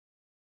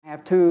I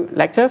have two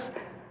lectures.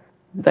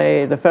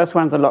 The first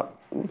one's a lot.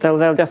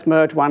 They'll just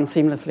merge one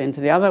seamlessly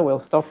into the other. We'll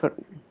stop at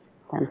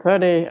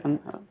 10:30 and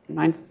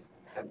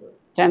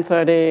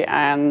 10:30,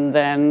 and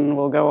then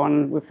we'll go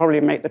on. We'll probably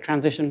make the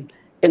transition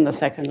in the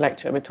second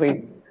lecture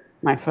between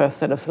my first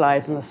set of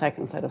slides and the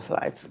second set of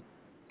slides.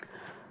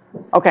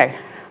 Okay,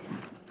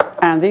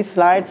 and these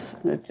slides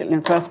in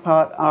the first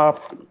part are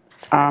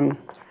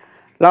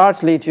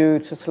largely due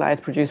to slides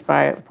produced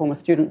by former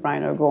student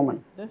Brian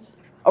O'Gorman.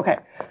 Okay,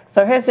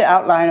 so here's the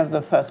outline of the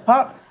first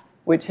part,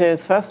 which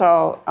is, first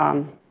I'll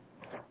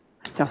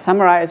just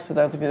summarize, for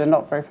those of you that are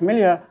not very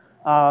familiar,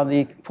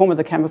 the form of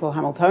the chemical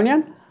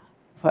Hamiltonian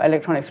for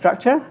electronic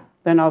structure.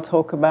 Then I'll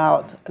talk a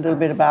little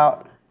bit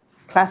about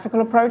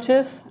classical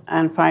approaches,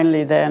 and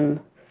finally then,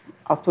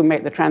 after we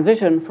make the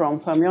transition from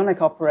fermionic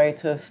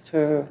operators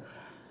to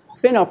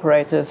spin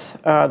operators,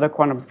 the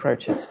quantum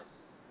approaches.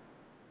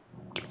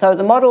 So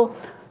the model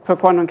for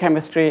quantum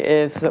chemistry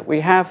is that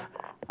we have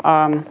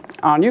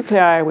our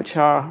nuclei, which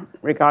are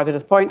regarded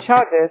as point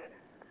charges,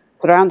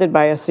 surrounded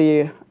by a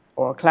sea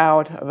or a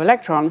cloud of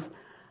electrons.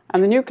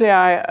 And the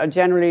nuclei are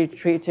generally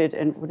treated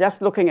in, we're just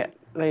looking at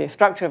the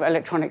structure of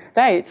electronic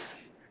states,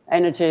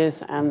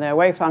 energies and their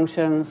wave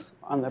functions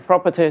and their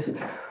properties.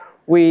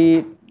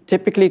 We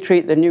typically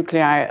treat the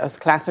nuclei as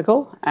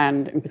classical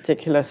and in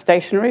particular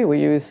stationary. We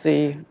use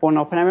the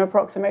Born-Oppenheimer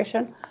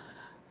approximation.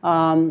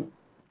 And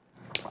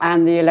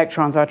the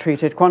electrons are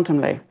treated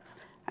quantumly.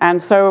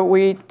 And so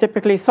we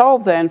typically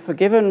solve then for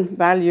given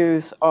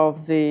values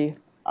of the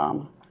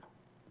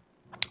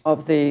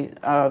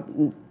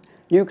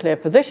nuclear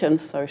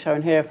positions, so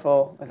shown here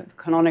for a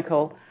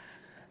canonical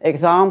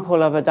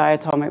example of a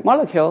diatomic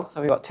molecule. So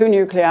we've got two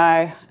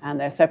nuclei, and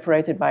they're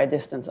separated by a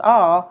distance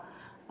r.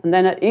 And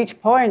then at each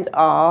point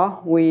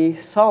r, we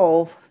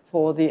solve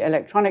for the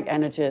electronic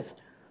energies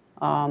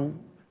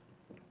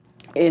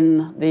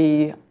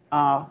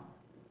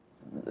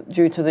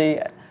due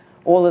to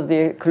all of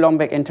the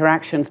Coulombic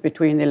interactions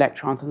between the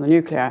electrons and the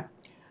nuclei.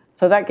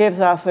 So that gives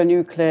us a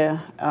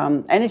nuclear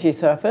energy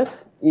surface,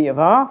 E of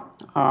r,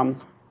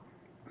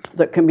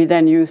 that can be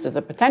then used as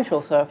a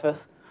potential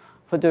surface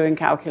for doing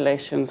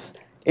calculations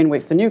in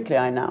which the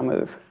nuclei now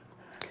move.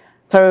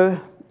 So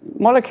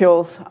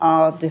molecules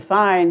are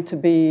defined to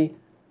be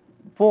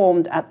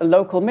formed at the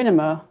local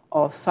minima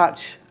of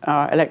such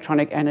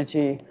electronic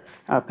energy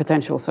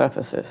potential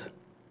surfaces.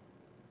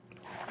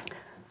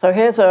 So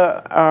here's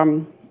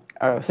a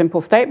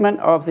simple statement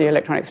of the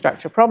electronic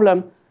structure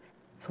problem.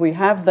 So we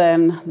have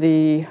then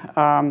the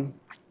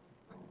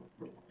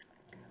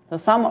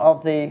sum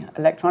of the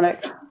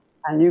electronic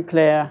and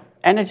nuclear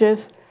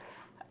energies,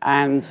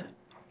 and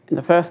in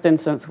the first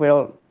instance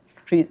we'll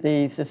treat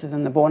these, this is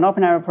in the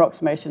Born-Oppenheimer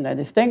approximation, they're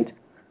distinct,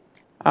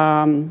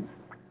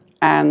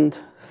 and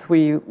so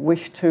we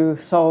wish to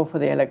solve for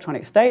the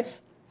electronic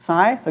states,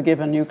 psi, for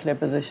given nuclear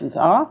positions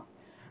r.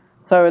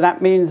 So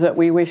that means that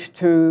we wish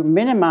to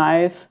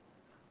minimize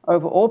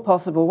over all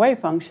possible wave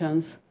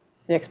functions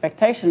the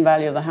expectation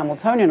value of the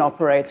Hamiltonian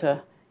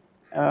operator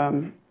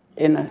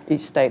in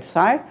each state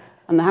psi.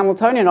 And the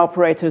Hamiltonian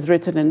operator is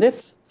written in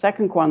this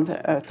second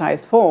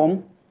quantized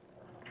form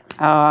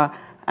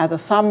as a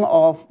sum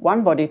of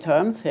one-body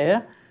terms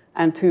here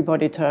and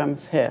two-body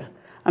terms here.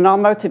 And I'll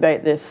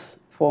motivate this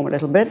form a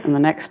little bit in the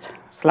next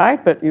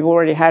slide, but you've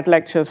already had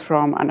lectures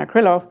from Anna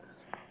Krylov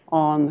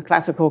on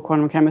classical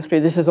quantum chemistry.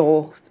 This is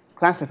all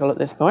classical at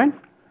this point.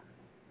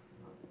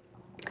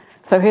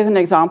 So here's an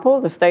example,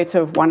 the state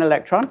of one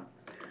electron.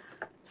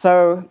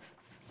 So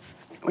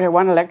we have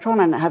one electron,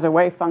 and it has a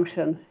wave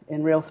function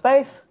in real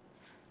space,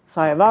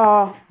 psi of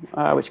r,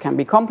 which can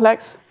be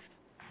complex.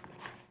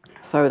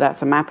 So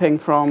that's a mapping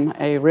from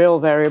a real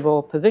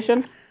variable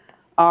position,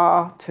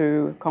 r,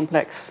 to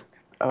complex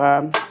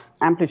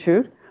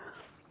amplitude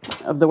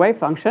of the wave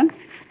function.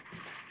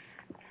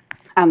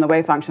 And the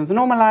wave functions are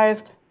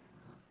normalized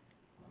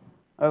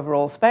over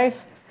all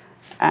space.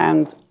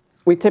 And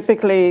we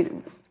typically,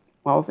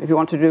 well, if you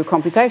want to do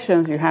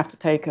computations, you have to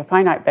take a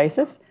finite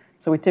basis.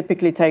 So we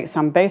typically take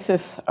some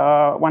basis,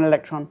 one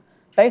electron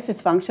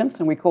basis functions,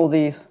 and we call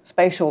these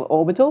spatial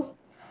orbitals.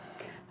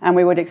 And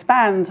we would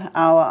expand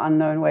our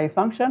unknown wave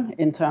function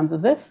in terms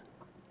of this.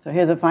 So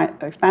here's an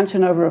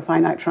expansion over a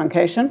finite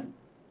truncation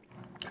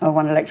of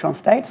one electron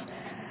states.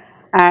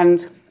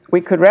 And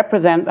we could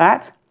represent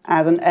that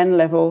as an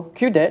n-level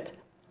qubit,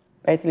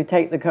 basically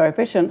take the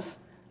coefficients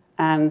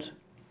and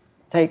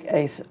take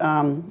a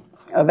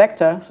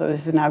vector. So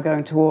this is now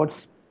going towards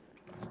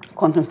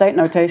quantum state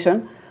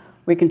notation.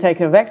 We can take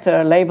a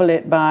vector, label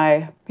it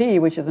by p,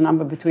 which is a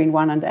number between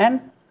 1 and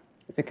n.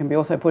 It can be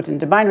also put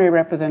into binary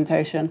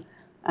representation,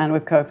 and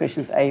with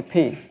coefficients ap.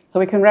 So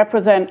we can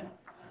represent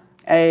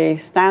a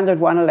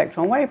standard one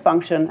electron wave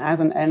function as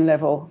an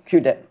n-level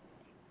qubit.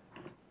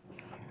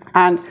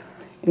 And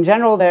in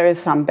general, there is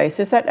some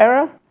basis set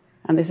error,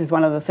 and this is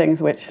one of the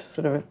things which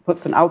sort of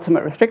puts an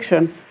ultimate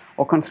restriction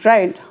or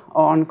constraint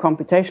on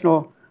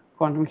computational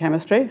quantum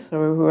chemistry.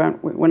 So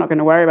we're not going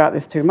to worry about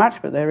this too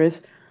much, but there is,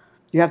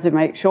 you have to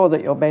make sure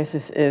that your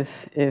basis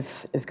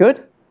is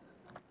good.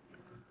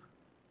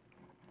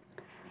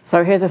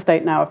 So here's a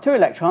state now of 2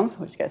 electrons,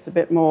 which gets a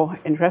bit more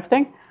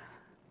interesting,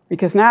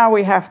 because now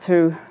we have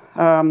to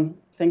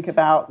think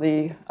about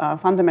the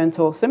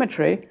fundamental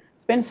symmetry,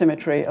 spin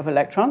symmetry of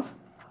electrons,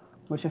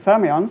 which are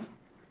fermions.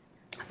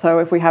 So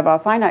if we have our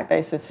finite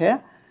basis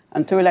here,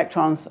 and 2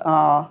 electrons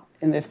are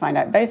in this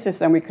finite basis,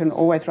 then we can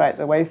always write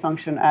the wave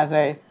function as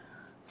a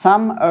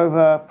sum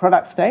over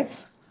product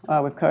states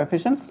with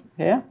coefficients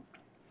here.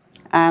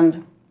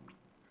 And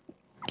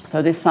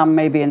so this sum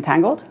may be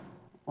entangled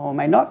or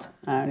may not.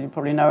 And you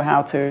probably know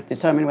how to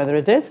determine whether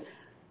it is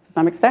to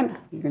some extent.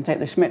 You can take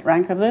the Schmidt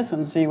rank of this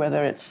and see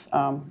whether it's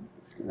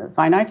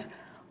finite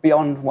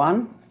beyond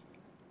 1.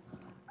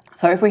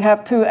 So if we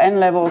have 2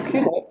 n-level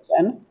qubits,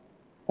 then,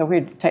 so if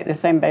we take the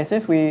same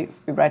basis, we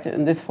write it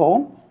in this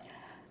form.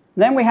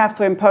 Then we have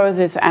to impose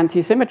this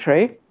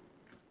anti-symmetry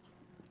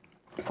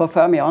for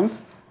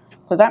fermions.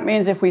 So that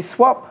means if we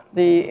swap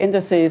the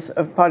indices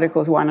of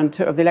particles 1 and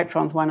 2, of the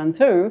electrons 1 and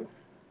 2,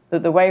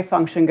 that the wave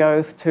function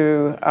goes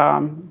to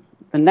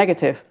the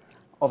negative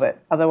of it.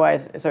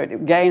 Otherwise, so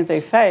it gains a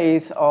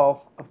phase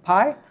of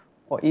pi,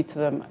 or e to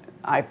the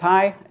I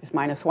pi is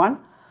 -1,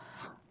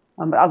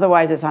 but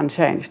otherwise it's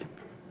unchanged.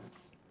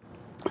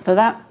 So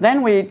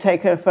then we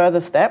take a further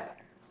step,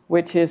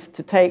 which is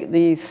to take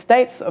these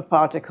states of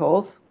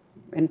particles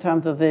in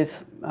terms of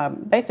these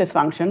basis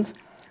functions,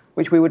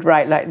 which we would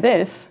write like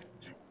this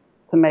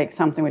to make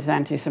something which is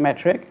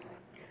anti-symmetric.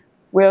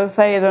 We'll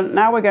say that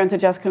now we're going to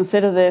just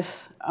consider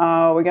this,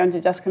 we're going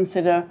to just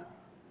consider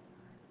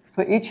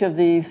for each of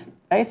these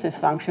basis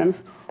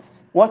functions,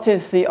 what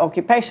is the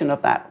occupation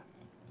of that?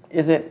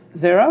 Is it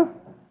 0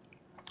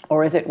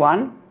 or is it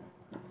 1?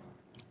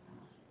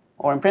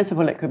 Or in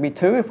principle, it could be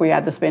 2 if we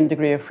add the spin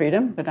degree of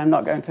freedom, but I'm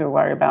not going to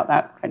worry about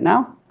that right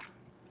now.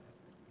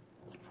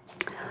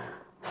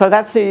 So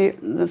that's the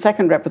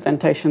second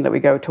representation that we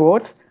go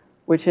towards,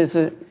 which is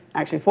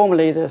actually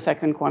formally the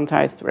second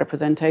quantized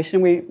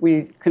representation.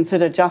 We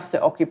consider just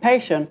the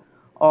occupation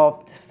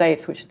of the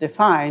states which are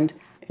defined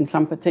in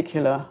some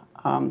particular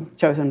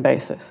chosen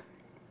basis.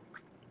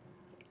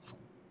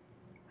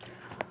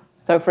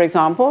 So for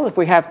example, if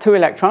we have 2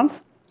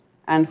 electrons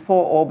and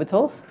 4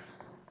 orbitals,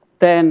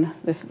 then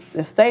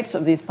the states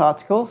of these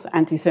particles,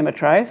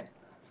 anti-symmetrized,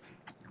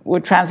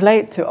 would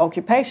translate to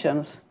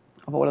occupations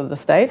of all of the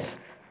states.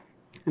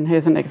 And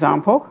here's an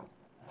example.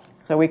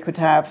 So we could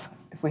have,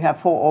 if we have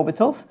 4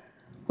 orbitals,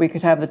 we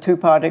could have the 2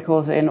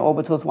 particles in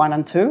orbitals 1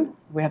 and 2.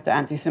 We have to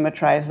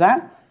anti-symmetrize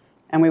that.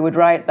 And we would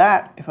write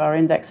that, if our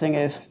indexing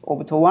is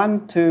orbital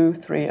 1, 2,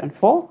 3, and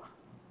 4,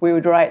 we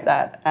would write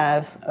that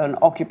as an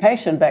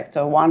occupation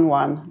vector 1,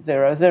 1,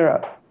 0,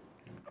 0.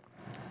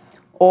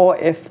 Or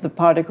if the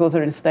particles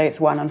are in states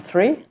 1 and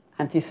 3,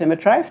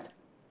 anti-symmetrized,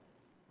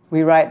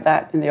 we write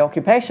that in the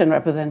occupation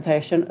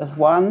representation as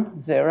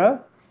 1,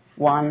 0,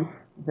 1,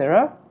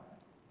 0.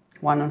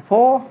 1 and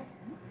 4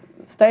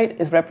 state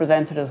is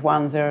represented as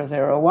 1, 0,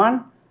 0,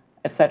 1,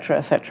 etc.,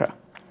 etc.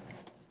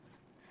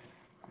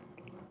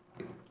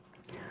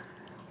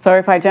 So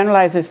if I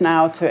generalize this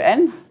now to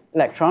n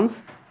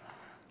electrons,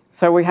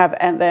 so we have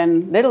n,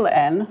 then little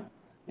n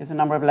is the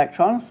number of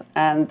electrons,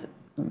 and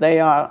they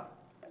are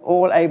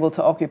all able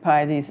to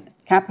occupy these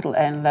capital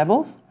N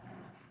levels,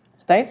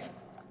 states.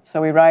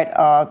 So we write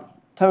our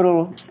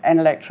total n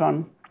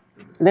electron,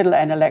 little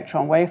n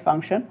electron wave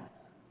function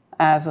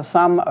as a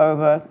sum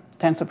over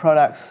tensor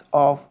products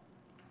of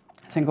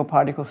single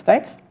particle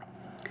states.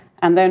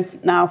 And then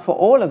now for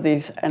all of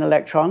these n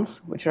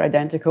electrons, which are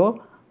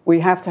identical, we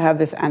have to have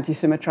this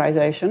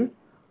anti-symmetrization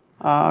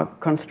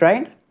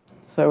constraint.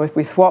 So if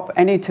we swap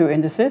any 2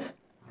 indices,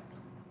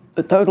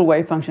 the total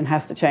wave function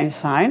has to change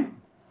sign.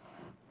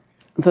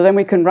 So then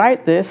we can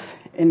write this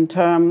in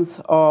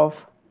terms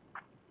of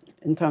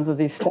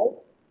these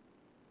states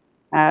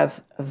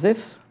as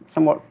this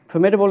somewhat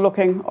formidable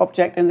looking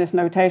object in this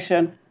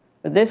notation.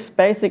 But this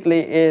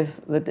basically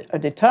is a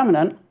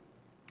determinant,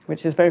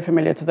 which is very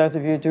familiar to those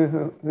of you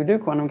who do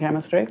quantum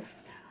chemistry,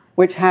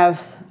 which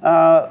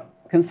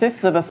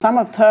consists of a sum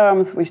of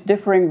terms which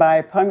differing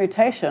by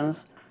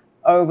permutations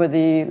over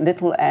the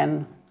little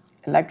n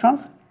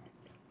electrons.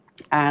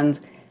 And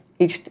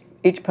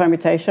each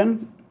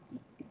permutation,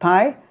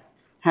 pi,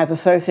 has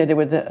associated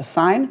with it a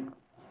sign.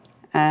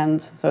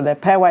 And so they're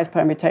pairwise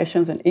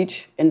permutations, and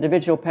each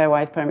individual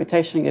pairwise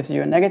permutation gives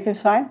you a negative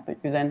sign, but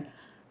you then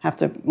have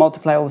to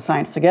multiply all the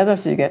signs together,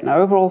 so you get an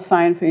overall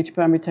sign for each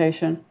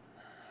permutation.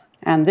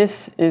 And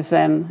this is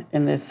then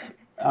in this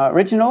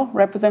original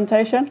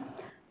representation.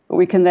 But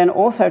we can then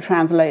also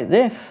translate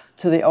this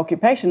to the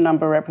occupation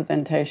number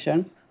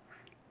representation,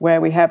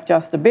 where we have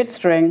just a bit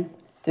string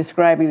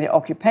describing the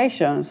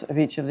occupations of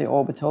each of the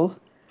orbitals.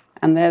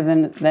 And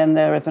then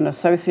there is an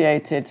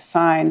associated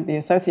sign. The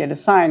associated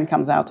sign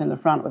comes out in the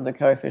front with the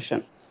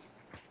coefficient.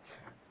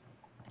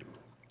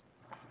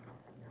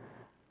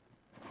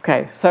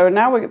 Okay, so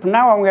from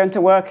now on we're going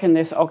to work in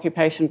this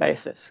occupation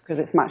basis, because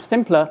it's much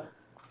simpler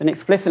than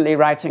explicitly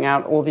writing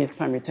out all these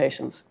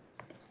permutations.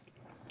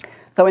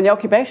 So in the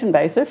occupation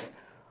basis,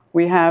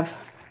 we have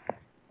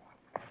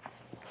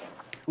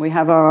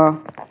our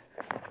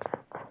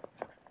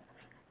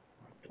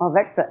our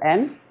vector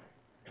n.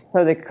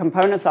 So the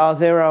components are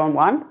 0 and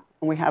 1.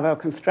 And we have a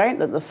constraint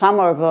that the sum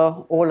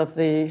over all of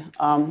the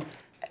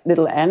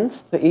little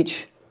n's for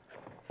each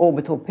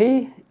orbital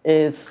p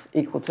is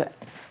equal to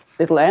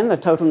little n, the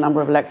total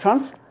number of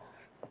electrons.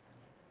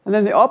 And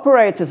then the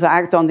operators that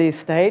act on these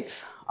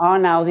states are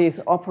now these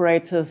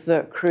operators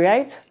that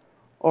create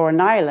or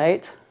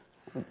annihilate,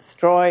 or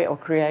destroy or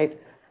create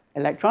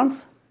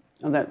electrons.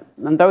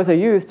 And those are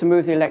used to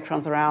move the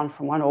electrons around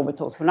from one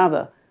orbital to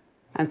another.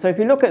 And so if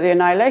you look at the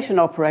annihilation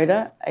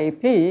operator,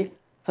 AP,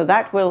 so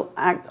that will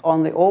act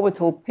on the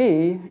orbital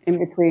p in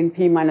between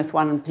p minus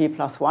 1 and p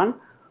plus 1.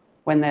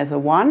 When there's a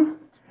 1,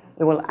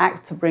 it will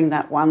act to bring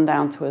that 1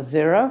 down to a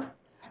 0.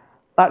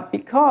 But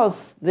because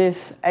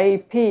this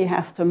AP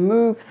has to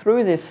move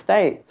through this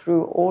state,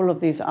 through all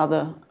of these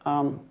other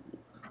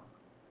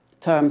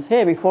terms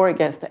here before it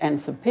gets to n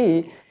sub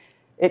p,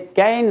 it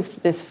gains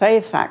this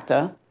phase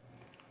factor,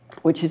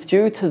 which is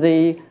due to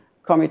the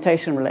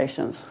commutation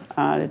relations.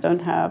 They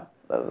don't have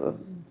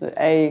the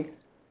A.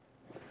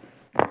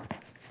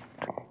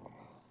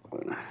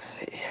 Let's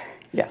see.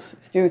 Yes,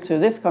 it's due to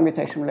this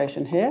commutation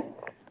relation here.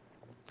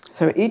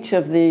 So if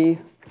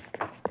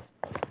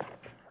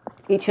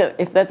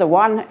there's a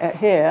 1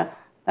 here,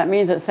 that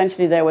means that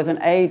essentially there was an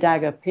A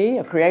dagger P,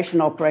 a creation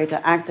operator,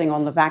 acting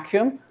on the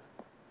vacuum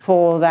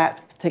for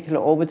that particular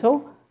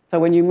orbital. So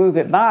when you move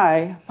it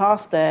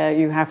past there,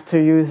 you have to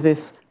use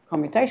this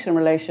commutation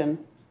relation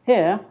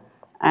here,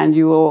 and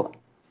you will,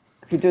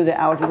 if you do the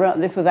algebra,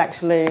 this was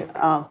actually,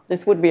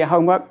 this would be a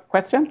homework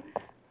question.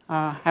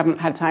 Haven't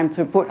had time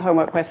to put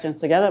homework questions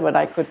together, but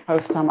I could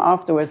post some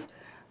afterwards.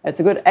 It's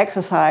a good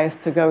exercise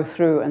to go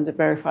through and to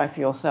verify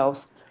for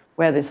yourselves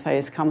where this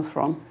phase comes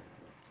from.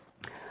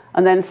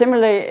 And then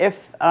similarly,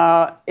 if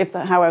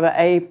however,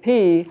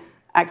 AP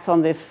acts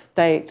on this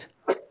state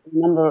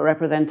number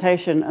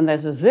representation and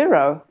there's a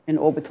 0 in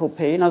orbital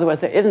p, in other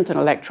words, there isn't an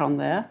electron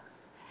there,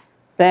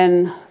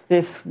 then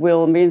this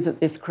will mean that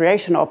this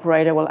creation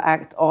operator will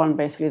act on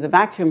basically the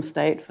vacuum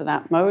state for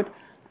that mode,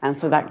 and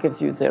so that gives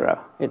you 0.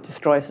 It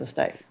destroys the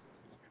state.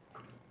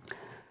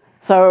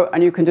 So,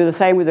 and you can do the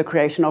same with the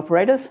creation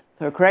operators.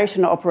 So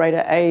creation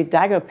operator A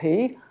dagger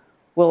P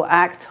will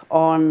act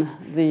on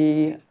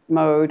the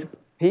mode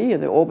P,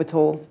 the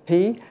orbital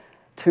P,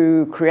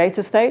 to create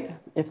a state,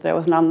 if there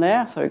was none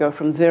there. So we go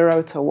from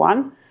 0 to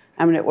 1.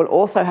 And it will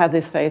also have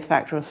this phase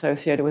factor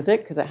associated with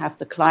it, because it has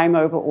to climb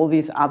over all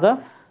these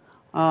other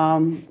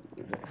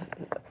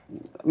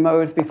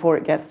modes before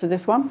it gets to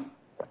this one.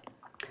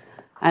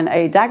 And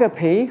A dagger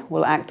P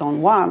will act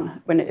on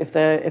 1. If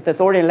there's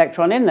already an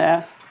electron in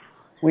there,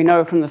 we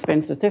know from the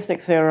spin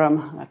statistics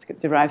theorem, that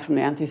derives from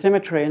the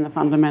anti-symmetry and the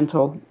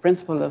fundamental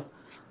principle of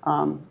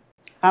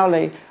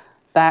Whaley,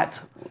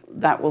 that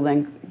will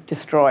then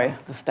destroy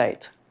the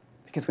state,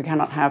 because we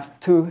cannot have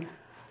 2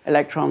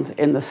 electrons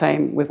in the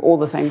same, with all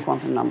the same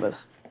quantum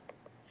numbers.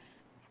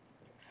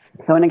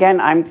 So, and again,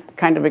 I'm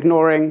kind of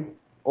ignoring,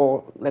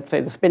 or let's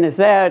say the spin is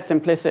there, it's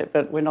implicit,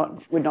 but we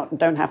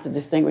don't have to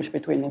distinguish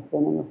between the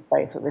spin and the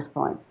space at this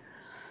point.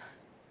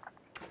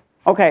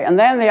 Okay, and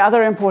then the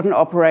other important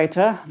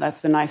operator,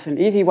 that's the nice and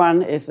easy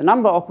one, is the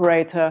number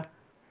operator,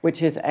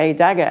 which is A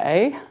dagger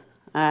A.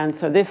 And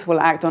so this will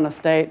act on a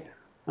state,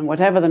 and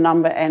whatever the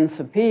number n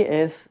sub p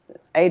is,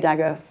 A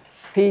dagger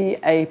P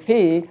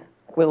AP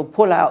will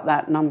pull out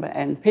that number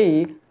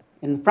np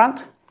in the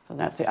front. So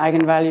that's the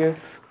eigenvalue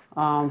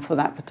for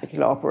that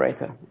particular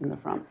operator in the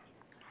front.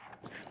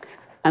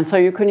 And so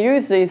you can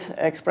use these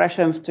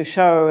expressions to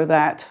show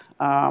that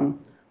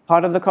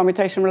part of the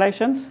commutation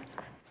relations.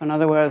 So in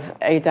other words,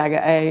 A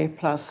dagger A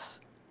plus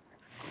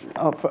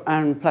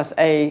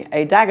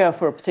A dagger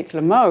for a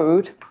particular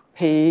mode,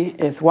 P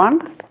is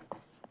 1.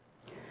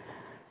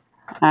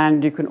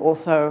 And you can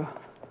also,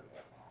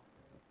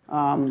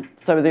 so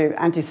the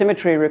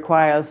anti-symmetry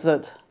requires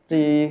that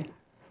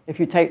if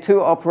you take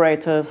 2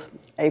 operators,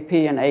 AP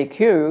and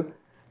AQ,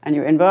 and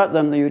you invert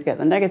them, then you'd get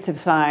the negative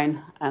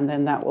sign, and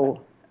then that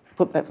will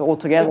put that all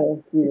together,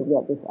 you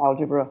get this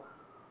algebra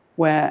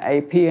where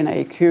AP and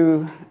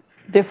AQ,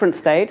 different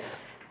states,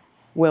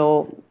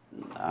 will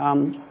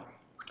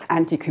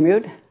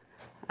anti-commute,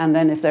 and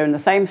then if they're in the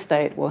same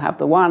state, we'll have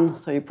the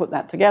 1. So you put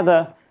that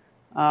together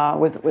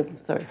so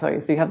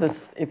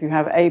if you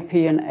have AP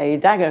and A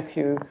dagger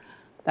Q,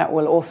 that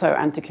will also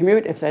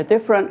anti-commute if they're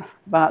different.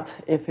 But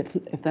if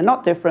they're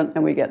not different,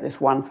 then we get this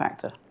 1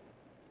 factor.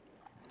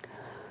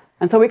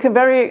 And so we can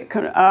very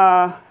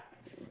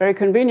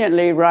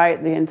conveniently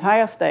write the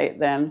entire state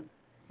then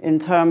in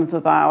terms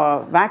of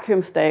our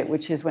vacuum state,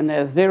 which is when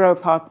there's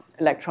 0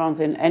 electrons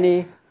in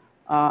any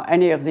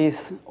of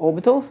these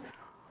orbitals.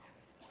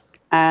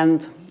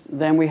 And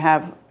then we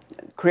have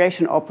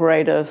creation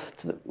operators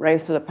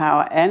raised to the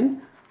power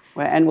n,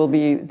 where n will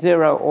be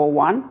 0 or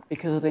 1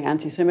 because of the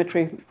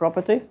anti-symmetry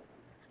property.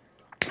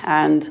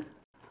 And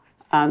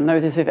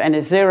notice if n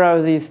is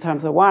 0, these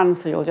terms are 1,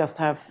 so you'll just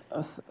have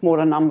a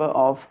smaller number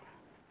of,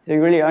 so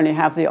you really only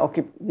have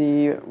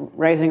the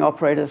raising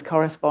operators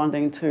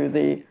corresponding to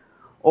the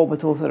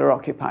orbitals that are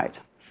occupied.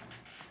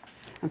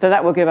 And so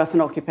that will give us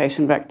an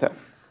occupation vector.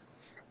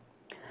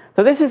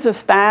 So this is a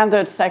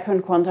standard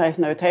second quantized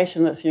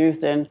notation that's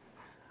used in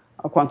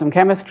quantum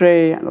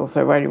chemistry and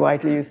also very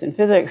widely used in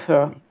physics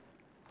for...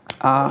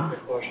 That's a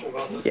question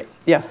about this. Yeah,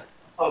 yes.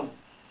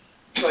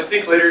 So I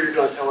think later you're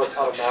going to tell us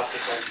how to map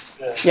this onto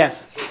spin.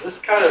 Yes. So this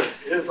kind of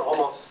is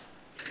almost,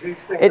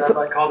 these things I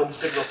might call them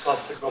sigma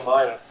plus, sigma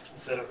minus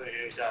instead of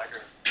AA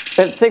dagger.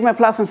 But sigma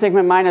plus and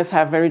sigma minus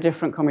have very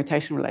different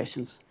commutation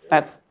relations.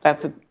 That's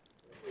a...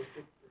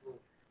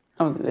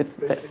 Oh, it's...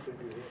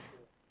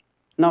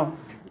 No,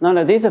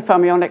 these are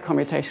fermionic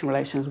commutation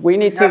relations. We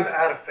need to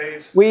add a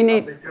phase.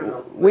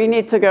 We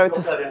need to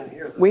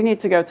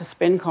go to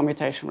spin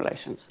commutation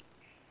relations.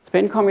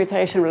 Spin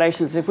commutation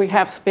relations, if we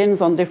have spins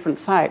on different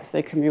sites,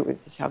 they commute with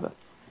each other,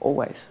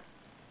 always.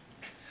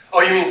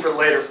 Oh, you mean for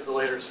the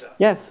later step?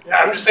 Yes. Yeah,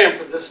 I'm just saying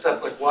for this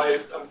step, like why,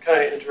 I'm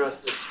kind of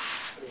interested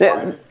in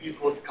why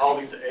people would call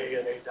these A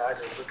and A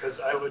dagger, because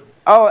I would,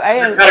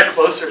 they're kind of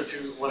closer to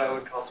what I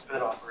would call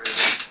spin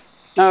operators.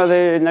 No,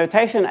 the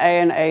notation A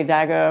and A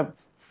dagger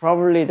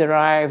probably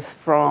derives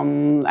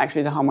from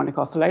actually the harmonic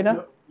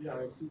oscillator.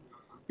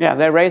 Yeah,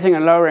 they're raising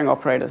and lowering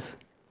operators.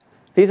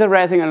 These are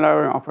raising and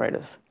lowering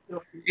operators.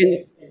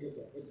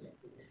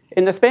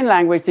 In the spin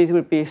language, these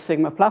would be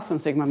sigma plus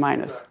and sigma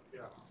minus.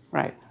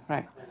 Right.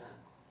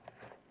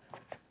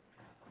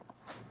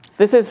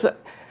 This is,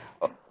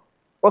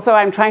 also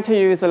I'm trying to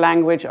use the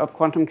language of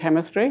quantum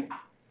chemistry.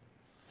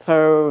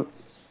 So,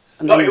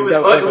 no, it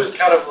was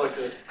kind of like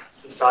a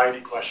society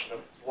question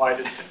of why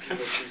did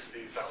people choose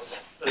these?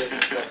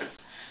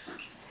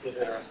 It's an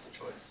interesting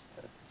choice.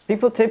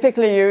 People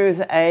typically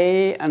use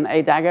A and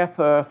A dagger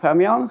for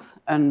fermions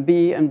and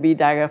B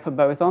dagger for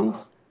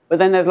bosons. But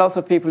then there's lots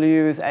of people who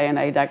use A and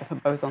A dagger for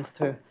bosons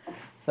too.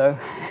 So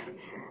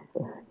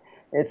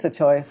it's a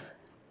choice.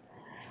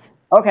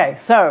 Okay,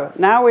 so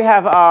now we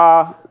have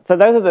so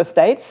those are the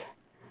states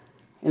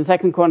in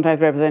second quantized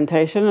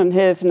representation. And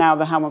here's now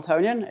the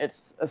Hamiltonian.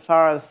 It's, as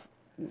far as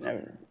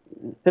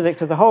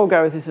physics as a whole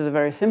goes, this is a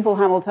very simple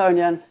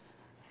Hamiltonian.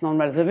 It's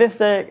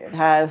non-relativistic. It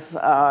has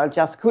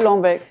just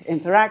Coulombic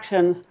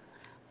interactions.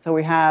 So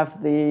we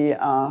have the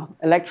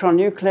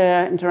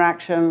electron-nuclear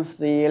interactions,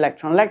 the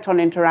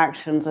electron-electron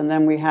interactions, and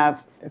then we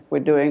have, if we're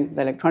doing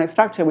the electronic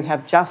structure, we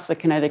have just the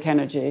kinetic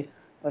energy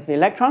of the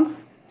electrons.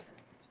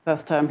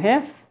 First term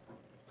here.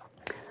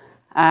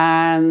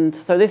 And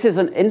so this is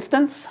an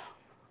instance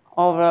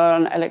of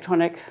an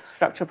electronic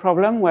structure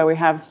problem where we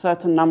have a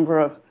certain number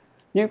of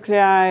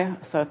nuclei, a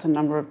certain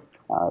number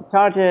of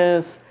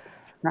charges,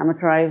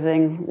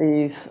 parameterizing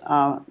these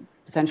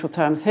potential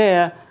terms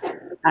here,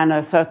 and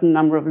a certain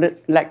number of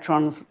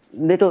electrons,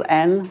 little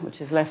n, which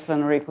is less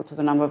than or equal to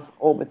the number of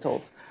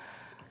orbitals.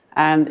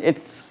 And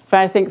it's,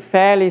 I think,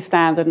 fairly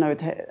standard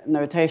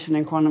notation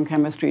in quantum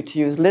chemistry to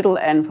use little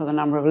n for the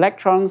number of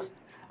electrons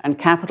and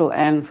capital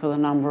N for the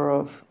number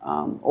of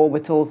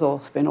orbitals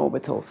or spin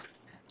orbitals.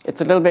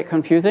 It's a little bit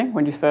confusing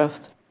when you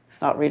first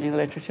start reading the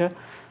literature,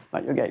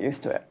 but you'll get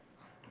used to it.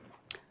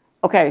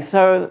 Okay,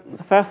 so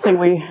the first thing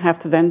we have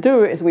to then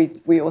do is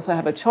we also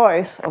have a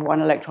choice of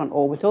one electron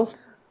orbitals.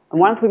 And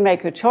once we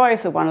make a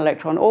choice of one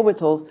electron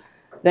orbitals,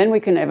 then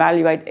we can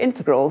evaluate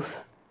integrals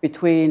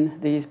between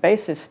these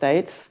basis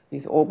states,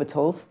 these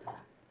orbitals,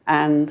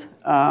 and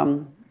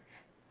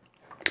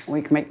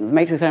we can make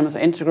matrix elements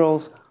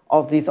integrals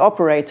of these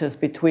operators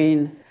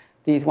between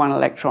these one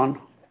electron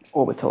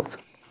orbitals.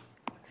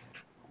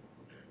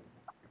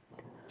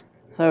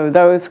 So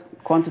those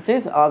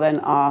quantities are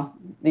then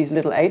these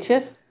little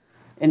h's,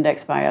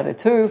 indexed by either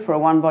 2 for a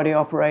one-body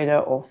operator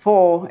or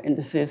 4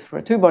 indices for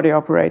a two-body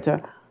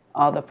operator,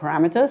 are the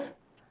parameters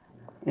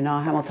in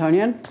our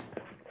Hamiltonian.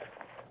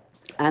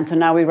 And so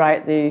now we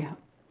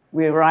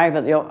arrive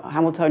at the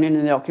Hamiltonian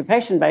in the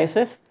occupation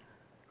basis.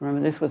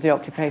 Remember, this was the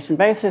occupation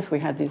basis. We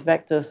had these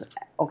vectors,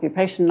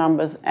 occupation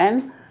numbers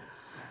n,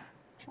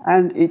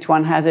 and each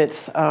one has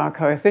its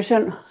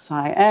coefficient,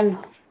 psi n.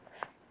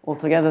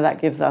 Altogether,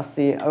 that gives us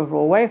the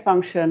overall wave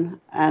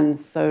function,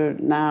 and so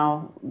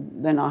now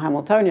then our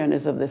Hamiltonian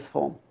is of this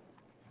form.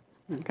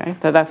 Okay,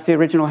 so that's the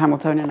original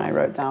Hamiltonian I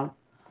wrote down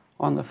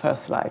on the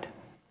first slide.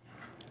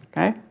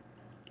 Okay.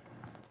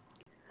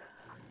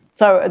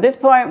 So at this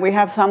point, we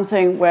have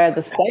something where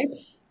the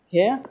states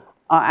here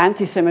are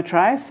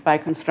anti-symmetrized by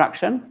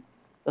construction.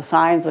 The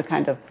signs are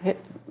kind of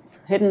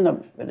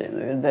hidden,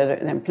 they're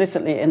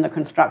implicitly in the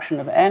construction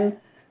of n,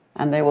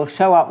 and they will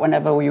show up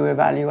whenever you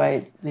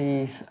evaluate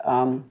these.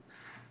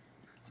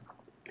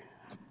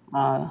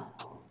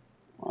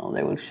 Well,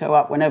 they will show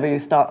up whenever you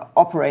start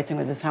operating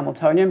with this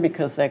Hamiltonian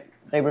because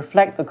they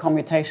reflect the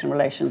commutation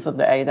relations of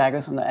the A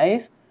daggers and the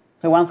A's.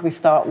 So once we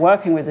start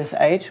working with this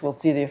H, we'll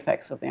see the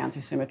effects of the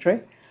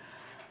antisymmetry.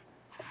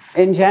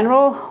 In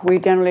general, we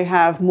generally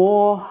have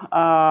more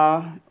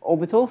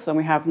orbitals than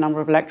we have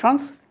number of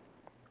electrons.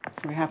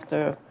 We have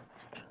to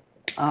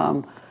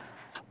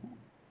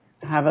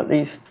have at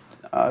least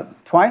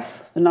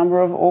twice the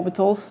number of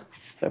orbitals.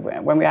 So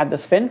when we add the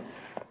spin,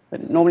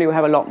 but normally we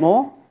have a lot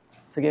more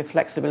to give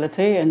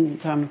flexibility in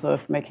terms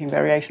of making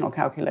variational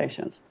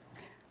calculations.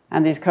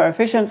 And these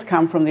coefficients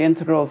come from the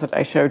integrals that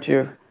I showed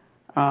you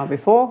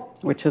before,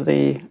 which are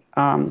the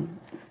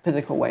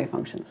physical wave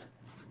functions.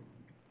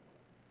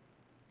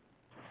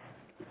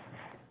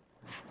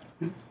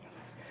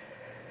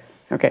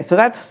 Okay, so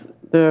that's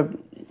the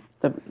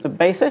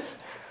basis.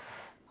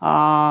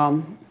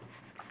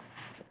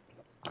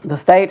 The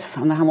states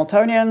and the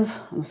Hamiltonians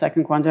and the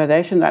second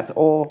quantization, that's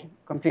all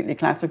completely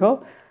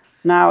classical.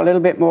 Now a little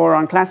bit more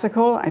on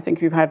classical. I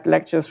think you've had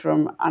lectures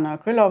from Anna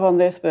Krylov on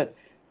this, but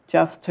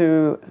just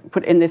to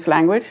put in this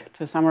language,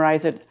 to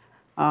summarize it,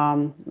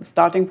 the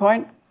starting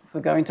point for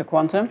going to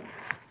quantum.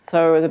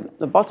 So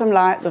the bottom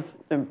line,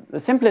 the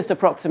simplest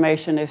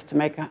approximation is to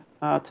make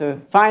to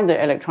find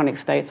the electronic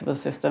states of the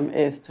system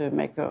is to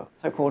make a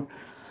so-called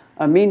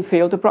a mean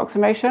field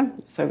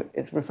approximation. So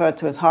it's referred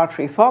to as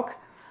Hartree-Fock.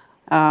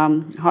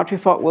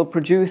 Hartree-Fock will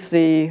produce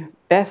the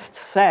best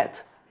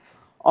set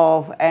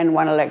of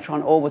n1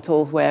 electron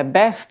orbitals, where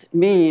best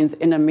means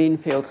in a mean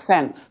field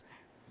sense.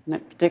 In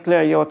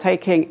particular, you're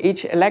taking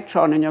each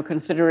electron and you're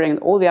considering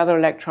all the other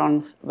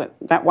electrons,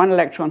 that one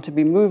electron to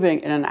be moving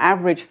in an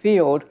average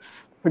field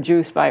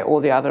produced by all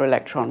the other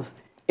electrons,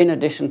 in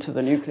addition to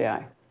the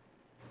nuclei.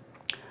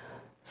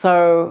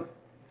 So,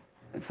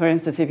 for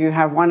instance, if you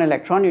have one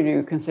electron and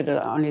you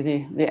consider only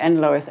the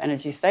n lowest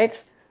energy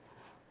states,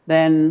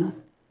 then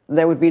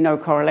there would be no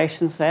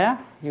correlations there.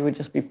 You would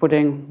just be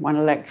putting one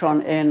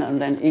electron in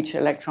and then each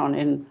electron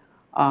in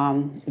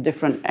a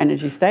different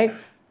energy state.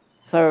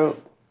 So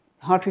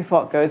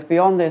Hartree-Fock goes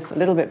beyond this a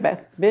little bit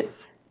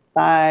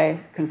by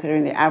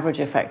considering the average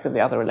effect of the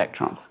other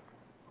electrons.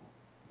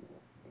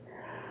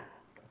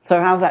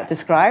 So how's that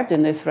described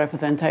in this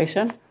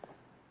representation?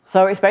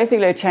 So it's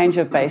basically a change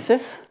of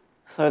basis.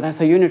 So that's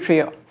a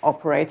unitary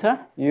operator,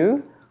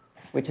 U,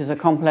 which is a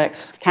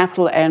complex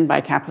capital N by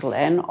capital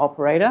N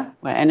operator,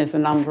 where N is the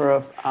number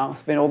of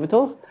spin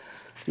orbitals.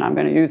 And I'm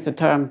going to use the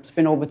term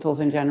spin orbitals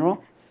in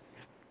general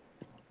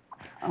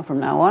from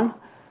now on.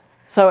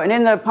 So, and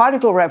in the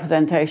particle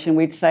representation,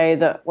 we'd say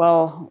that,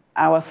 well,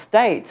 our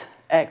state,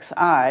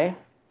 xi,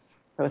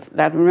 so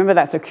remember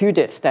that's a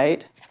qubit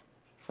state.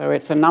 So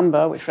it's a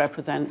number which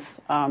represents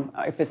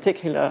a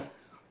particular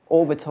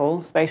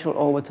orbital, spatial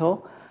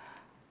orbital,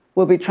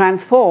 will be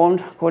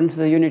transformed according to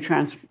the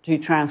unitary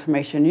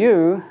transformation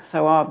U.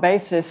 So our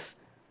basis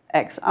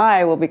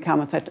xi will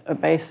become a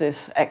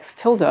basis x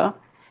tilde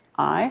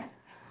I.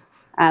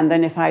 And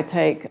then if I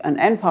take an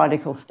n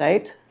particle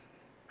state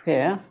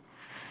here,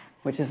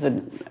 which is the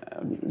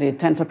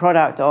tensor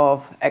product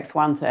of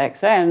x1 to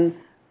xn,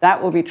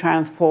 that will be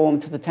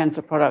transformed to the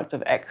tensor product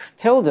of x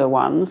tilde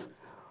ones,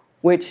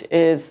 which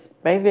is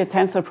basically a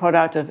tensor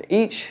product of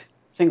each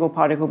single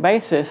particle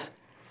basis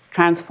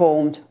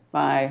transformed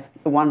by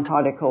the one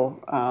particle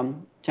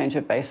change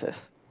of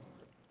basis.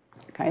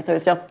 Okay, so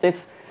it's just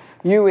this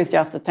U is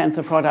just a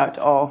tensor product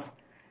of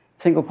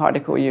single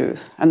particle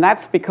U's. And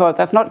that's because,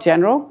 that's not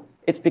general,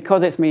 it's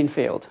because it's mean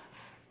field,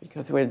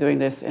 because we're doing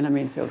this in a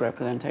mean field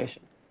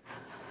representation.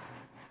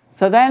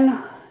 So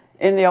then,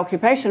 in the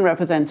occupation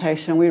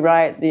representation, we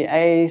write the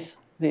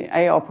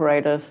A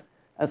operators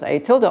as A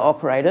tilde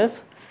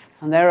operators,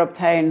 and they're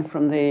obtained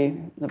from the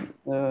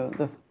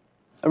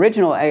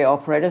original A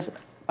operators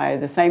by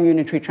the same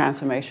unitary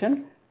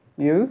transformation,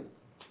 U.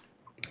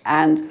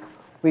 And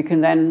we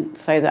can then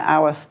say that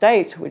our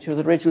state, which was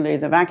originally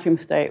the vacuum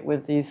state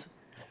with these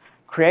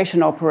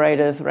creation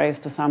operators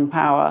raised to some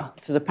power,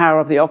 to the power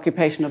of the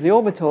occupation of the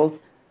orbitals,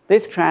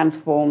 this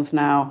transforms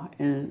now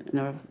in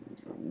a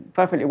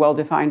perfectly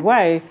well-defined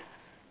way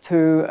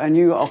to a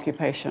new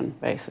occupation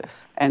basis,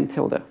 n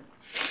tilde.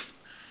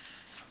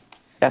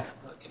 Yes?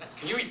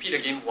 Can you repeat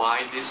again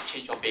why this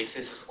change of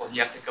basis is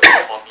only applicable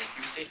for mean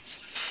field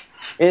states?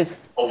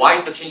 Or why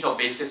is the change of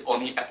basis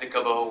only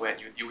applicable when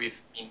you deal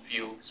with mean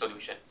field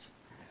solutions?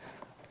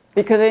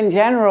 Because in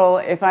general,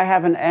 if I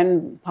have an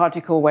n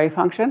particle wave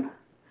function,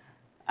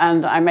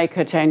 and I make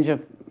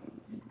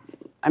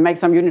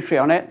some unitary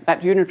on it,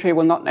 that unitary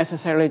will not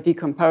necessarily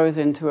decompose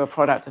into a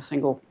product of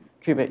single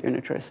qubit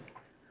unitaries.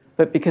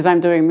 But because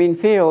I'm doing mean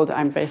field,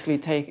 I'm basically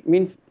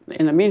taking,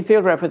 in the mean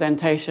field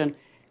representation,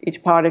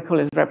 each particle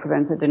is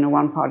represented in a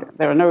one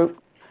particle.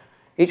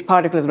 Each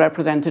particle is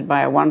represented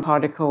by a one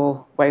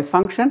particle wave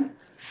function,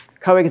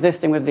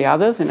 coexisting with the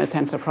others in a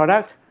tensor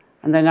product,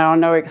 and there are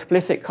no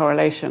explicit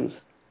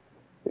correlations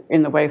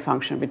in the wave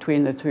function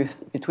between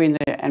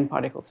the n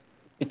particles,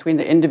 between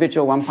the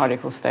individual one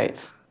particle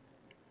states.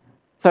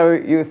 So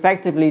you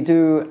effectively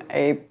do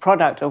a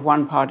product of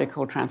one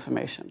particle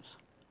transformations.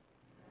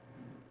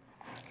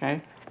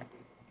 Okay?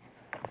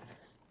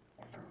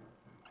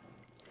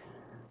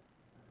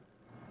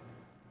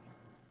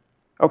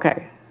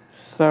 Okay,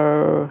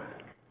 so,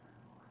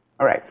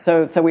 all right,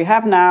 so we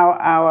have now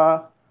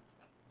our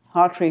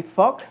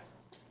Hartree-Fock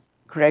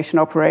creation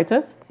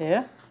operators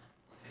here.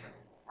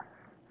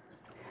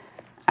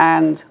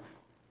 And,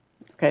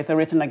 okay, so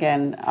written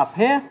again up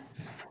here.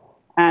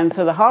 And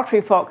so the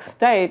Hartree-Fock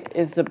state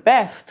is the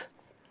best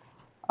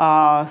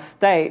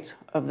state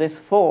of this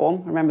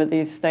form. Remember,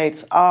 these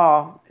states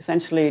are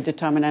essentially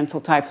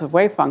determinantal types of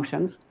wave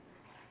functions,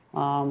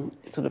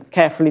 sort of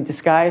carefully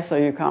disguised, so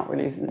you can't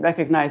really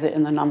recognize it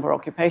in the number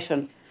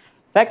occupation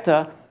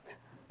vector.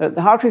 But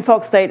the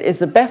Hartree-Fock state is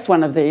the best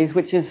one of these,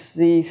 which is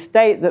the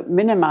state that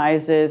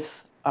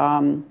minimizes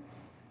the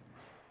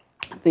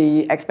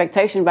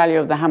expectation value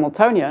of the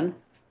Hamiltonian,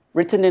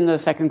 written in the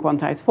second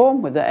quantized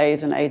form with the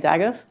A's and A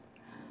daggers.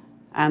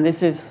 And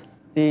this is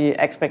the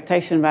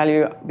expectation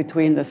value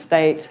between the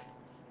state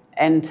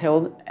n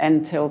tilde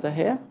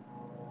here,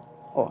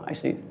 or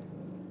actually,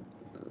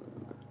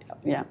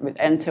 yeah, with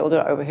n tilde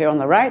over here on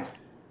the right,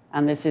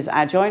 and this is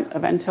adjoint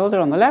of n tilde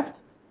on the left.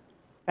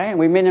 Okay, and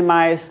we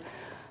minimize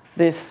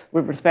this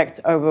with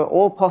respect over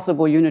all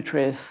possible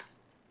unitaries,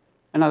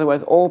 in other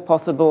words, all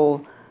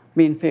possible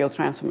mean field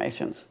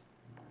transformations.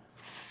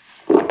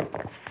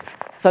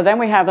 So then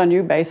we have a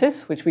new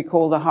basis, which we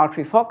call the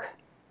Hartree-Fock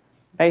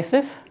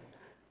basis,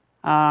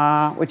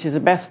 which is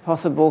the best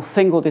possible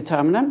single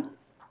determinant.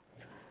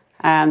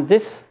 And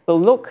this will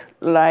look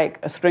like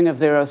a string of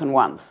zeros and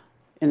ones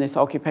in this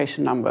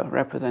occupation number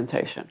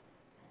representation.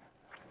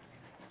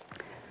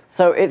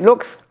 So it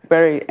looks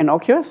very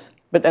innocuous,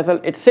 but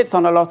it sits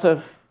on a lot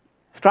of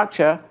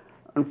structure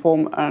and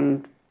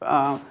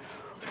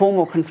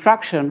formal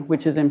construction,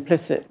 which is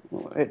implicit,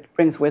 it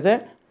brings with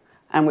it,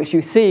 and which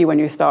you see when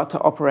you start to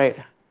operate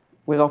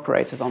with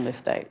operators on this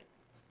state.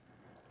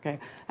 Okay.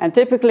 And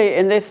typically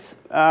in this,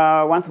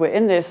 once we're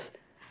in this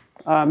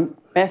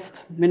best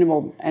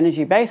minimal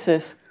energy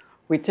basis,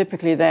 we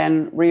typically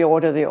then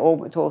reorder the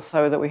orbitals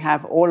so that we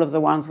have all of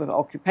the ones with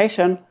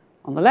occupation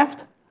on the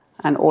left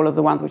and all of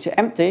the ones which are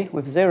empty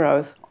with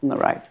zeros on the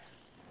right.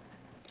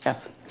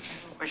 Yes?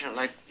 Question,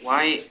 like,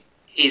 why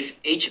is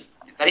H,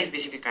 that is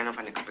basically kind of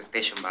an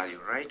expectation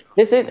value, right?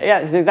 This is, yeah,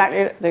 it's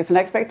exactly, there's an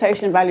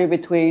expectation value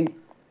between,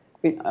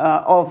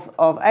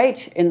 of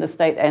H in the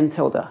state n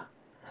tilde.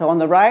 So on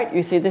the right,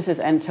 you see this is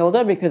n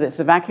tilde because it's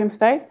a vacuum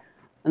state.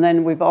 And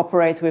then we've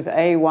operated with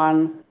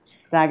A1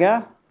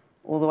 dagger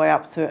all the way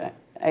up to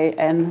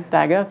AN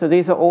dagger. So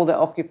these are all the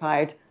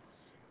occupied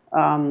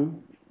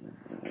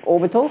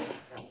orbitals.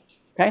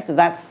 Okay, so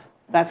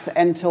that's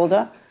n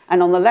tilde.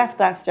 And on the left,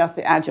 that's just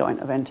the adjoint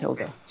of n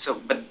tilde. So,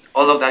 but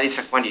all of that is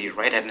a quantity,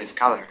 right, and a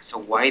scalar. So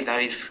why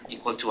that is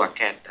equal to a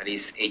ket, that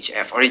is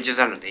HF, or it's just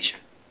a notation?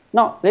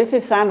 No, this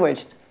is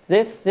sandwiched.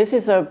 This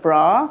is a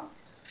bra,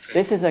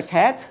 this is a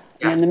ket,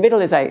 and in the middle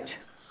is H.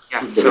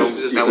 Yeah, so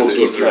that will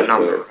give you a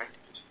number, right?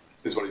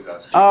 Is what he's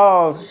asking.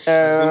 Oh,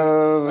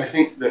 I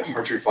think that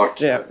Hartree-Fock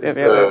ket is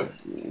the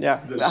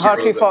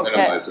Hartree-Fock that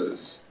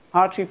minimizes.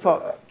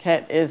 Hartree-Fock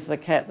ket is the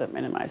ket that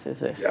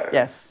minimizes this. Yeah.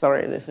 Yes,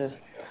 sorry, this is.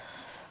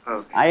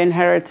 Okay. I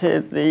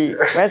inherited the,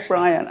 where's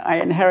Brian?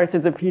 I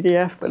inherited the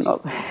PDF, but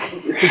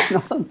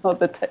not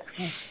the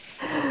text.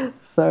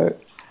 So,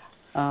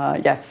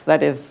 yes,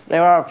 that is,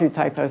 there are a few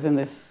typos in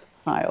this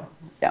file.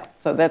 Yeah,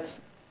 so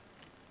that's,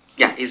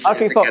 yeah,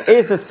 Hartree-Fock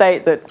is the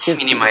state that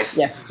minimizes.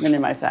 Yes,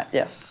 minimize that,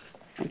 yes.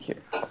 Thank you.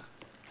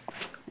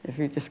 If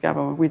we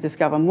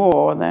discover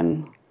more,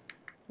 then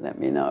let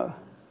me know.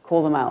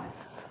 Call them out.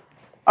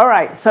 All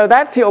right, so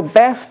that's your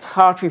best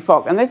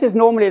Hartree-Fock. And this is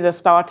normally the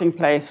starting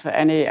place for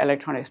any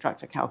electronic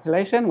structure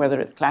calculation,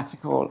 whether it's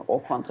classical or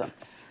quantum.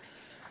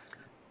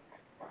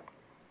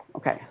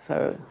 Okay,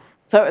 so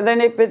then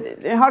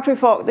in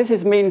Hartree-Fock, this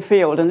is mean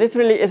field. And this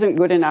really isn't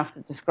good enough to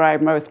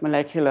describe most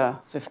molecular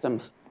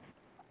systems.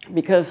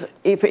 Because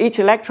for each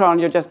electron,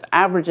 you're just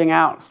averaging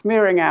out,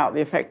 smearing out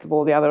the effect of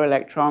all the other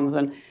electrons.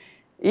 And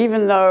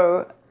even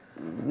though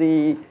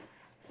the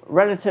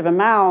relative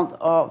amount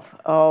of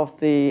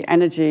the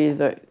energy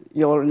that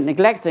you're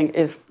neglecting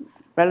is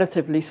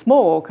relatively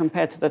small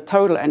compared to the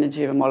total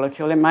energy of a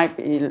molecule, it might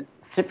be,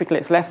 typically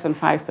it's less than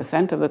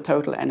 5% of the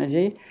total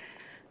energy.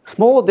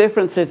 Small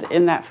differences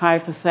in that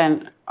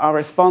 5% are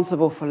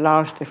responsible for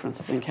large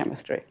differences in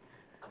chemistry.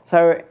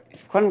 So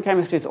quantum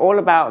chemistry is all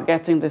about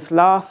getting this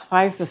last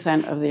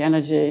 5% of the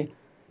energy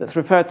that's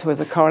referred to as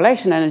a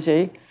correlation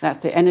energy.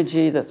 That's the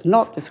energy that's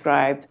not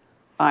described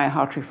by a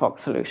Hartree-Fock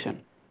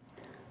solution.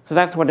 So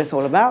that's what it's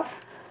all about.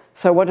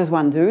 So what does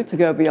one do to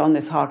go beyond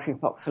this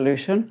Hartree-Fock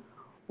solution?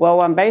 Well,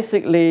 one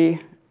basically,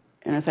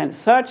 in a sense,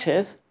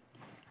 searches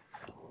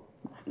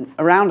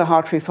around a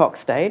Hartree-Fock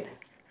state.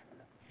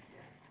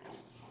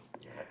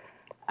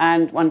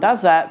 And one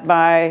does that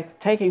by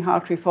taking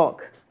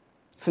Hartree-Fock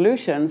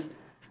solutions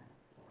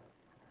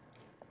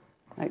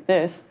like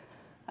this,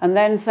 and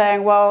then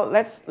saying, well,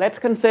 let's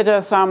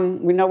consider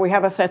some, we know we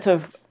have a set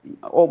of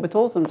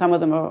orbitals, and some of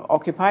them are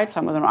occupied,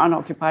 some of them are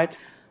unoccupied.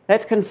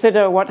 Let's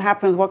consider what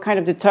happens, what kind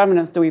of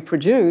determinants do we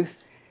produce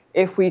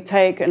if we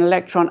take an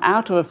electron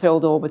out of a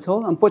filled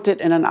orbital and put it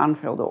in an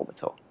unfilled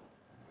orbital.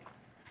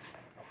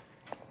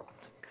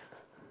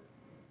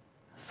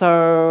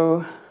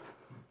 So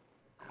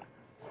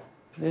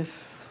this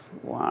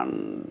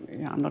one,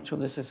 yeah, I'm not sure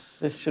this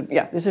should,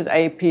 yeah, this is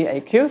AP,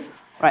 AQ.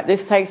 Right,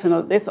 this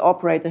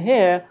operator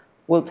here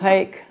will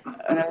take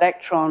an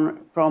electron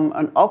from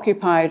an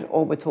occupied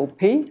orbital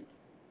P,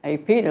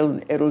 AP,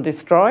 it'll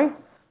destroy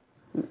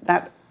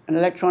an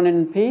electron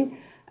in P,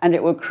 and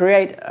it will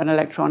create an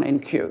electron in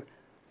Q.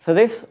 So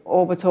this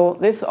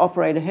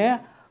operator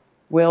here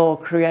will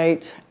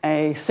create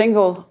a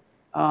single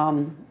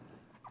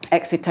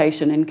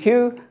excitation in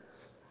Q,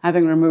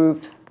 having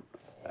removed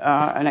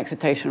an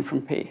excitation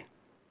from P.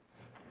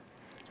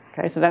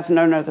 Okay, so that's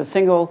known as a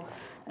single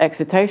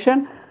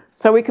excitation.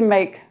 So we can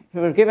make,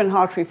 for a given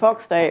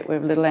Hartree-Fock state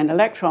with little n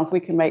electrons, we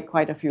can make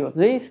quite a few of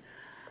these.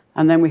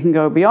 And then we can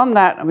go beyond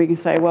that, and we can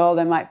say, well,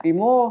 there might be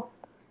more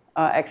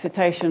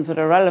excitations that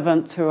are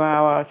relevant to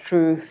our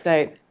true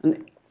state,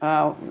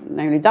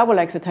 namely double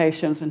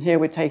excitations. And here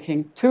we're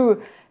taking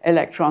 2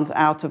 electrons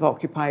out of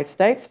occupied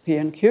states, P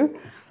and Q,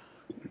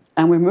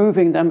 and we're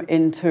moving them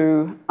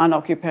into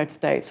unoccupied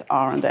states,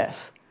 R and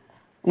S.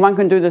 One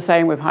can do the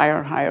same with higher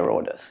and higher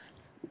orders.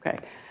 Okay.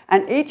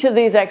 And each of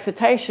these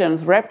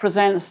excitations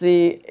represents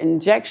the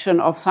injection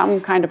of some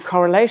kind of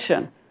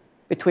correlation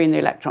between the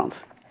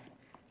electrons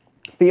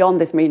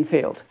beyond this mean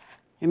field.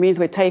 It means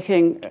we're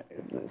taking,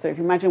 so if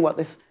you imagine what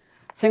this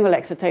single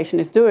excitation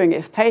is doing,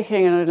 it's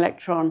taking an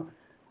electron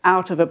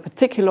out of a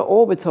particular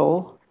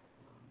orbital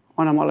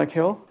on a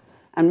molecule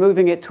and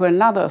moving it to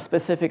another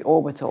specific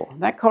orbital.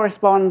 That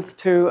corresponds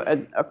to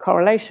a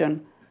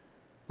correlation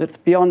that's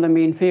beyond the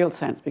mean field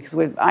sense, because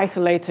we're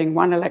isolating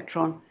one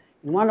electron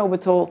in one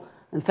orbital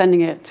and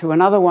sending it to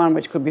another one,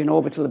 which could be an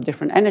orbital of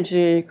different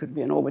energy, could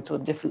be an orbital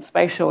of different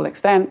spatial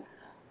extent.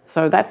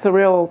 So that's the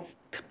real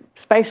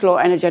spatial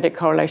or energetic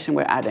correlation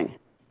we're adding.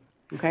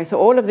 Okay, so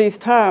all of these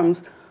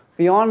terms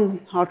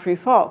beyond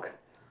Hartree-Fock,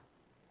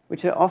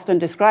 which are often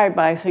described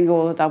by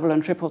single, double,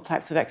 and triple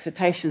types of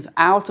excitations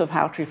out of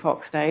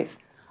Hartree-Fock states,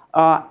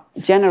 are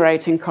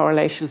generating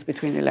correlations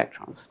between the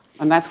electrons.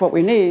 And that's what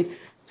we need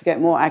to get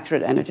more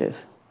accurate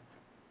energies.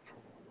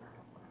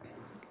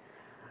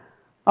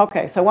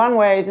 Okay, so one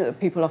way that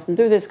people often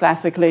do this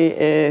classically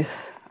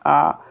is,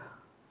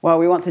 well,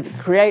 we want to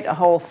create a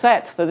whole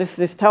set. So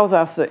this tells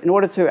us that in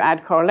order to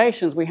add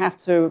correlations, we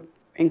have to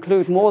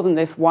include more than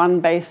this one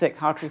basic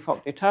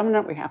Hartree-Fock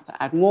determinant. We have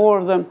to add more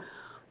of them,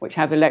 which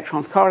have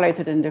electrons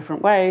correlated in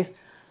different ways.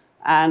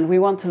 And we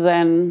want to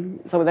then,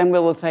 so then we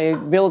will say,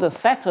 build a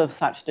set of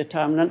such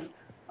determinants,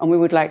 and we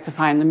would like to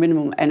find the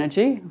minimum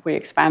energy if we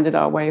expanded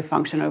our wave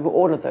function over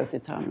all of those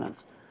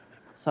determinants.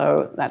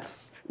 So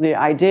that's the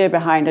idea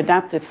behind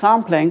adaptive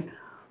sampling,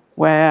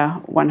 where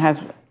one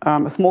has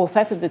a small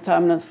set of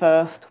determinants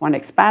first, one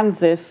expands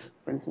this,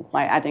 for instance,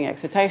 by adding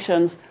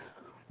excitations,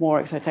 more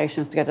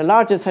excitations to get a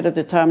larger set of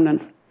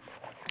determinants.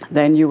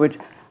 Then you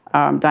would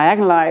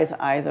diagonalize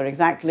either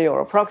exactly or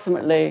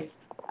approximately,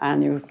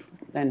 and you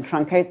then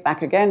truncate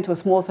back again to a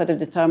small set of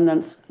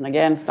determinants, and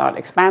again start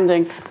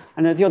expanding.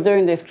 And as you're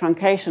doing this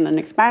truncation and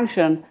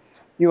expansion,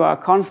 you are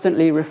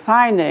constantly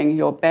refining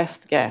your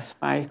best guess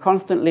by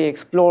constantly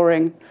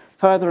exploring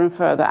further and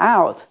further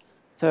out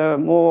to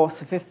more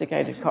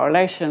sophisticated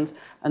correlations,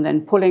 and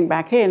then pulling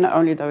back in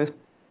only those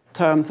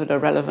terms that are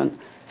relevant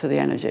to the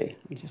energy,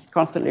 just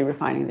constantly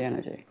refining the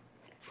energy.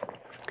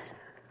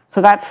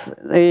 So that's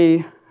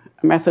the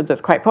method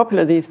that's quite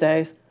popular these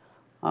days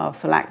of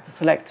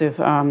selective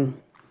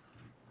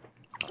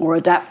or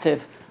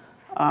adaptive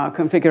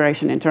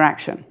configuration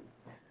interaction.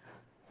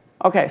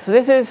 Okay, so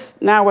this is,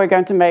 now we're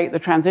going to make the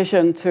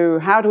transition to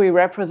how do we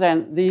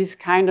represent these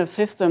kind of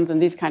systems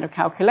and these kind of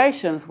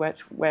calculations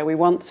where we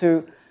want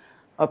to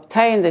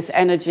obtain this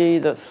energy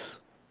that's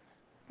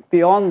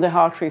beyond the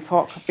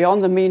Hartree-Fock,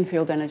 beyond the mean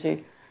field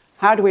energy.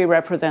 How do we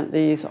represent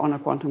these on a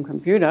quantum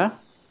computer?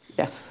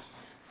 Yes?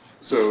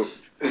 So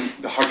in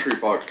the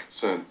Hartree-Fock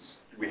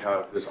sense, we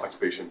have this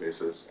occupation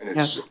basis, and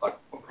it's like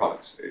a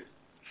product state.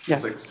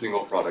 Yes. It's like a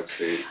single product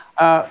state.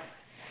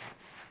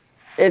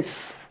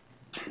 It's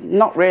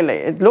not really.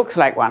 It looks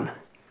like one,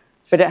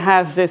 but it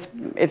has this.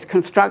 It's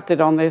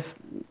constructed on this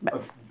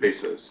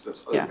basis.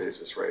 This other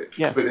basis, right?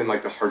 Yeah. But in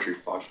like the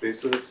Hartree-Fock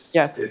basis,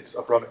 it's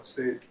a product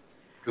state,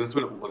 because that's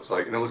what it looks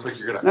like, and it looks like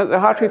you're gonna. No, the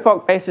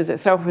Hartree-Fock basis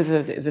itself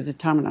is a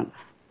determinant.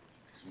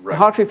 Right.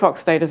 The Hartree-Fock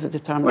state is a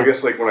determinant. Well, I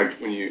guess like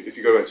if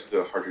you go back to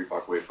the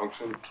Hartree-Fock wave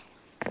function,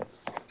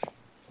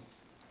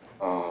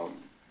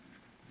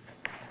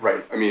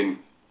 right? I mean.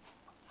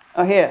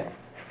 Oh, here.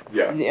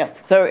 Yeah. Yeah.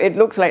 So it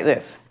looks like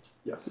this.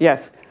 Yes.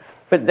 Yes.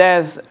 But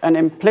there's an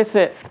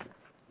implicit,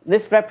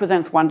 this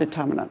represents one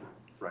determinant.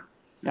 Right.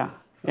 Yeah.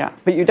 Yeah.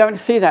 But you don't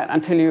see that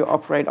until you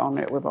operate on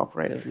it with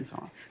operators and so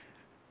on.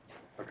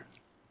 Okay.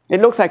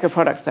 It looks like a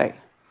product state,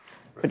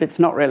 but it's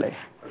not really.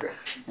 Okay.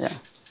 Yeah.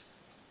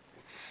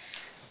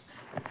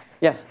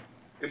 Yes?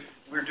 If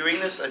we're doing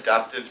this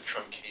adaptive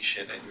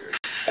truncation and you're...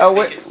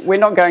 Oh, we're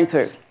not going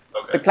to.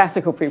 Okay. The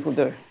classical people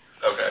do.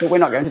 Okay. But we're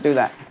not going to do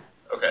that.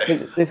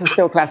 Okay. This is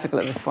still classical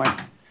at this point.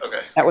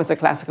 Okay. That was the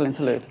classical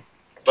interlude.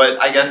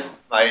 But I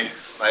guess my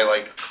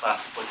like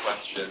classical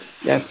question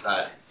is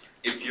that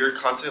if you're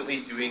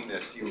constantly doing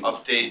this, do you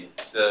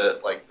update the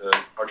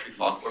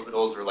Hartree-Fock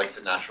orbitals or like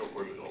the natural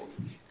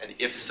orbitals? And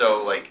if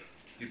so, like,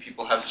 do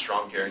people have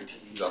strong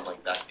guarantees on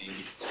like that being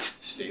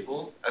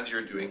stable as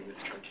you're doing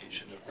this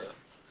truncation of the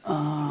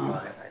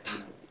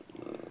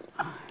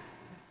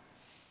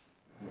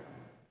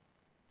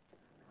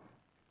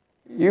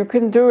You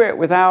can do it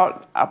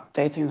without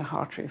updating the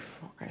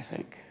Hartree-Fock, I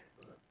think.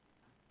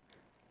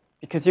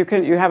 Because you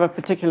have a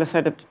particular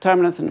set of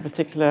determinants and a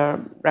particular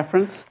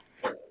reference.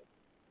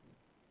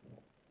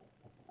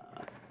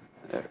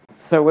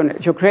 So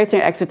if you're creating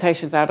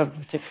excitations out of a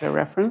particular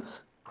reference,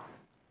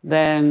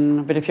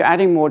 then, but if you're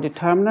adding more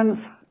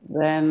determinants,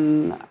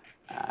 then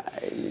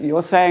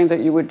you're saying that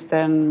you would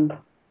then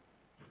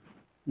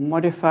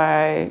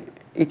modify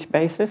each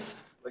basis?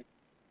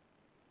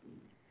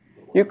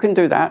 You can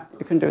do that.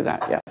 You can do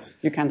that, yes.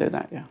 You can do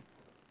that, yeah.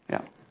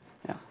 Yeah,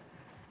 yeah.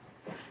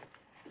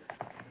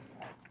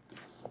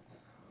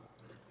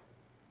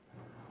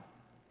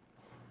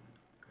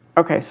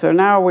 Okay, so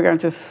now we're going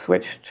to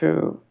switch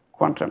to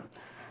quantum.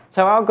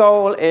 So our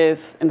goal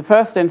is, in the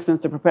first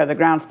instance, to prepare the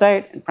ground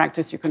state. In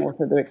practice, you can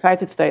also do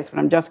excited states, but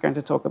I'm just going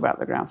to talk about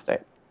the ground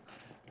state.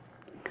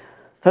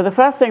 So the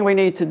first thing we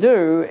need to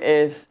do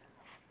is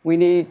we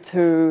need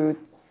to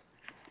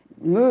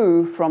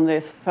move from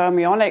this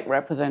fermionic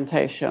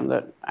representation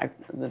that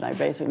I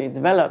basically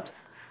developed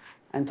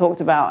and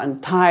talked about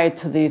and tied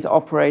to these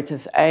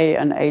operators A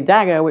and A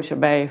dagger, which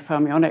obey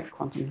fermionic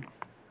quantum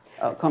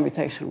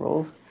commutation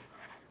rules.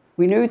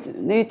 We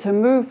need to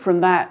move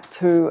from that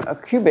to a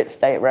qubit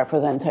state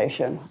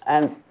representation.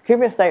 And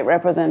qubit state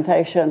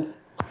representation,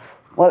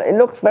 well, it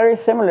looks very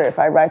similar if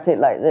I write it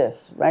like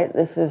this, right?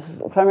 This is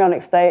a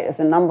fermionic state, it's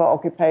a number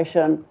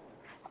occupation.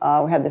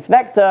 We have this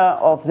vector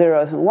of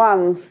zeros and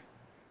ones.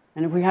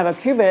 And if we have a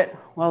qubit,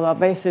 well, our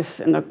basis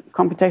in the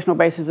computational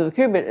basis of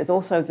the qubit is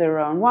also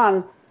 0 and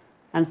 1.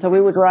 And so we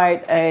would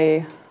write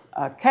a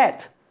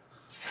ket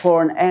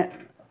for a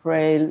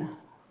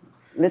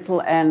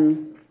little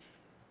n,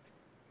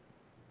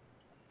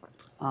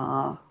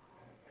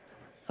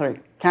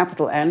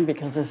 capital N,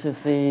 because this is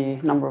the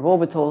number of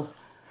orbitals.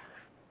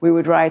 We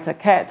would write a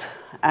ket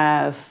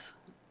as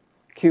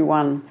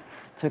Q1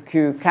 to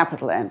Q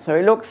capital N. So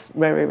it looks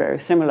very, very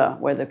similar,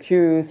 where the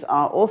Qs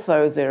are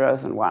also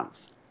zeros and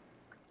ones.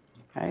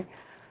 Okay?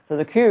 So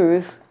the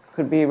Qs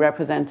could be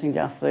representing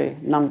just the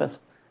numbers,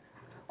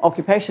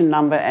 occupation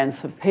number n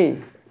sub p.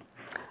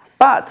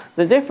 But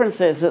the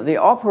difference is that the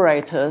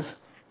operators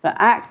that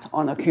act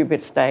on a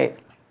qubit state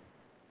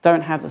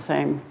don't have the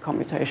same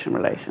commutation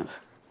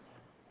relations.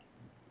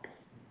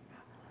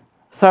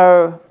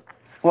 So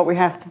what we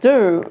have to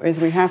do is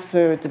we have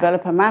to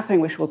develop a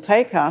mapping which will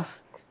take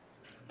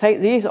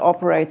these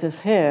operators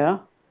here,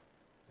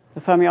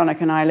 the fermionic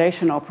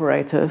annihilation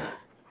operators,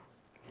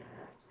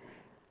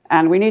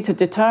 and we need to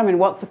determine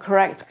what the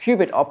correct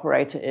qubit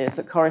operator is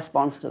that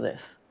corresponds to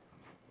this.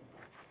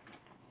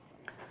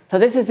 So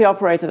this is the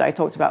operator that I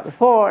talked about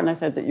before, and I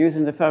said that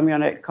using the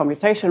fermionic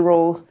commutation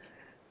rules,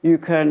 you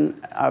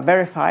can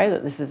verify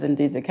that this is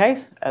indeed the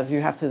case, as you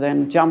have to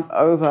then jump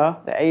over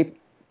the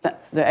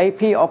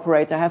AP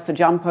operator has to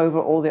jump over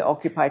all the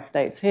occupied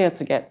states here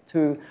to get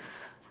to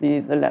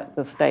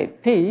the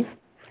state P.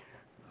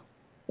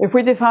 If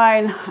we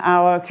define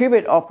our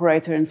qubit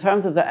operator in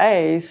terms of the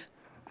A's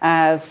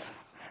as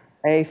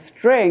a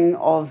string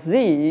of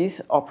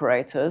these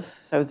operators,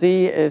 so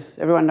Z is,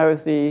 everyone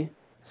knows the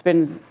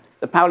spins,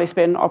 the Pauli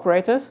spin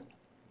operators,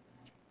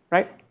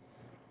 right?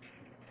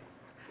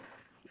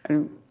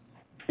 And,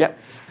 yeah,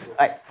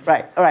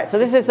 right. All right, so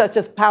this is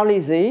just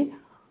Pauli Z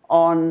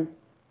on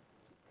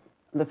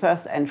the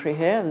first entry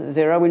here,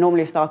 0. We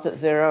normally start at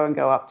 0 and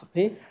go up to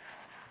P.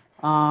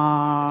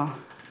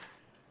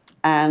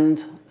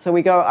 And so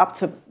we go up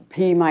to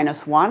P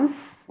minus 1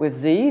 with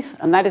Z's,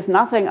 and that is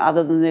nothing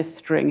other than this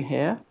string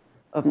here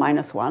of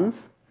minus 1s.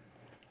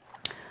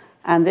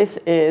 And this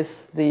is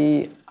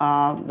the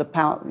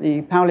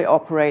Pauli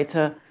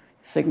operator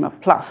sigma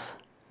plus,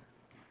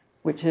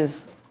 which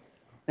is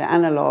the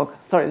analog,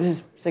 sorry, this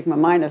is sigma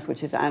minus,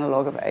 which is the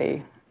analog of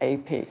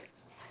AP.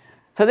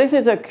 So this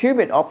is a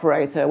qubit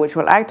operator which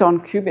will act on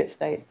qubit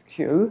states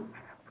Q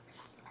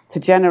to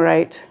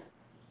generate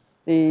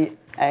the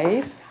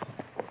A's.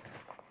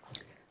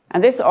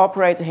 And this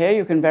operator here,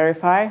 you can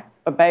verify,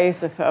 obeys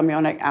the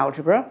fermionic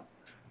algebra.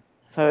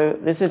 So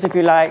this is, if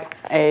you like,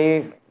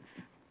 a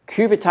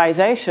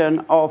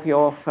qubitization of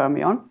your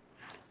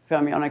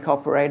fermionic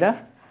operator.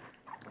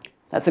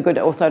 That's a good,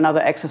 also another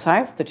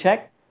exercise to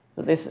check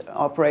that this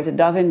operator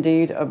does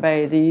indeed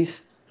obey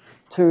these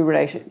two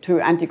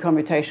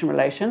anti-commutation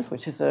relations,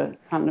 which is the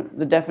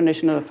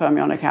definition of the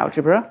fermionic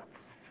algebra.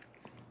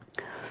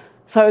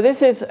 So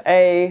this is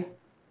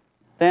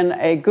then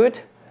a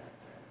good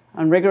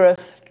and rigorous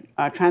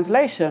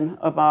translation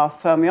of our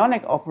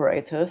fermionic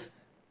operators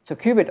to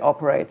qubit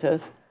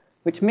operators,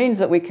 which means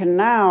that we can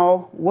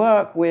now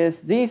work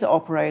with these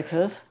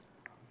operators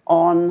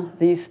on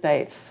these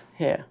states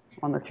here,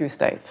 on the Q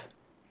states.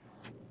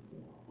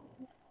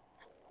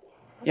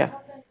 Yeah.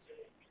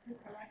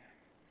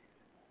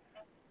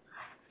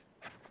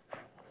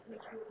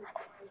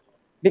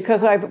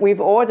 Because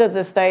we've ordered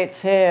the states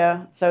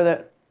here so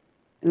that,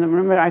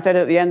 remember I said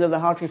at the end of the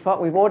Hartree-Fock,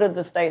 we've ordered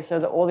the states so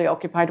that all the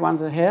occupied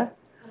ones are here.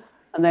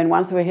 And then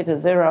once we hit a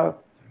 0,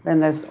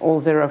 then there's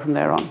all 0 from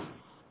there on.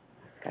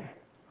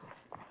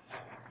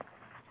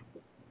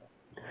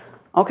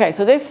 Okay,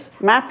 so this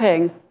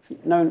mapping,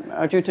 known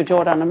due to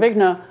Jordan and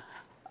Wigner,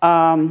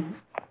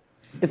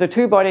 is a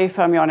two-body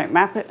fermionic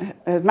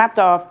has mapped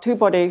our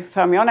two-body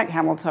fermionic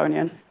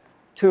Hamiltonian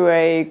to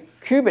a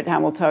qubit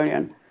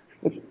Hamiltonian,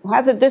 It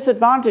has a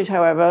disadvantage,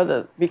 however,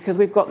 that because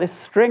we've got this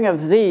string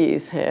of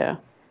z's here,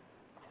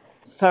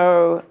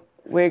 so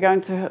we're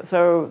going to,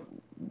 so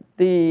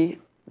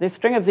this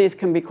string of z's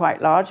can be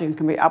quite large and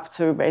can be up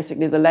to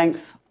basically the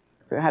length.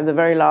 If you have the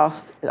very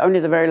last, only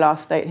the very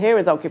last state here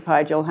is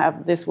occupied, you'll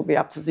have, this will be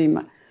up to z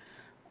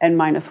n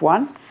minus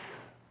 1.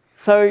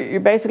 So you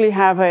basically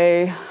have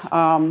a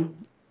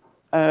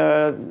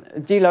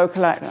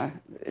delocalized,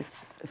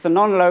 it's a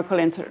non-local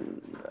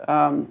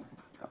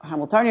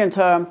Hamiltonian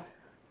term.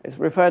 It's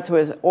referred to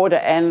as order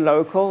n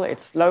local.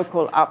 It's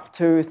local up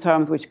to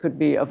terms which could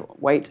be of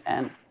weight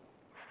n.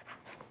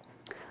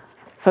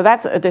 So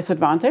that's a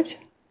disadvantage,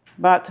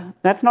 but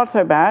that's not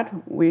so bad.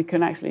 We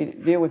can actually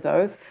deal with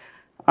those,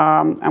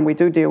 and we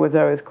do deal with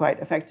those quite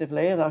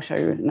effectively, as I'll show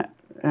you in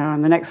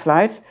the next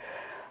slides.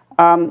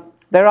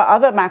 There are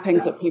other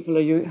mappings that people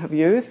have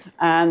used,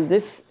 and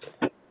the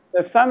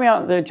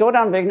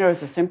Jordan-Wigner is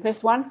the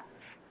simplest one.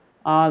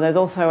 There's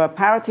also a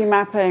parity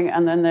mapping,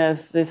 and then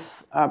there's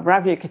this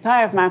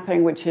Bravia-Kitaev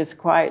mapping, which is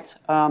quite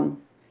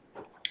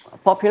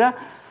popular.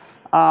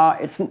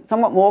 It's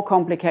somewhat more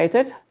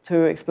complicated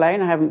to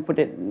explain. I haven't put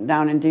it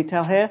down in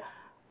detail here,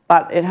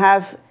 but it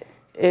has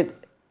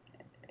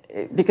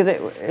because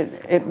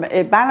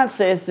it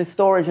balances the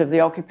storage of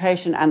the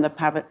occupation and the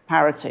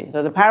parity.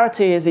 So the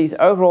parity is these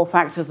overall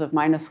factors of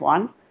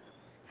 -1.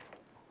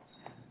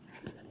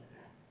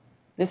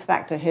 This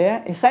factor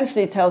here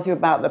essentially tells you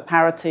about the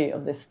parity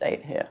of this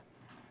state here.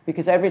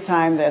 Because every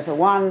time there's a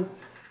 1,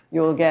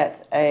 you'll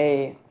get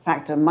a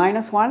factor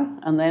 -1,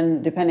 and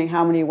then depending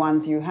how many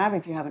 1s you have,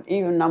 if you have an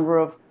even number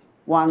of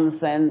 1s,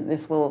 then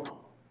this will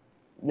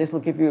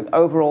give you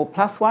overall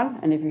 +1,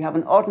 and if you have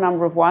an odd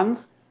number of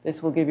 1s,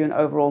 this will give you an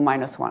overall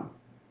 -1.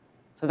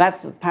 So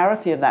that's the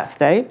parity of that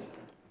state.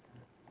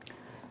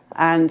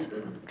 And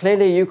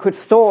clearly you could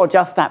store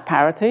just that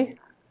parity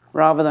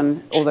rather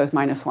than all those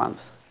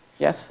 -1s.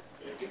 Yes?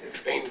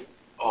 Explain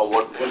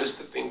what is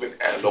the thing with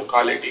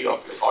locality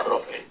of like order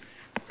of n?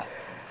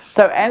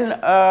 So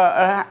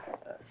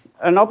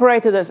an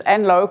operator that's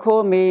n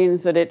local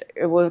means that it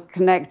will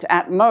connect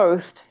at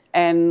most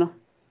n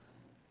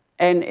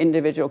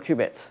individual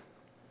qubits.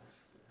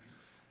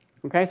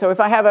 Okay, so if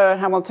I have a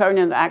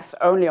Hamiltonian that acts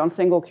only on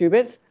single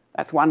qubits,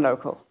 that's 1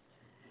 local.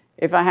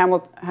 If I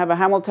have a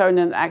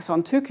Hamiltonian that acts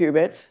on 2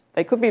 qubits,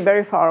 they could be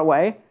very far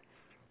away,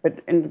 but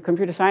in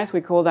computer science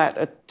we call that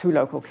a 2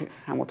 local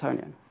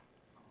Hamiltonian.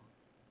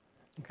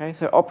 Okay,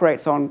 so it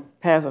operates on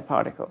pairs of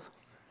particles.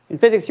 In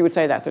physics, you would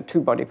say that's a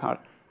 2-body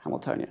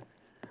Hamiltonian.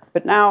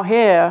 But now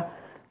here,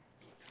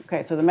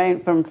 okay, so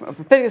from a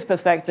physics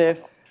perspective,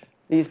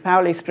 these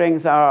Pauli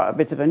strings are a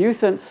bit of a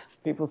nuisance.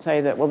 People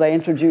say that, well, they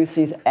introduce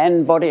these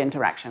n-body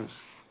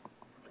interactions.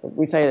 But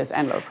we say it's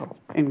n-local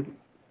in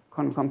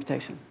quantum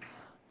computation.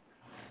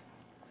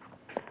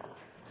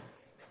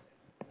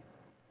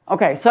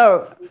 Okay,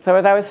 so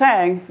as I was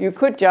saying, you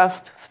could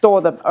just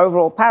store the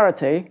overall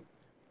parity.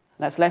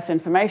 That's less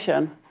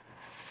information,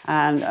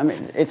 and I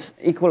mean it's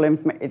equal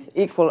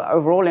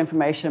overall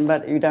information,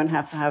 but you don't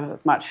have to have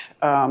as much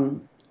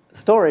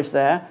storage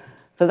there.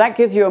 So that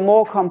gives you a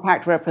more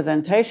compact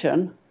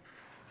representation,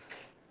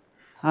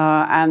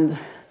 and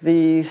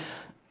these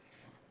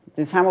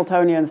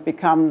Hamiltonians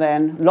become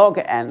then log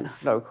n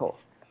local.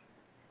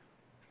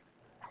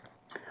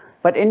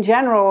 But in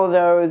general,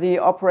 though, the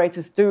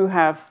operators do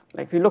have,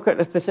 like if you look at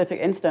a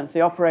specific instance,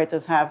 the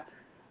operators have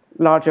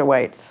larger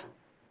weights.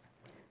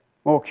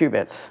 More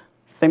qubits.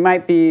 They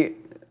might be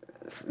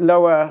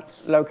lower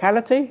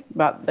locality,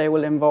 but they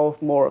will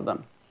involve more of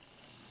them.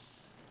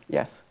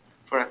 Yes?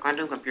 For a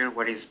quantum computer,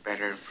 what is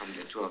better from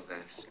the two of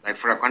those? Like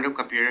for a quantum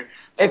computer,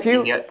 if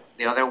you,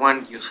 the other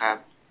one you have...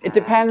 It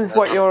depends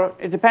what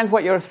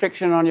your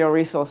restriction on your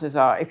resources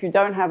are. If you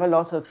don't have a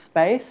lot of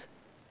space,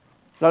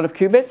 a lot of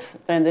qubits,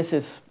 then this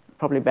is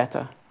probably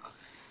better.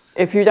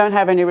 If you don't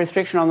have any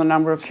restriction on the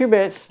number of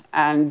qubits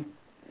and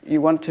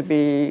you want to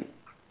be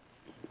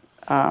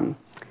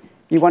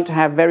you want to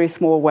have very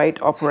small weight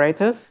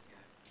operators,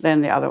 then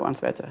the other one's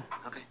better.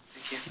 Okay,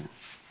 thank you.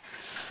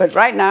 But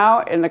right now,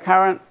 in the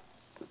current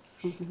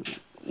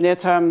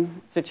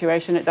near-term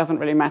situation, it doesn't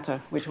really matter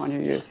which one you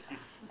use.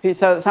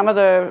 So some of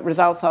the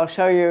results I'll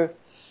show you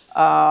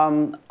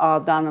are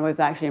done with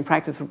actually in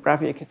practice with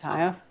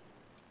Bravia-Kitaev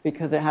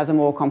because it has a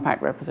more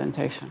compact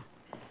representation.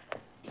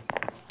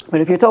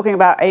 But if you're talking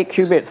about 8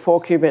 qubits,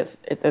 4 qubits,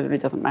 it really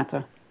doesn't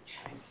matter.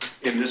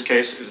 In this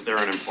case, is there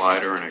an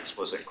implied or an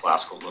explicit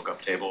classical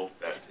lookup table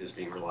that is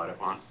being relied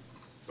upon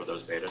for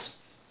those betas?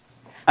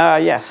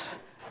 Yes.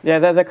 Yeah,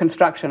 there's a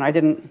construction. I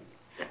didn't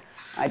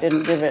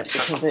give it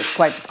because it's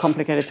quite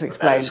complicated to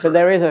explain. But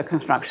there is a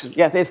construction.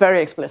 Yes, it's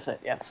very explicit.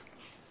 Yes.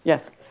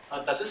 Yes.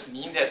 Does this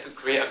mean that to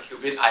create a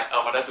qubit,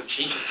 in order to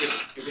change the state of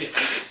the qubit, I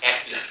need to add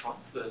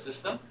electrons to the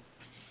system?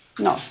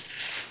 No.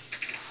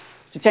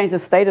 To change the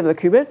state of the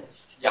qubit?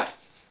 Yeah.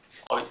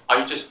 Or are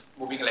you just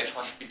moving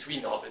electrons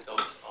between the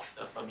orbitals of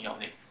the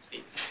fermionic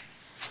state?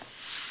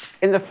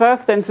 In the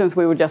first instance,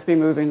 we would just be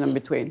moving them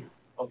between.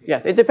 Okay.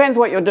 Yes, it depends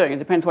what you're doing. It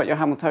depends what your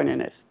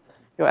Hamiltonian is.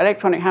 Your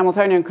electronic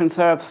Hamiltonian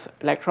conserves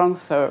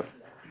electrons, so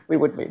we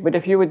would be. But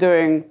if you were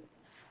doing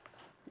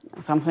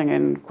something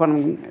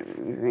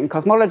in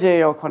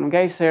cosmology or quantum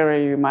gauge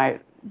theory, you might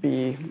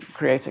be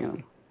creating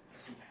them.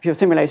 If you're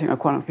simulating a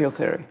quantum field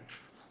theory.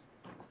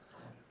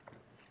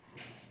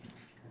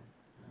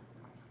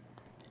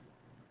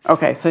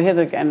 Okay, so here's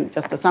again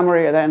just a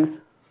summary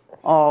then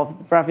of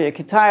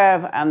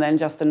Bravia-Kitaev, and then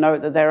just a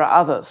note that there are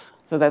others.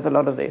 So there's a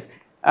lot of these.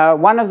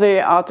 One of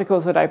the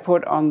articles that I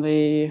put on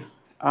the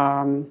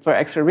for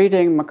extra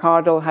reading,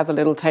 McCardle, has a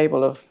little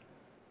table of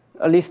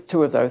at least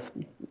 2 of those.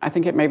 I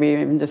think it maybe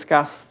even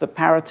discuss the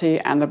parity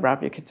and the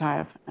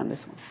Bravia-Kitaev and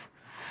this one,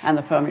 and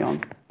the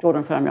fermion,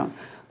 Jordan fermion.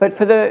 But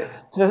for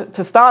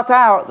to start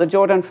out, the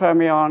Jordan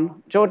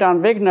fermion,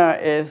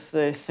 Jordan-Wigner is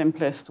the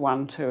simplest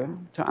one to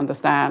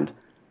understand,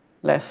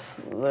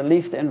 the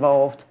least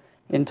involved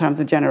in terms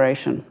of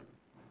generation.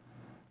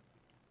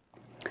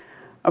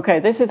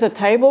 Okay, this is a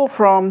table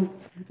from,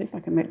 I think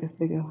I can make this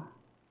bigger.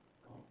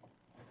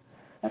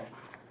 Yep.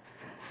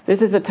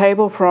 This is a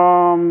table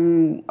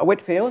from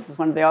Whitfield. It's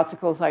one of the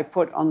articles I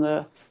put on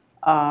the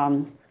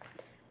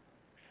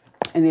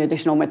in the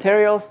additional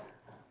materials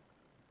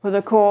for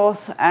the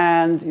course.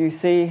 And you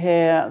see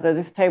here that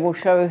this table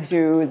shows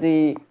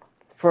you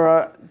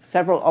for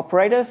several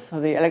operators, so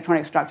the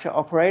electronic structure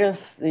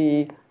operators,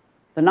 the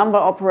number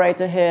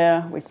operator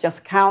here, which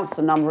just counts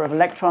the number of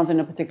electrons in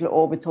a particular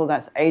orbital,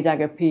 that's A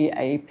dagger P,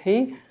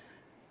 AP.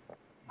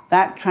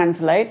 That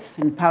translates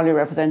in Pauli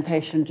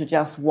representation to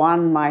just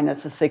 1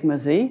 minus a sigma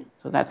z.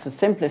 So that's the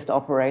simplest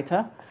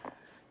operator.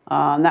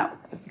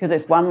 Because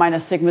it's 1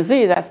 minus sigma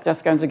z, that's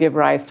just going to give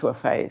rise to a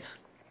phase.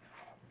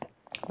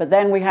 But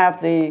then we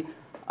have this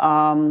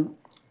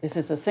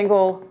is a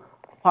single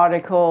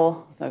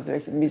particle. So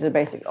these are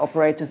basic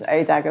operators,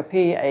 A dagger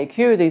P,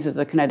 AQ. These are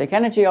the kinetic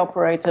energy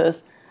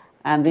operators.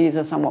 And these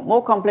are somewhat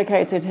more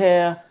complicated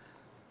here.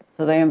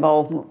 So they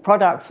involve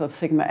products of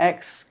sigma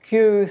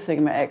xq,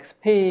 sigma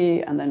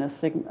xp, and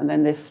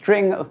then this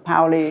string of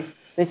Pauli.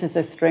 This is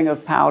a string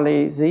of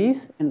Pauli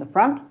z's in the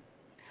front.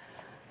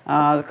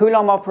 The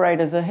Coulomb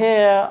operators are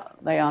here.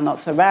 They are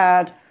not so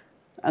bad.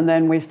 And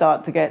then we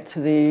start to get to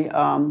the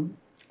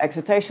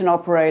excitation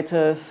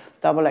operators,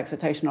 double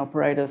excitation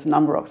operators,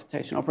 number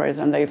excitation operators,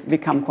 and they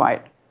become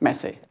quite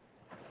messy.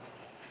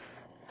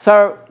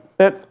 So,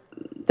 but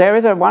there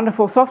is a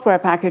wonderful software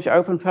package,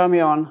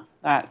 OpenFermion,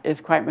 that is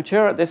quite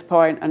mature at this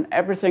point, and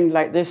everything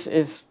like this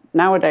is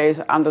nowadays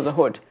under the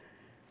hood.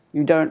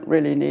 You don't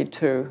really need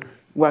to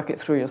work it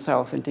through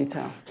yourselves in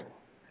detail.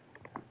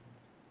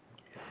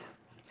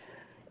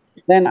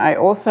 Then I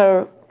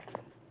also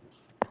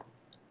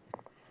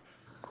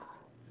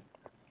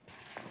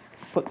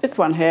put this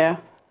one here.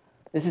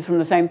 This is from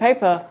the same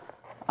paper.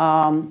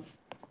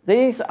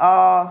 These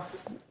are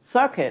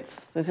circuits.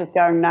 This is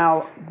going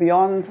now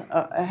beyond,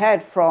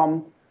 ahead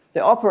from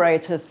the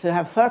operators to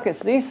have circuits.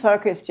 These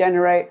circuits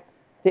generate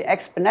the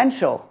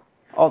exponential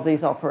of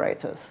these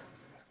operators.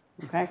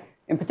 Okay?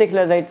 In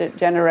particular, they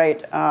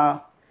generate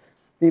the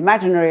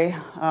imaginary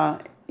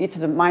e to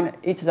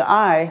the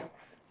I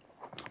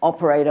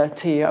operator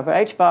T over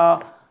H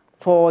bar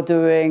for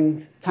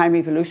doing time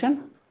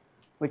evolution,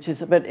 which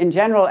is, but in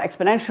general,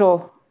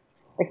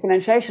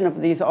 exponentiation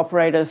of these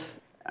operators,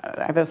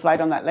 I have a slide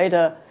on that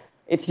later,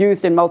 it's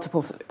used in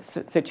multiple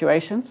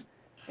situations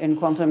in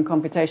quantum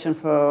computation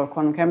for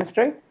quantum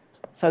chemistry.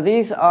 So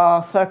these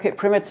are circuit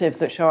primitives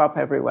that show up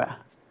everywhere.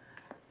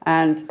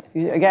 And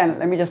again,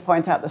 let me just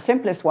point out the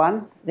simplest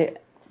one, the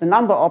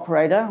number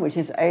operator, which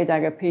is A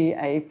dagger P,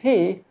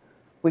 AP,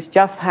 which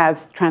just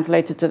has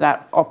translated to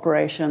that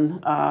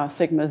operation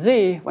sigma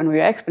z. When we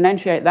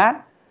exponentiate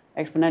that,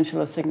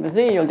 exponential of sigma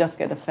z, you'll just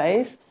get a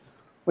phase,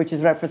 which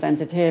is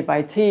represented here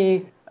by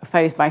T, a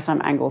phase by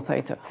some angle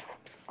theta,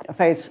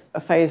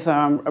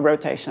 a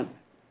rotation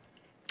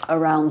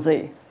around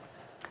z.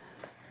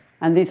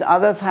 And these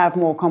others have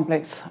more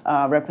complex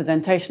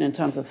representation in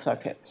terms of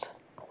circuits.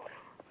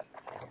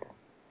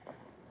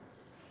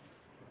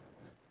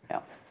 Yeah.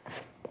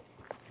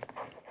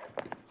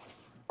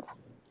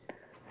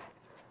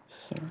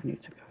 So I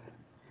need to go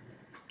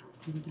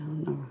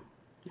down, no,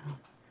 down.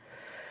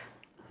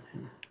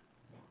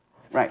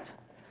 Right.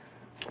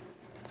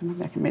 So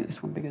maybe I can make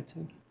this one bigger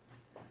too.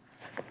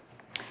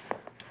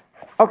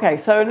 Okay,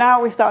 so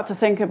now we start to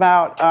think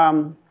about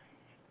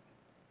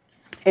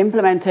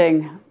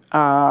implementing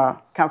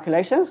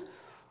calculations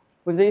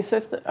with these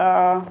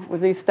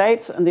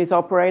states and these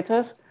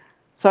operators.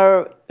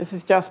 So this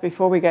is just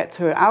before we get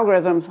to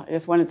algorithms. I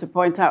just wanted to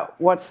point out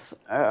what's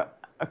a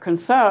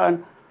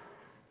concern.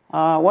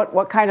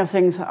 What kind of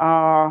things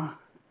are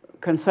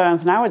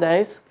concerns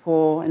nowadays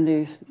in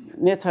these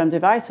near-term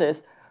devices?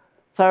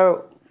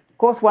 So, of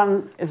course,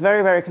 one is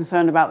very, very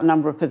concerned about the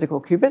number of physical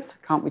qubits.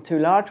 Can't be too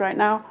large right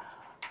now.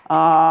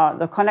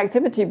 The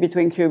connectivity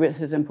between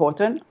qubits is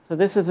important. So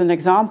this is an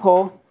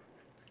example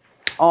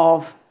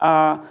of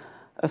a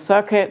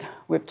circuit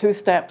with 2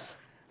 steps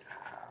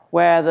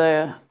where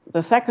the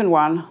second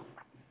one,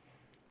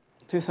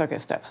 2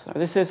 circuit steps. So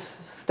this is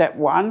step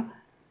 1,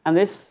 and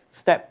this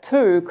step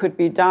 2 could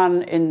be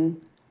done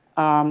in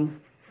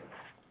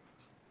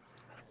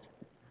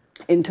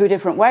in two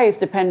different ways,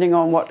 depending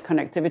on what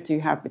connectivity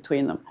you have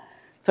between them.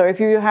 So if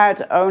you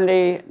had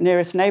only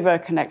nearest neighbor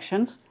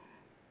connections,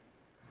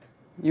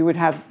 you would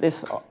have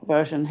this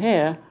version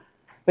here.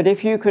 But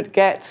if you could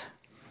get,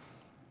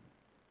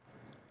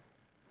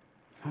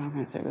 I'm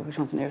going to say which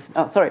one's the nearest?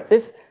 Oh, sorry.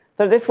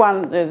 So this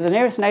one, the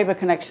nearest neighbor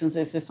connections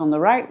is this on the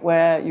right,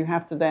 where you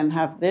have to then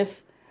have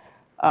this.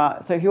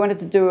 So if you wanted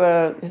to do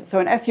so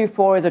an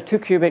SU4 is a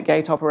 2-qubit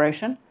gate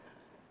operation.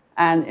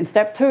 And in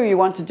step 2, you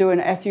want to do an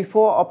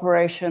SU4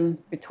 operation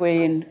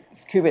between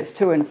qubits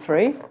 2 and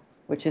 3,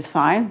 which is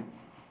fine.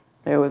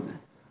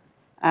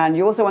 And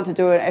you also want to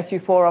do an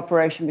SU4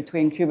 operation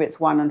between qubits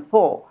 1 and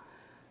 4.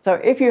 So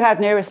if you had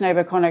nearest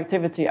neighbor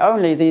connectivity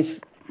only, these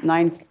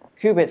 9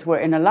 qubits were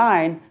in a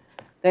line,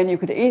 then you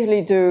could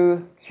easily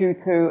do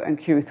Q2 and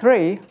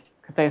Q3,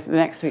 because they're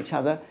next to each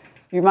other.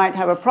 You might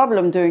have a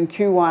problem doing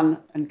Q1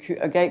 and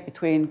a gate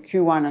between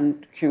Q1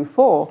 and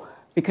Q4,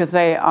 because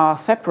they are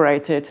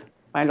separated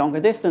by longer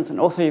distance, and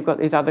also you've got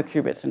these other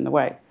qubits in the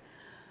way.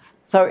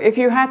 So if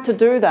you had to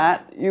do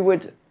that, you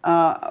would,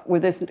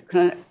 with this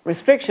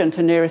restriction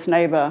to nearest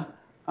neighbor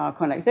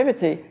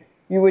connectivity,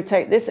 you would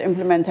take this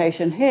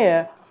implementation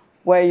here,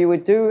 where you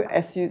would do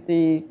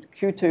the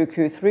Q2,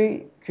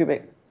 Q3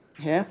 qubit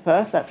here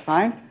first, that's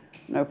fine,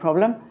 no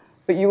problem.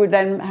 But you would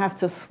then have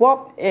to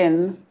swap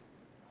in,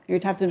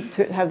 you'd have to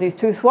have these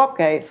 2 swap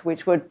gates,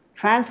 which would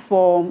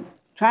transfer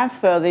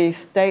the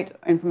state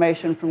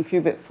information from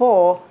qubit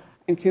 4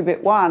 and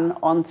qubit 1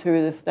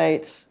 onto the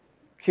states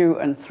Q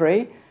and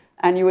 3.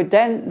 And you would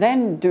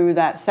then do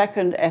that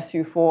second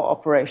SU4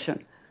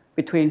 operation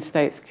between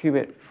states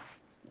qubit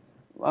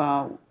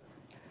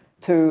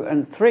 2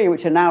 and 3,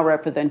 which are now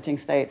representing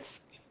states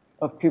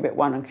of qubit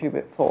 1 and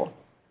qubit 4.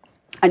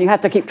 And you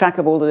have to keep track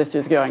of all of this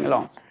as going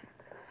along.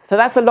 So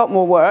that's a lot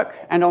more work.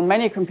 And on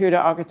many computer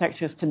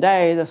architectures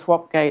today, the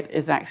swap gate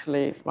is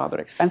actually rather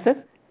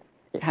expensive.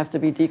 It has to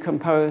be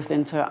decomposed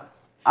into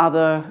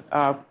other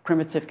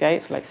primitive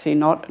gates like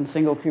C0 and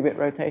single qubit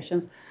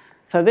rotations.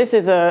 So this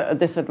is a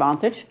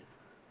disadvantage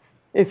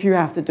if you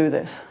have to do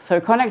this. So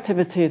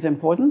connectivity is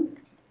important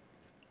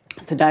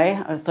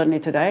today, certainly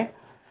today.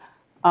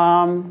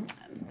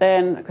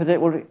 Then, because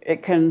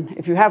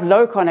if you have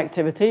low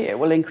connectivity, it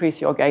will increase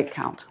your gate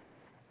count.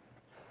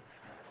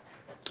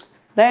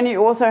 Then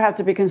you also have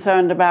to be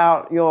concerned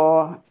about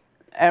your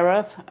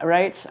error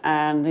rates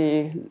and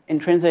the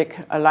intrinsic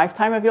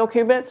lifetime of your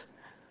qubits,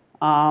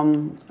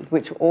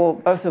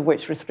 both of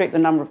which restrict the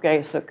number of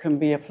gates that can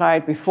be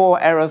applied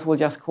before errors will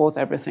just cause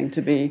everything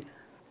to be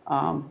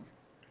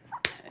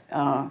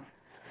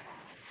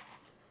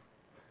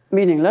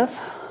meaningless.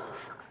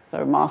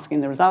 So masking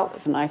the result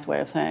is a nice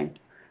way of saying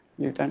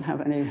you don't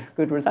have any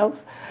good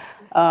results.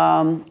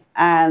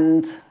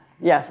 And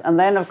yes, and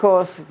then of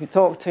course, if you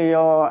talk to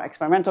your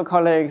experimental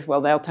colleagues,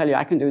 well, they'll tell you,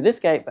 I can do this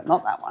gate, but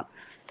not that one.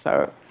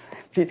 So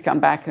please come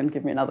back and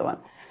give me another one.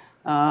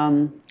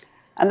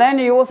 And then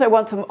you also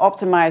want to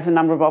optimize the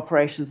number of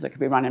operations that can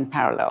be run in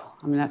parallel.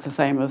 I mean, that's the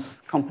same as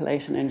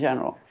compilation in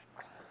general.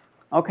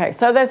 Okay,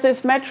 so there's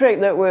this metric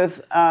that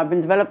was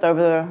been developed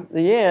over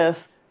the years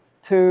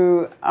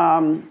to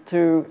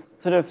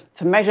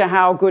measure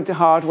how good the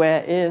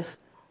hardware is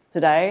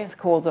today. It's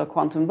called the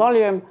quantum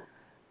volume,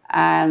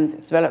 and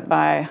it's developed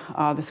by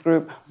this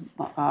group,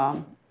 I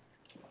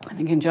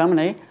think in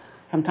Germany,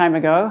 some time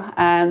ago.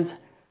 And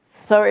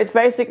so it's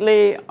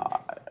basically,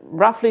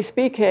 roughly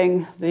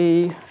speaking,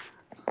 let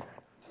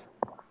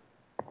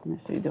me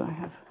see, do I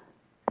have?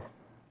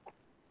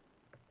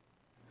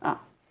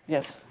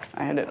 Yes,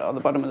 I had it on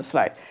the bottom of the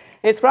slide.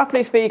 It's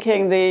roughly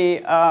speaking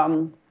the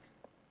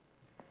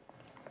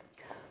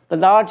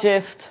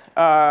largest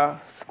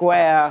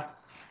square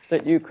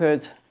that you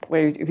could,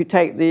 if you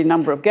take the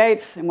number of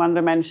gates in one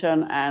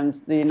dimension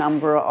and the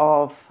number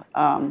of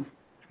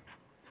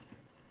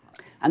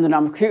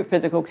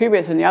physical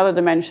qubits in the other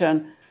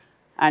dimension,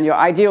 and your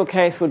ideal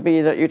case would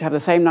be that you'd have the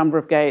same number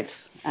of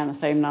gates and the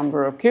same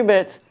number of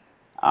qubits.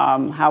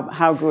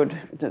 How good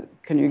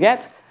can you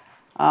get?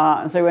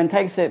 And so one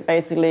takes it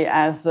basically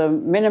as the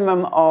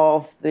minimum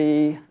of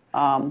the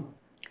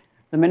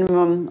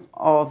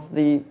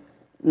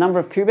number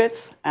of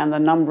qubits and the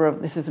number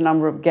of, this is the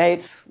number of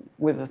gates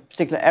with a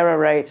particular error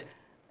rate,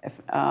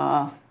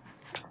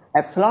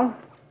 epsilon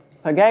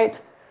per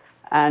gate,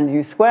 and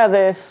you square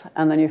this,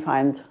 and then you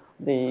find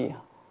the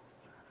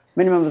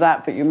minimum of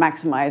that, but you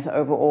maximize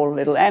over all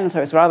little n.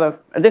 So it's rather,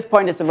 at this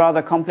point, it's a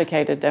rather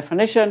complicated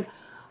definition,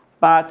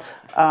 but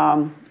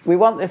we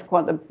want this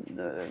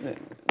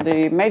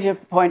the major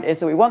point is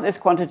that we want this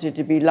quantity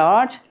to be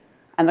large,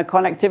 and the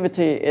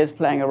connectivity is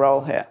playing a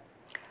role here.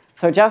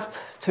 So just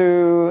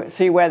to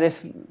see where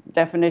this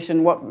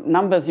definition, what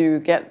numbers you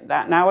get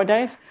that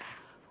nowadays.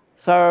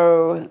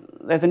 So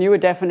there's a newer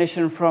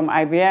definition from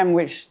IBM,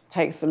 which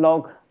takes the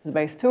log to the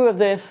base 2 of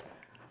this,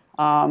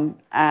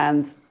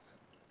 and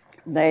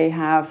they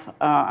have,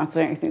 I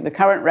think the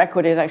current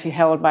record is actually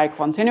held by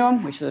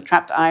Quantinuum, which is a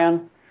trapped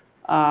ion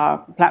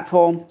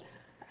platform,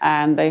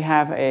 and they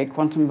have a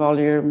quantum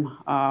volume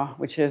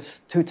which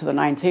is 2 to the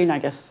 19. I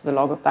guess the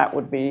log of that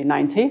would be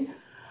 90.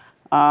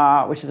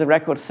 which is a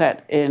record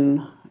set in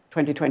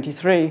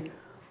 2023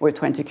 with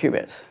 20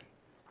 qubits.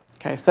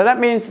 Okay, so that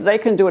means they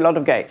can do a lot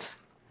of gates.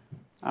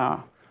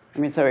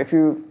 So if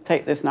you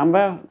take this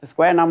number, the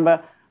square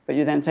number, but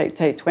you then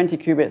take 20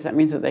 qubits, that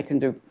means that they can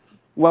do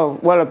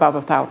well above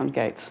 1,000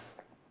 gates.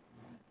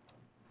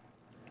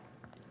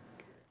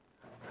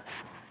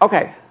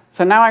 Okay,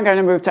 so now I'm going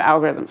to move to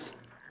algorithms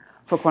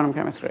for quantum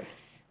chemistry.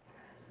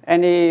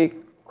 Any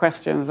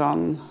questions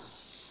on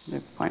the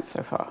points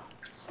so far?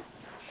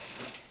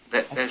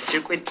 The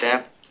circuit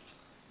depth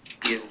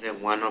is the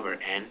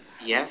 1/n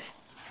EF?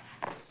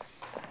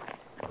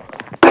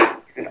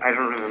 I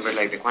don't remember,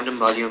 like the quantum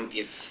volume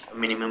is a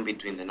minimum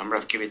between the number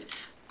of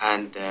qubits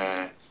and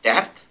the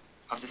depth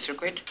of the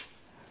circuit?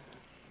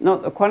 No,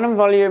 the quantum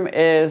volume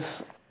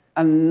is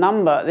a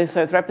number.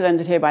 So it's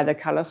represented here by the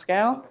color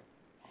scale.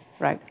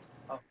 Right.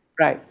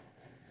 Right.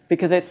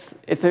 Because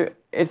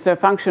it's a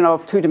function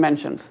of two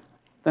dimensions.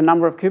 The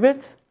number of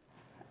qubits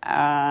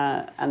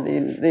and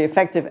the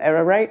effective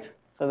error rate.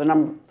 So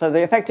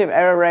the effective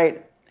error rate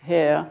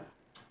here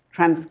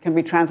can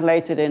be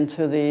translated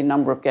into the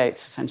number of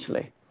gates,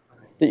 essentially,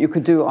 that you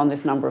could do on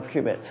this number of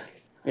qubits.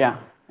 Yeah,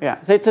 yeah.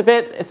 So it's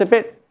a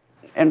bit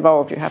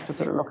involved. You have to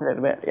sort of look at it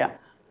a bit, yeah.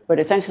 But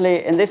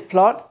essentially, in this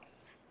plot,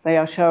 they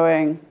are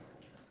showing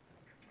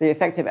the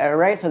effective error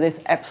rate, so this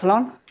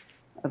epsilon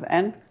of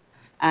n,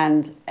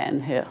 and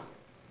n here.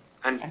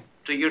 And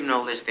to your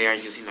knowledge, they are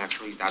using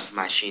actually that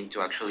machine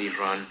to actually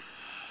run?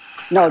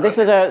 No, this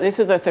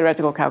is a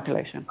theoretical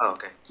calculation. Oh,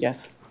 okay. Yes.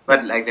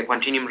 But like the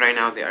Quantinuum right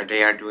now,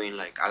 they are doing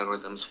like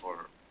algorithms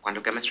for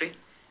quantum chemistry?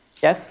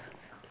 Yes.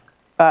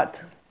 But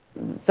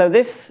so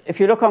this, if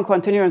you look on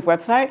Quantinuum's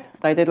website,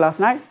 I did last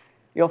night,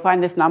 you'll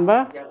find this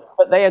number. Yeah.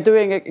 But they are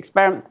doing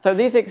experiments. So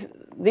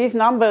these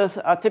numbers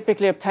are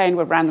typically obtained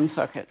with random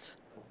circuits.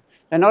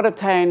 They're not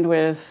obtained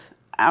with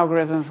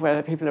algorithms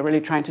where people are really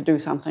trying to do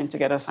something to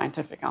get a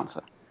scientific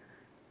answer.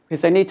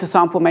 Because they need to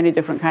sample many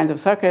different kinds of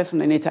circuits,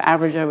 and they need to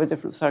average over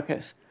different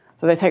circuits.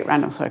 So they take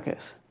random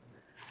circuits.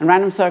 And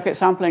random circuit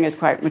sampling is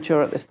quite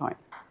mature at this point.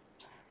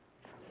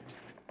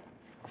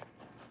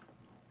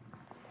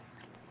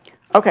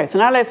 OK, so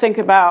now let's think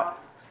about,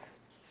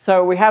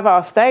 so we have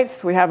our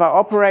states, we have our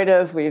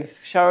operators, we've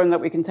shown that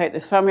we can take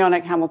this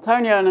fermionic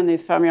Hamiltonian and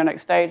these fermionic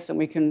states, and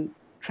we can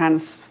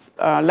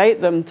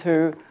translate them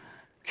to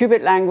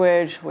qubit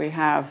language. We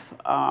have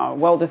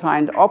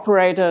well-defined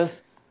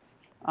operators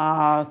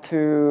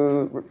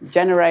to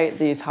generate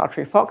these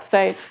Hartree-Fock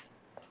states.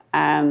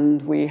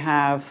 And we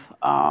have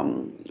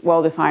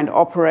well-defined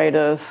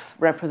operators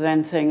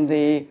representing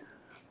the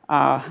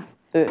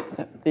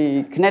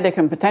kinetic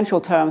and potential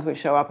terms which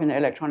show up in the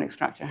electronic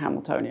structure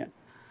Hamiltonian.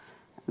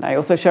 And I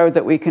also showed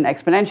that we can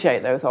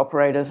exponentiate those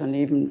operators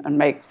and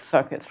make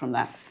circuits from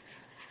that.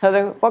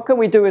 So what can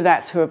we do with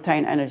that to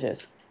obtain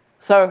energies?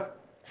 So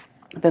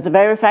there's a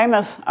very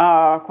famous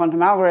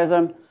quantum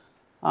algorithm,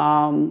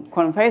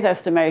 quantum phase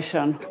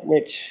estimation,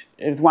 which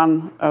is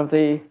one of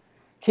the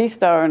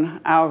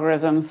keystone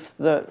algorithms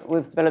that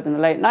was developed in the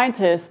late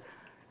 90s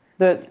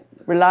that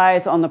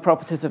relies on the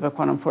properties of a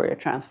quantum Fourier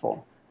transform.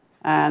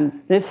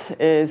 And this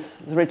is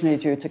originally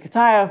due to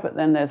Kitaev, but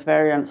then there's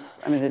variants.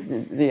 I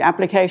mean, the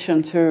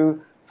application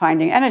to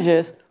finding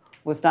energies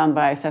was done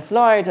by Seth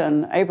Lloyd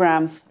and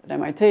Abrams at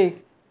MIT.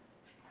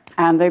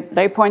 And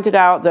they pointed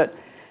out that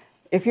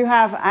if you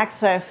have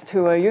access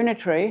to a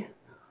unitary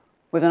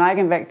with an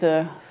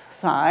eigenvector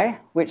psi,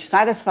 which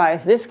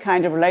satisfies this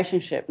kind of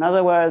relationship, in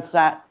other words,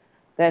 that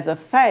there's a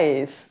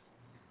phase,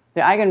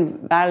 the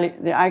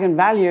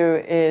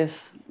eigenvalue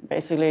is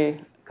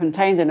basically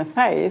contained in a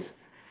phase,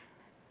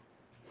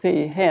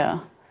 phi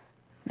here,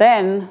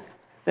 then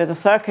there's a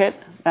circuit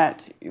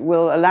that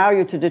will allow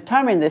you to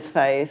determine this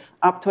phase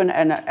up to an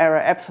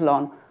error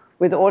epsilon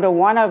with order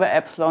 1 over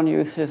epsilon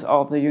uses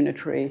of the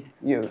unitary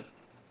u.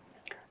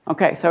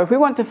 Okay, so if we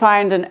want to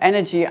find an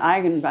energy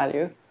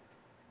eigenvalue,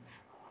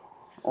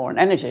 or an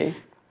energy,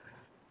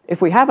 if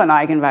we have an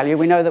eigenvalue,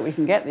 we know that we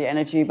can get the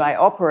energy by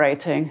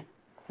operating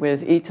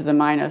with e to the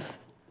minus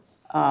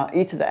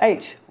e to the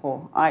h,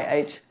 or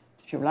ih,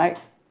 if you like,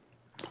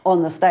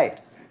 on the state.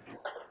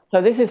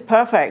 So this is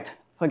perfect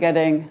for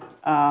getting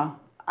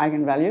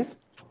eigenvalues,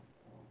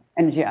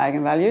 energy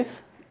eigenvalues,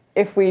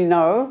 if we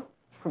know,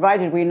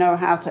 provided we know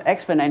how to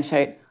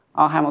exponentiate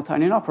our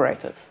Hamiltonian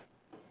operators.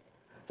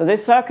 So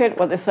this circuit,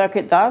 what this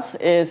circuit does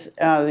is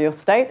your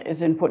state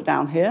is input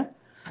down here.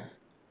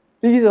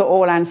 These are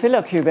all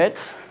ancilla qubits.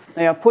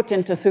 They are put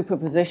into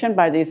superposition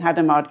by these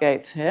Hadamard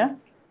gates here.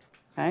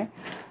 Okay?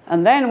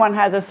 And then one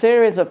has a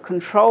series of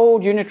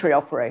controlled unitary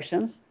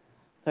operations.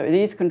 So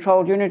these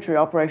controlled unitary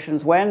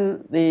operations,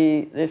 when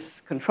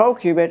this control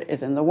qubit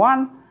is in the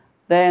 1,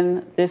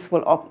 then this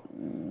will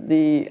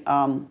the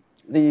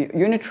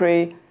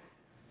unitary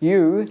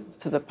u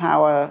to the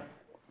power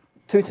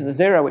 2 to the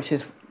 0, which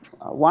is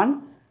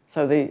 1.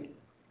 So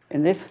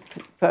in this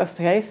first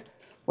case,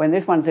 when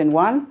this one's in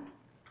 1,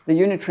 the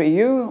unitary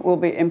u will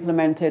be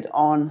implemented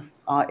on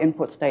our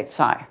input state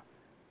psi.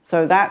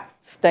 So that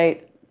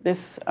state, this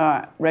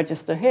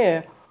register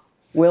here,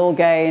 will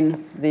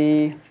gain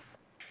the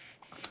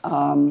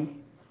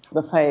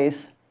the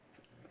phase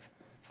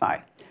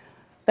phi.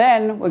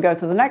 Then we'll go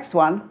to the next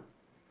one,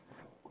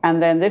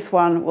 and then this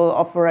one will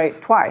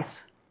operate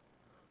twice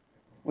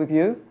with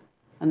u,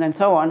 and then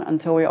so on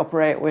until we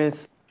operate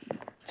with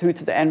 2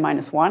 to the n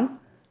minus 1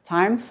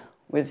 times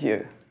with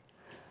u.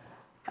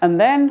 And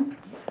then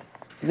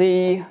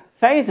the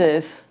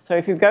phases, so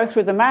if you go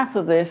through the math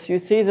of this, you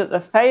see that the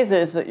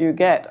phases that you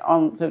get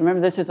on, so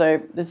remember this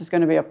is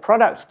going to be a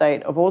product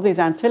state of all these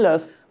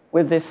ancillas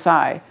with this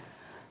psi.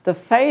 The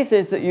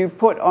phases that you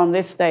put on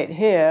this state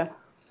here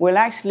will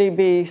actually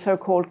be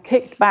so-called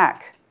kicked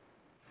back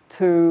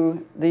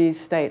to these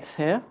states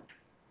here,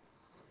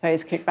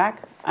 phase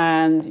kickback,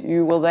 and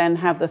you will then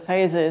have the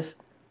phases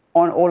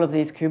on all of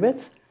these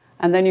qubits,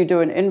 and then you do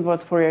an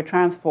inverse Fourier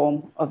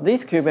transform of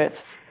these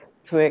qubits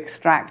to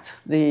extract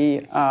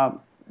the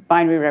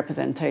binary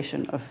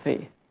representation of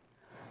phi.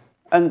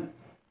 And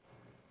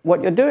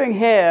what you're doing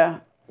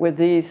here with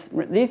these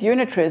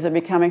unitaries are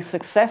becoming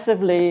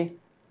successively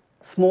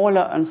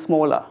smaller and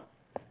smaller.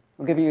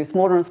 We'll give you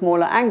smaller and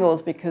smaller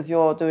angles because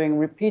you're doing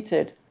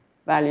repeated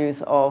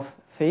values of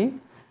phi.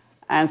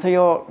 And so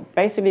you're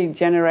basically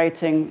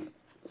generating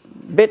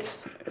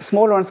bits,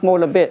 smaller and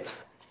smaller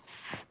bits,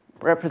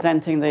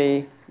 representing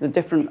the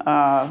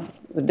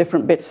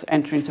different bits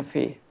entering to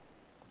phi.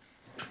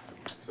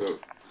 So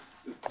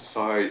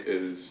psi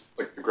is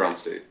like the ground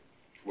state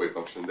wave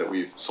function that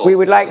we've solved. We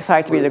would like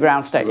psi to be the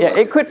ground state. Yeah,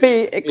 it could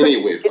be.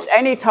 It's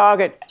any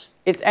target.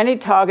 It's any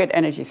target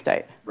energy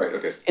state. Right.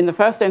 Okay. In the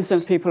first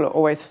instance, people are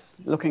always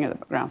looking at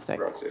the ground state.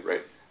 Ground state,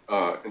 right?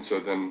 And so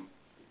then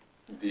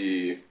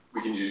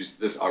we can use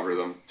this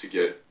algorithm to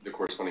get the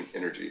corresponding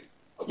energy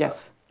of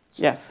yes.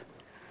 that.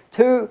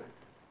 Yes.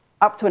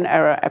 Up to an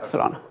error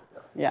epsilon.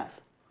 Yes.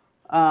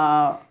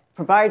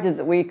 Provided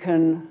that we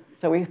can.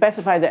 So we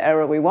specify the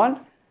error we want,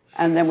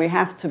 and then we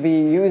have to be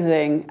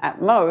using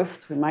at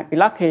most, we might be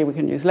lucky, we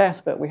can use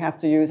less, but we have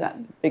to use, at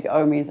big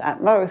O means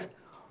at most,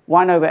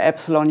 1 over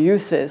epsilon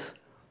uses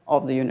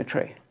of the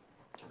unitary.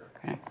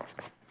 Okay.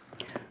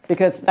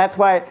 Because that's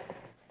why,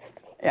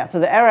 yeah, so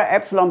the error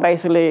epsilon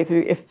basically,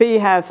 if phi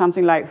has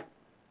something like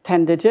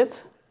 10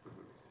 digits,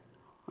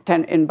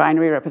 10 in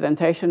binary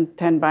representation,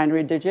 10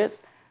 binary digits,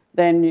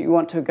 then you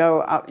want to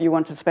go up, you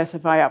want to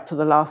specify up to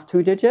the last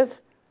 2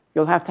 digits,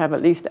 you'll have to have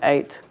at least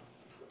 8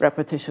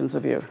 repetitions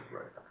of u.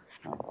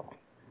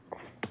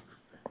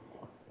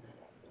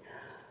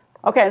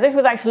 Okay, this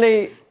was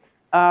actually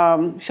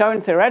shown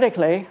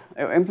theoretically,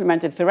 or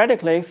implemented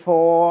theoretically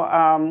for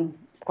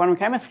quantum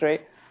chemistry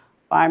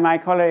by my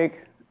colleague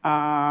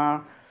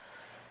Alanis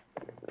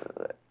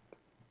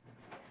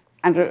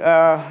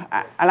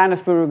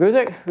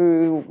Buru-Guzik,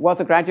 who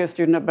was a graduate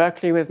student at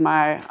Berkeley with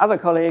my other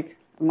colleague,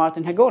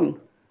 Martin Head-Gordon,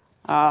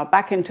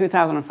 back in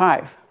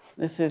 2005.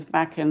 This is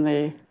back in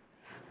the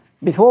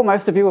before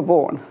most of you were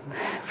born,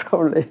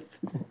 probably,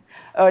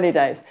 early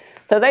days.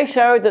 So they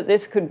showed that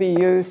this could be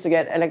used to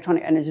get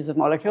electronic energies of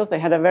molecules. They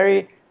had a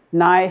very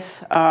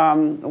nice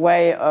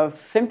way of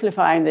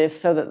simplifying this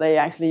so that they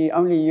actually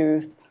only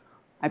used,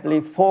 I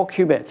believe, 4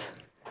 qubits.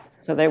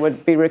 So they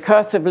would be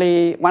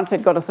recursively, once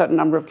they'd got a certain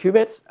number of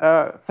qubits,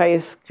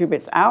 phase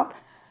qubits out,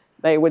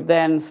 they would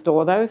then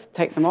store those,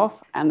 take them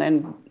off, and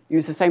then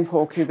use the same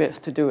 4 qubits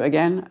to do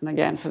again and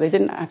again. So they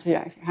didn't actually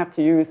have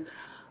to use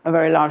a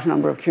very large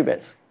number of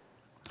qubits.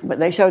 But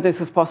they showed this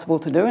was possible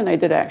to do, and they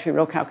did actually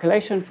real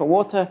calculation for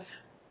water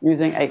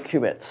using 8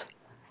 qubits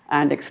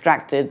and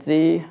extracted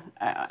the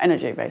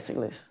energy,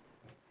 basically.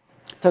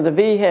 So the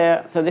V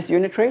here, so this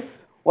unitary,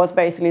 was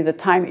basically the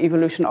time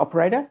evolution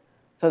operator.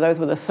 So those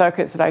were the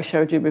circuits that I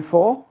showed you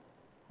before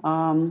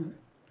from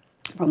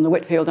the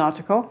Whitfield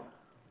article.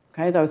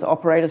 Okay, those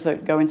operators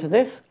that go into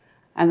this.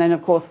 And then,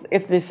 of course,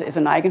 if this is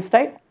an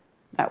eigenstate,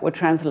 that would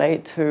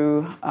translate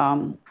to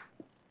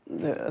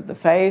the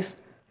phase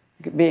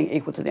being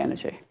equal to the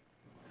energy.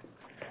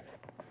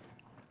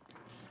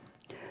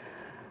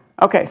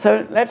 Okay,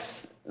 so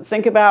let's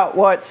think about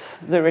what's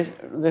the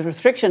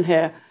restriction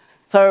here.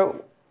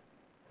 So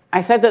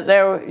I said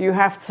that you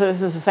have to,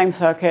 this is the same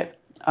circuit,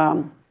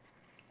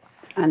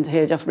 and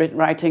here just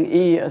writing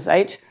E as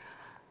H.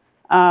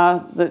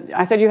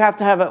 I said you have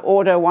to have an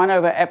order 1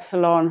 over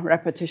epsilon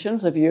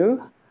repetitions of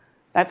U.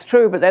 That's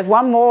true, but there's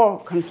one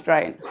more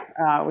constraint,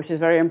 which is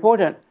very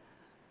important.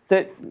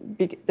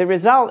 The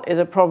result is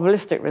a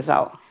probabilistic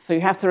result. So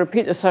you have to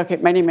repeat the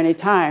circuit many, many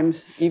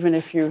times, even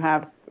if you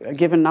have a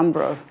given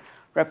number of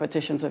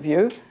repetitions of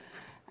U.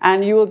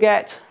 And you will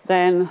get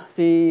then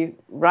the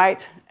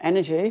right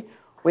energy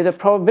with a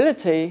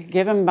probability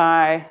given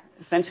by,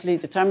 essentially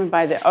determined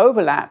by the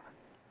overlap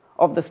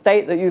of the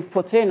state that you've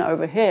put in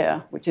over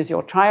here, which is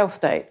your trial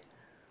state,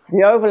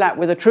 the overlap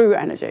with a true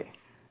energy.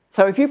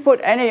 So if you put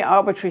any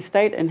arbitrary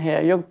state in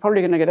here, you're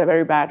probably going to get a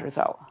very bad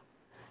result.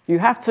 You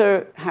have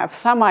to have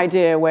some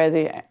idea what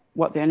the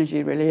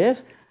energy really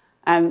is,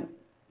 and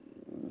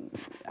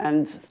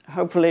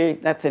hopefully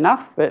that's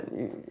enough, but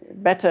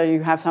better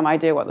you have some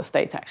idea what the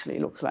state actually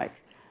looks like.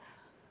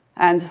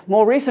 And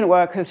more recent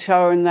work has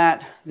shown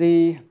that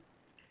the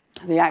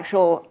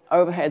actual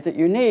overhead that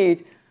you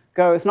need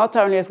goes not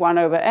only as 1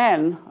 over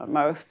n at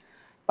most,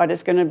 but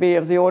it's going to be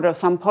of the order of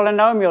some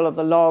polynomial of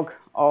the log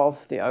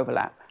of the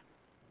overlap.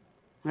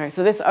 Okay,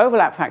 so this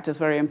overlap factor is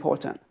very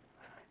important.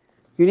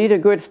 You need a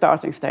good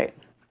starting state.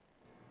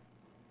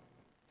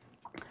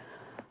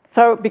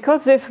 So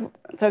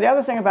the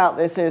other thing about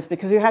this is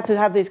because you had to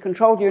have these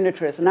controlled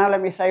unitaries, and now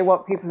let me say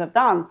what people have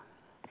done.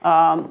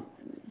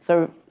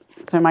 So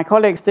my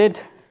colleagues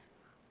did,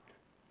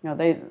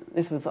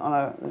 this was on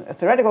a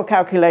theoretical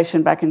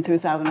calculation back in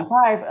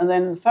 2005, and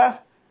then the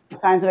first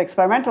kinds of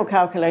experimental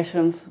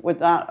calculations with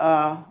that,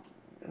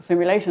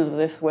 simulations of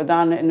this were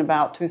done in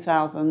about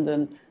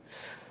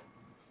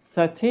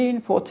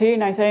 2013,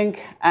 14, I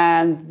think,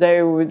 and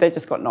they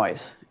just got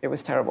noise. It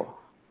was terrible.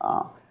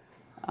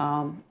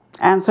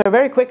 And so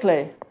very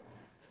quickly,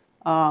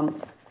 the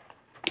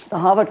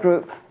Harvard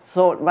group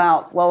thought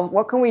about, well,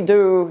 what can we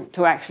do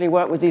to actually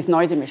work with these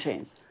noisy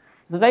machines?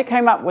 So they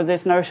came up with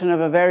this notion of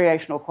a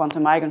variational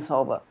quantum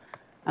eigensolver.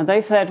 And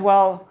they said,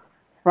 well,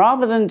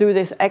 rather than do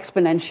this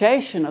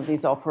exponentiation of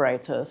these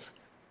operators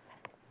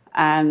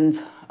and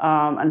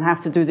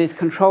have to do these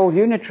controlled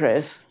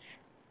unitaries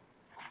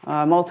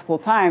multiple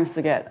times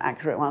to get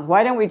accurate ones,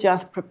 why don't we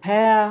just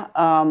prepare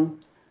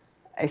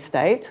a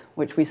state,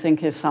 which we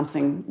think is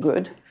something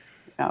good,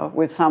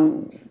 with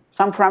some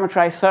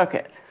parameterized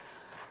circuit.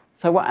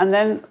 So, and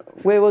then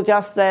we will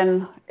just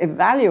then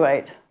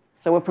evaluate.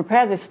 So we'll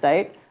prepare this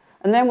state,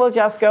 and then we'll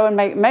just go and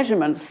make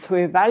measurements to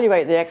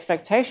evaluate the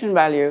expectation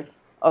value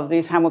of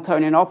these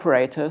Hamiltonian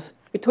operators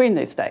between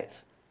these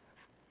states.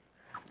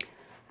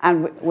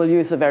 And we'll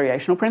use the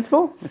variational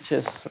principle, which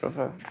is sort of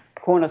a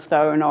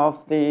cornerstone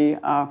of the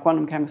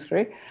quantum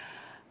chemistry.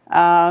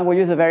 We'll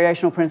use the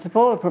variational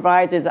principle,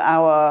 provided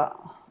our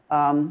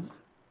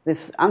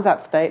this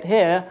ansatz state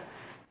here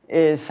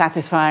is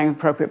satisfying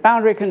appropriate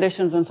boundary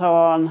conditions and so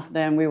on,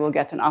 then we will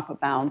get an upper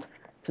bound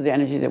to the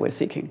energy that we're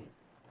seeking.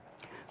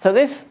 So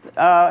this,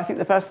 I think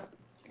the first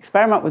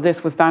experiment with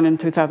this was done in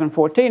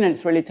 2014, and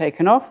it's really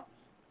taken off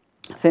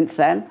since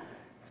then.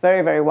 It's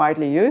very, very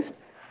widely used.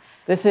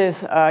 This is,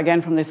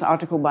 again, from this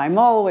article by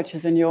Moll, which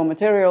is in your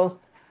materials,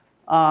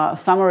 a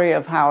summary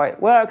of how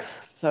it works.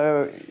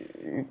 So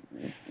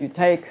you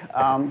take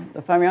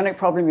the fermionic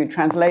problem, you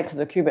translate to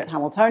the qubit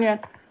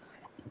Hamiltonian.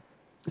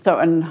 So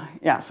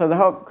the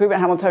whole qubit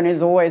Hamiltonian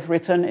is always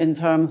written in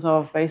terms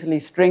of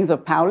basically strings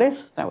of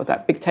Paulis. That was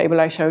that big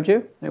table I showed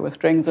you. There were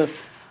strings of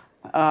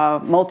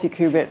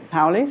multi-qubit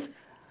Paulis.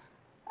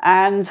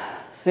 And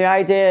the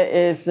idea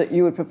is that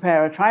you would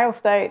prepare a trial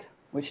state,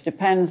 which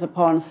depends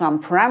upon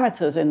some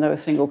parameters in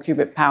those single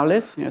qubit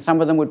Paulis.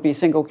 Some of them would be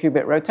single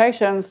qubit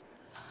rotations.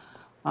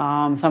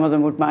 Some of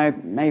them would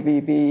maybe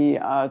be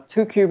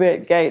 2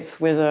 qubit gates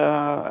with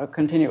a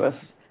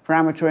continuous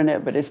parameter in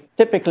it, but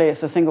typically it's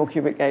the single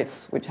qubit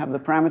gates which have the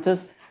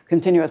parameters,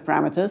 continuous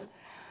parameters.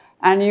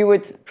 And you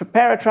would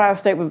prepare a trial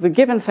state with a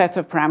given set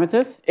of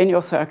parameters in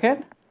your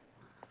circuit,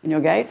 in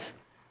your gates,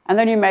 and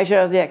then you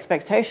measure the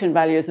expectation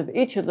values of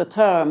each of the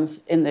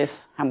terms in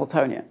this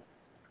Hamiltonian.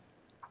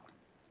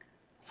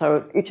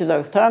 So each of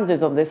those terms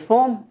is of this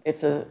form.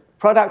 It's a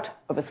product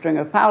of a string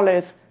of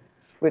Paulis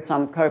with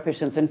some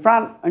coefficients in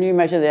front, and you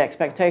measure the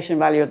expectation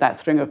value of that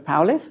string of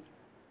Paulis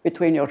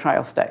between your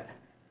trial state.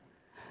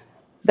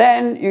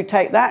 Then you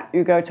take that,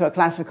 you go to a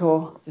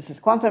classical, this is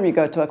quantum, you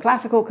go to a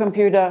classical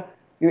computer,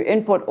 you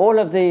input all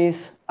of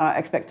these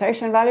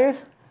expectation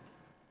values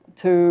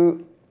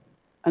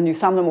and you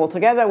sum them all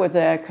together with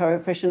their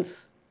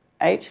coefficients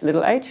h,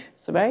 little h,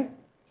 sub a.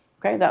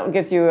 Okay, that will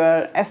give you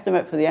an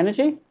estimate for the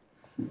energy.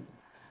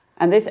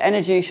 And this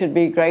energy should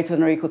be greater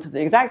than or equal to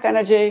the exact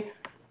energy.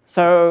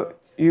 So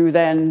you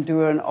then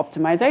do an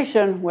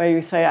optimization where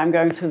you say, I'm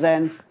going to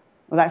then,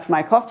 well, that's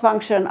my cost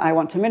function. I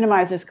want to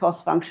minimize this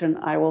cost function.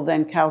 I will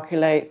then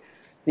calculate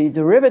the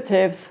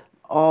derivatives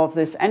of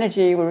this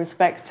energy with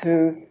respect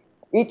to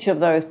each of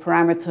those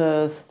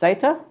parameters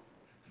theta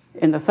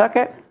in the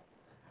circuit.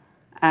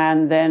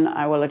 And then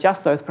I will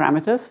adjust those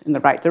parameters in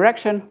the right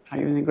direction. I'm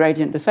using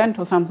gradient descent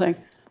or something.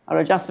 I'll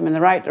adjust them in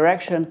the right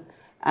direction,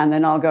 and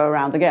then I'll go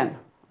around again.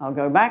 I'll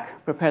go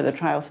back, prepare the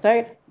trial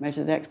state,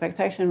 measure the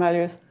expectation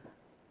values,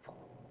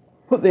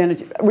 put the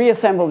energy,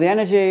 reassemble the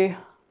energy,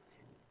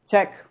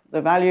 check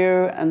the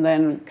value, and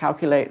then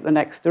calculate the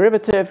next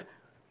derivative,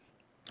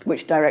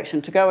 which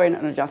direction to go in,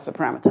 and adjust the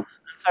parameters.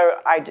 So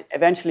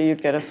eventually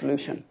you'd get a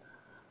solution.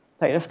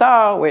 Theta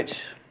star, which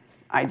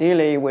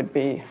ideally would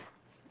be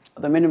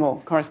the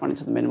minimal, corresponding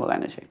to the minimal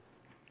energy.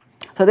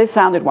 So this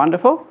sounded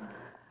wonderful,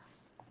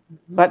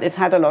 but it's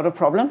had a lot of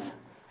problems.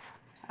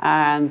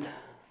 And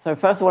so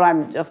first of all,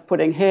 I'm just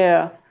putting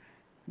here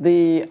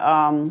the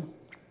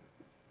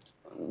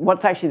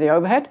what's actually the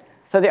overhead.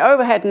 So the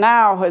overhead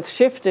now has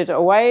shifted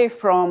away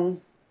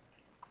from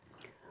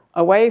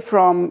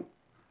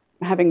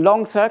having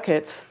long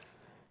circuits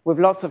with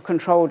lots of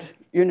controlled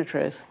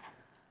unitaries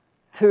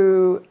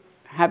to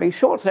having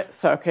short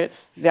circuits.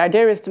 The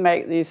idea is to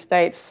make these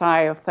states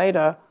psi of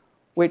theta,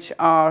 which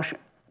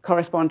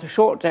correspond to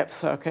short depth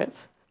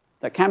circuits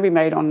that can be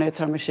made on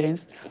near-term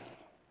machines.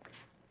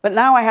 But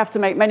now I have to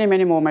make many,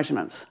 many more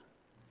measurements.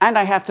 And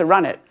I have to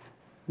run it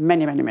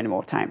many, many, many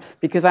more times,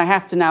 because I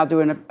have to now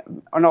do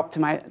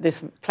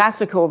this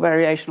classical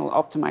variational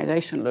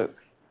optimization loop.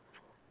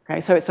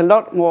 Okay, so it's a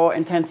lot more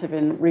intensive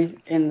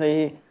in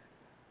the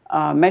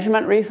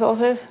measurement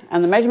resources,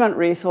 and the measurement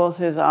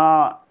resources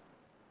are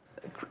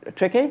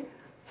tricky.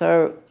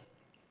 So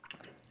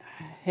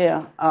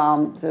here,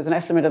 there's an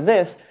estimate of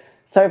this.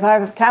 So if I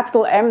have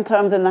capital M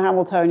terms in the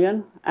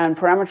Hamiltonian and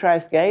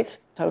parameterized gates,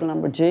 total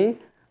number G,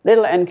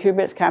 little n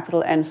qubits,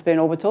 capital N spin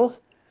orbitals.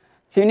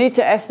 So you need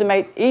to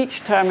estimate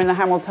each term in the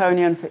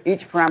Hamiltonian for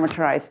each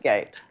parameterized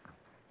gate.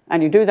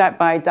 And you do that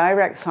by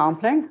direct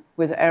sampling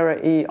with error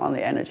E on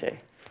the energy.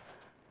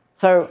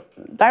 So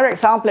direct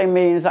sampling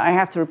means that I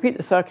have to repeat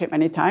the circuit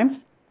many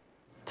times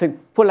to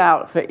pull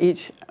out for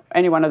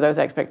any one of those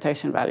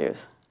expectation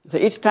values. So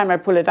each time I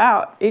pull it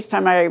out, each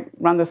time I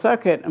run the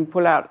circuit and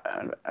pull out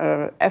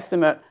an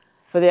estimate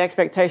for the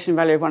expectation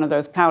value of one of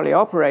those Pauli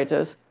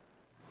operators,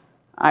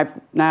 I've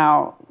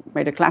now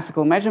made a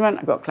classical measurement,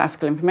 I've got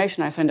classical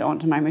information, I send it on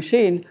to my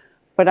machine,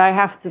 but I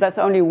have to, that's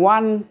only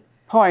one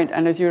point,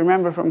 and as you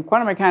remember from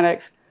quantum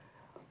mechanics,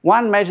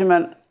 one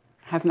measurement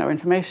has no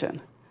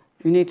information.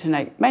 You need to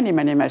make many,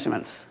 many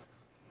measurements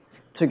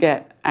to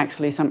get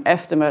actually some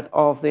estimate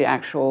of the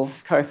actual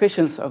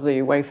coefficients of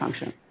the wave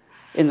function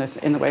in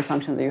the wave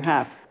function that you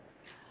have.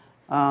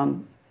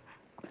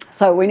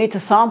 So we need to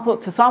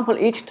sample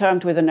each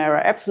term with an error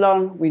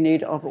epsilon. We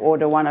need of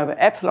order 1 over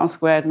epsilon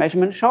squared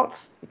measurement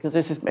shots, because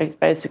this is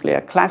basically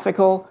a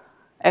classical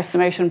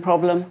estimation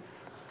problem.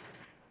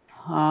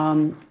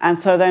 And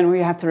so then we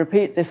have to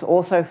repeat this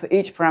also for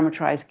each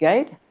parameterized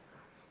gate.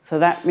 So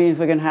that means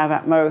we're going to have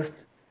at most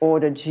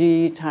order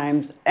G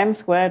times M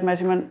squared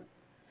measurement,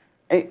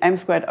 M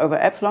squared over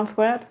epsilon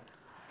squared,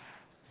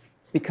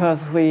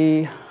 because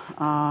we,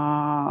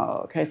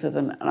 okay, so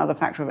then another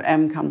factor of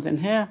M comes in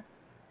here.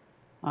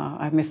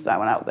 I've missed that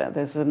one out there.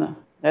 There's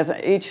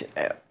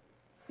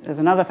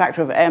another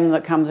factor of M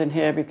that comes in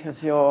here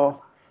because you're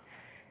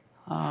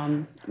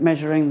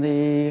measuring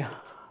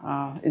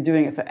you're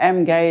doing it for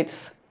M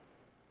gates,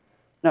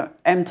 no,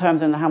 M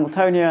terms in the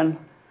Hamiltonian,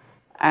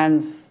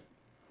 and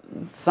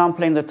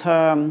sampling the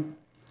term,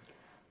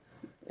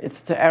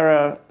 it's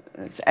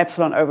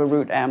epsilon over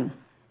root M.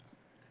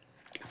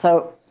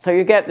 So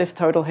you get this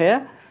total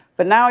here,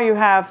 but now you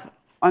have,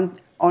 on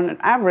an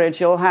average,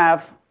 you'll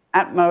have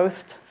at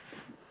most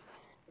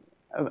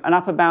an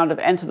upper bound of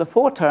n to the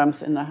 4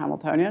 terms in the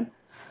Hamiltonian,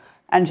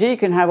 and G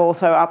can have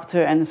also up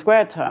to n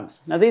squared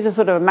terms. Now these are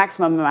sort of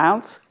maximum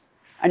amounts,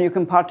 and you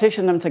can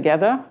partition them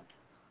together.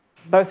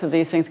 Both of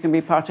these things can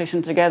be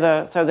partitioned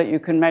together so that you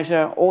can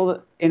measure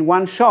in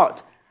one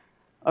shot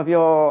of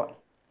your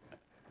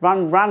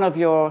run of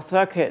your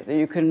circuit, that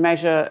you can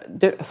measure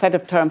a set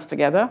of terms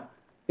together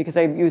because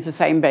they use the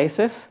same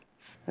basis.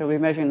 They'll be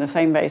measuring the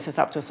same basis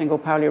up to a single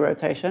Pauli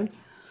rotation.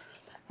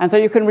 And so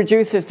you can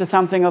reduce this to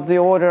something of the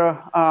order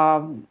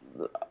of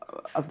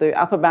the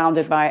upper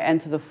bounded by n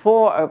to the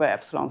 4 over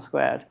epsilon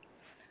squared.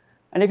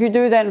 And if you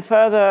do then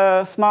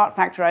further smart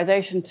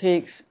factorization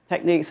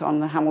techniques on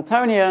the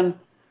Hamiltonian,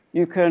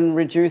 you can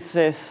reduce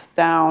this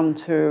down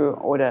to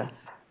order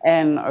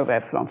n over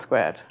epsilon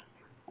squared.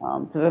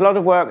 There's a lot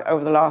of work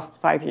over the last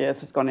 5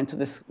 years has gone into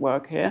this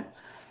work here.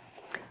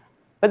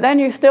 But then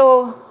you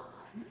still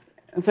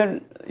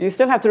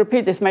have to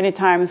repeat this many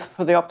times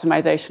for the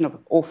optimization of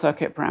all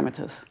circuit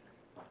parameters.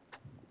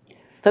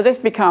 So this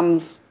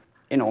becomes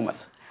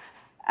enormous.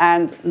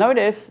 And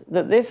notice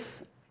that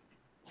this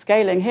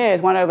scaling here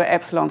is 1 over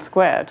epsilon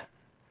squared.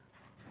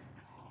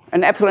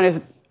 And epsilon is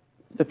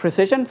the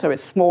precision, so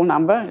it's a small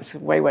number. It's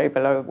way, way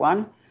below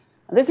 1.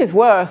 And this is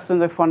worse than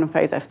the quantum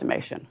phase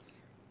estimation.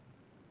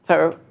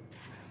 So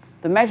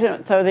the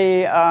variational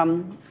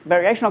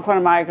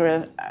quantum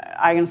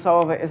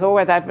eigensolver is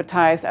always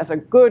advertised as a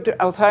good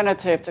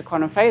alternative to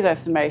quantum phase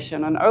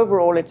estimation, and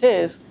overall it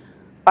is,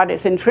 but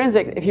it's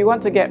intrinsic. If you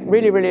want to get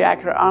really, really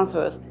accurate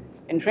answers,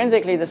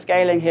 intrinsically the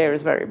scaling here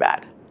is very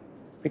bad,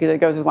 because it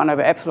goes with 1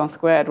 over epsilon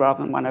squared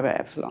rather than 1 over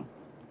epsilon.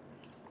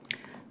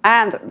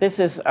 And this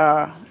is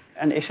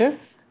an issue,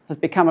 has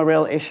become a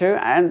real issue,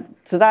 and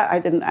to that I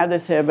didn't add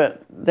this here,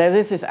 but there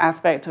is this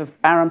aspect of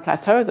barren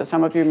plateau that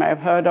some of you may have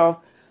heard of,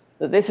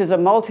 that this is a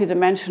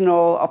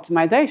multi-dimensional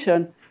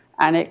optimization,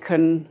 and it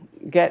can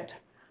get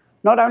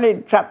not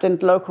only trapped in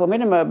local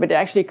minima, but it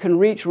actually can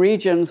reach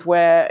regions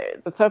where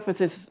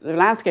the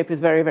landscape is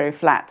very, very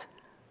flat.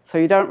 So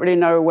you don't really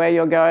know where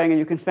you're going, and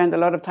you can spend a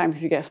lot of time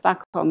if you get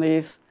stuck on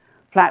these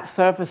flat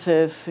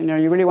surfaces.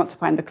 You really want to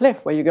find the cliff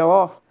where you go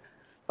off,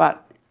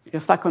 but you're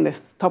stuck on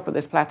this top of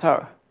this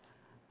plateau.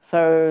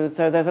 So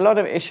there's a lot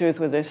of issues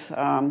with this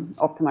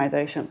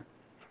optimization.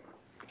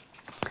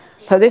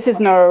 So this is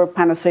no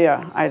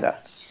panacea either.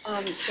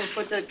 So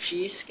for the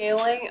G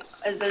scaling,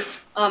 is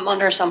this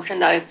under assumption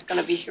that it's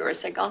going to be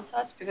heuristic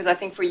onsets? Because I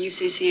think for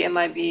UCC,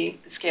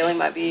 the scaling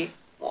might be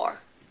more.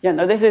 Yeah,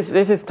 no, this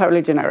is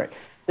totally generic.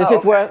 This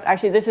is worst.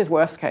 Actually, this is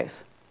worst case.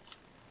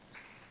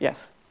 Yes.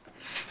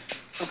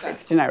 Okay.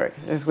 It's generic.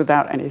 It's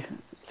without any.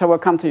 So we'll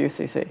come to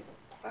UCC.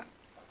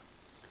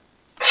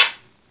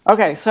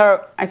 Okay.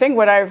 So I think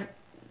what I've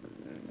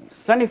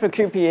It's only for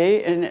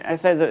QPE, and I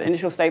said that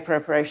initial state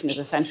preparation is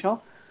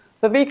essential.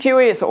 For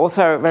VQE, it's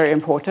also very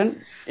important.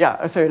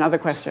 Yeah, so another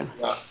question.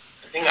 Yeah,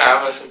 I think I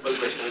have a simple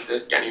question, which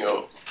is, can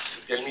you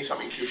tell me some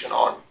intuition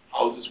on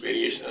how this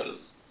variational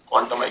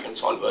quantum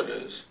eigensolver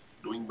is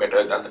doing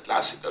better than the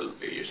classical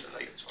variational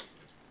eigensolver?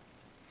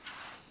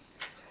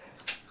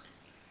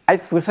 I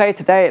would say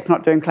today it's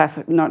not doing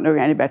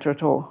any better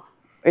at all.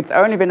 It's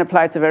only been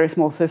applied to very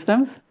small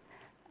systems,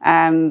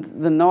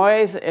 and the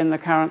noise in the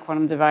current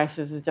quantum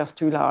devices is just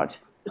too large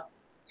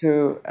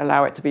to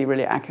allow it to be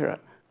really accurate.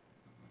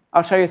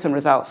 I'll show you some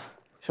results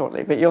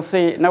shortly, but you'll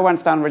see no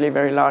one's done really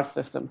very large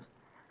systems.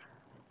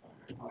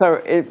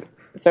 So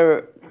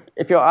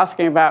if you're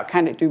asking about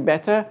can it do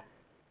better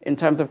in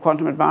terms of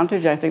quantum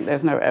advantage, I think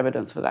there's no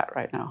evidence for that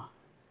right now.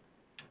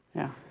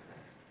 Yeah.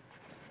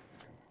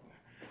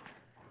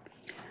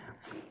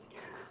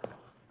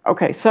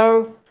 Okay,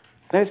 so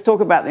let's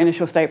talk about the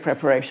initial state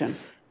preparation.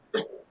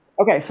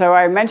 Okay, so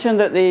I mentioned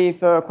that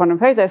for quantum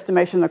phase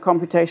estimation, the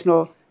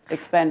computational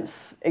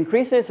expense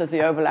increases as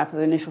the overlap of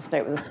the initial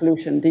state with the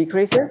solution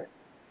decreases.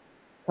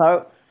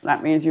 So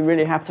that means you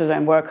really have to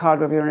then work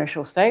hard with your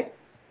initial state.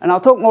 And I'll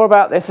talk more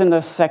about this in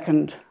the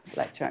second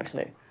lecture,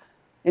 actually.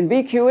 In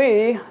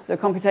VQE, the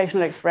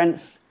computational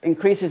expense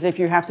increases if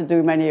you have to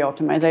do many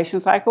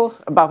optimization cycles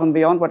above and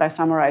beyond what I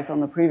summarized on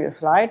the previous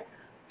slide.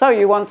 So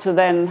you want to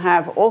then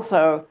have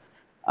also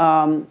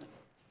an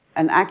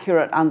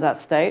accurate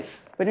ansatz state.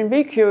 But in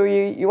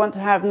VQ, you want to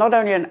have not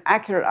only an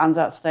accurate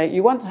ansatz state,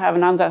 you want to have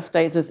an ansatz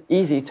state that's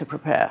easy to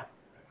prepare.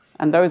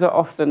 And those are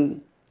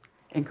often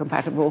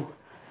incompatible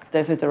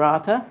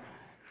desiderata.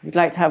 You'd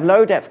like to have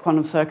low-depth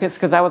quantum circuits,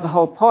 because that was the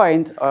whole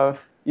point of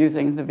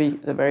using the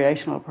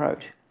variational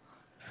approach.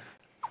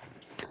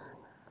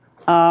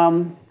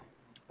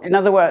 In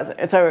other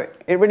words, so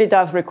it really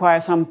does require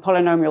some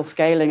polynomial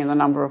scaling in the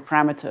number of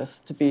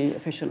parameters to be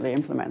efficiently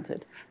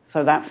implemented.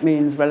 So that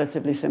means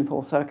relatively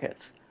simple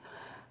circuits.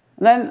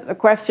 And then the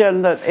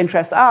question that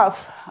interests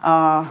us,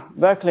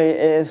 Berkeley,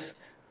 is,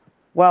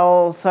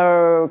 well,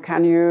 so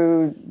can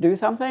you do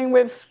something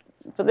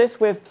for this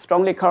with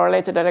strongly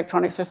correlated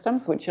electronic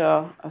systems, which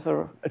are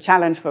sort of a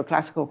challenge for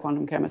classical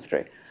quantum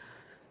chemistry?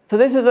 So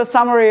this is a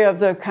summary of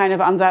the kind of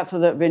ansatz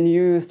that have been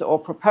used or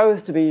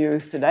proposed to be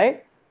used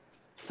today.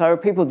 So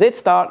people did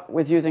start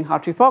with using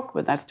Hartree-Fock,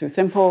 but that's too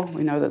simple.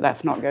 We know that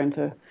that's not going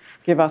to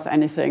give us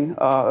anything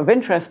of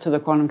interest to the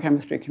quantum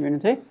chemistry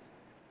community.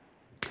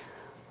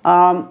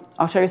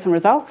 I'll show you some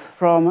results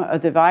from a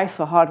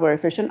device or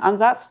hardware-efficient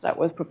ansatz that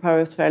was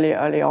proposed fairly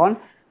early on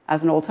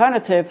as an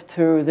alternative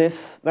to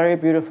this very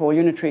beautiful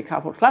unitary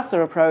coupled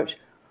cluster approach,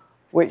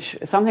 which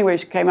is something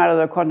which came out of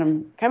the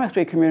quantum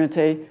chemistry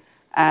community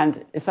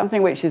and is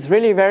something which is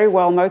really very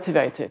well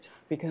motivated.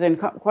 Because in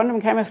quantum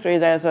chemistry,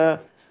 there's a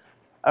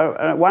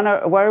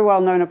very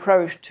well-known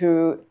approach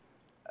to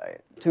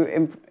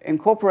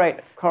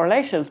incorporate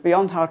correlations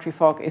beyond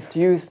Hartree-Fock is to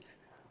use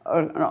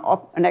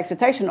an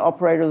excitation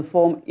operator of the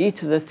form e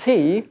to the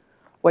t,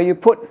 where you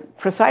put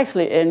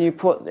precisely in, you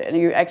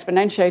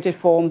exponentiated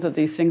forms of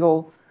these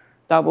single,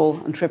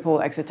 double, and triple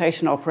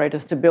excitation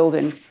operators to build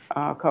in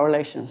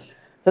correlations.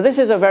 So this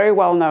is a very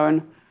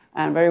well-known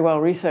and very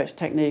well-researched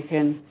technique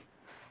in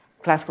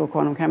classical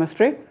quantum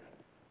chemistry,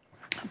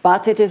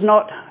 but it is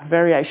not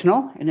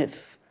variational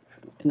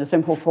in the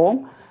simple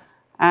form,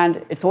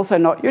 and it's also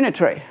not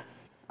unitary.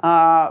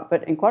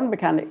 But in quantum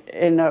mechanics,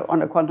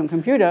 on a quantum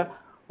computer,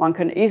 one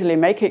can easily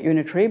make it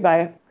unitary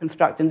by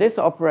constructing this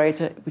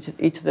operator, which is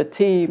e to the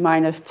t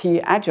minus t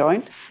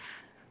adjoint,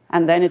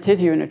 and then it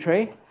is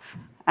unitary.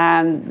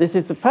 And this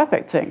is the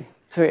perfect thing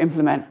to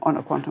implement on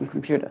a quantum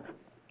computer.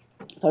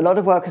 So a lot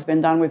of work has been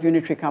done with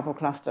unitary coupled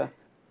cluster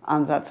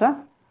ansatz,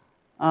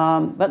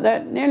 but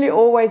they're nearly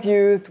always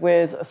used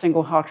with a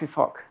single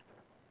Hartree-Fock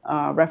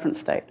reference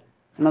state.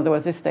 In other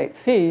words, this state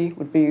phi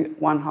would be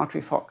one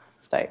Hartree-Fock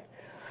state.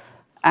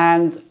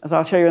 And as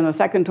I'll show you in the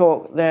second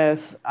talk, there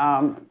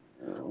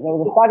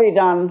was a study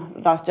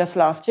done just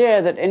last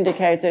year that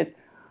indicated,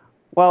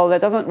 well, there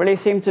doesn't really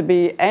seem to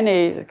be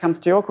any, it comes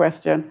to your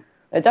question,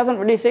 there doesn't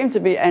really seem to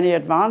be any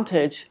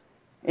advantage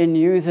in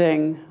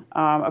using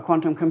a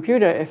quantum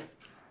computer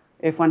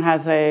if one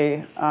has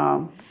a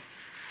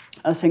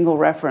single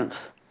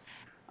reference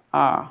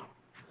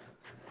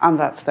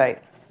ansatz state.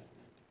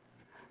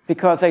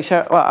 Because they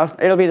show, well,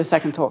 it'll be the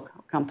second talk,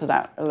 I'll come to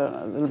that a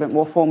little bit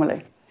more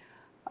formally.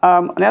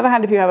 On the other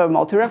hand, if you have a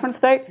multi-reference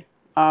state,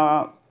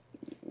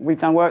 we've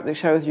done work that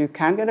shows you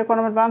can get a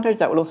quantum advantage.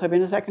 That will also be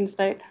in the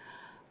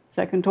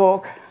second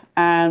talk.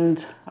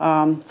 And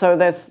so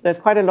there's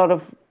quite a lot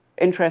of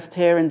interest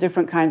here in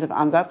different kinds of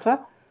ansatz.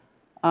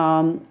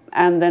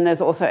 And then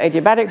there's also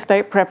adiabatic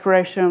state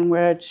preparation,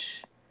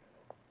 which,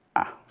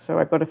 so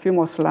I've got a few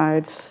more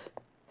slides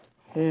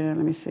here.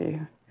 Let me see.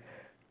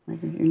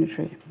 Maybe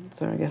unitary.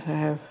 So I guess I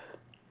have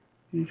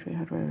unitary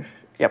hardware.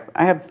 Yep,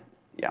 I have,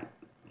 yeah.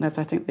 That's,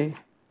 I think,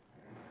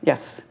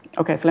 yes.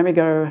 Okay, so let me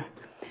go.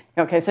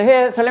 Okay, so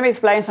let me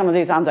explain some of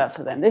these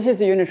ansatz then. This is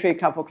the unitary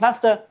coupled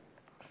cluster.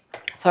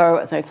 So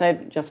as I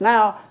said just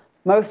now,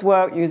 most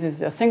work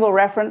uses a single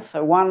reference,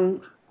 so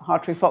one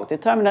Hartree-Fock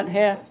determinant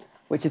here,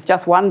 which is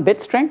just one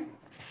bit string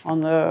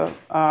on the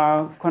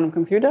quantum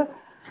computer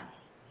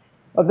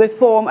of this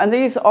form. And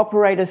these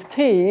operators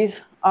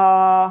T's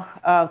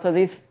are, so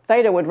these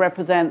theta would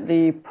represent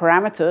the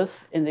parameters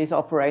in these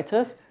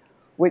operators,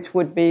 which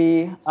would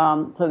be,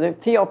 so the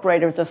T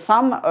operator is a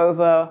sum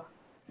over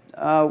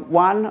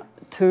 1,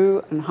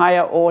 2, and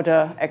higher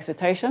order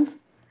excitations.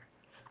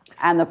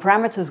 And the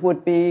parameters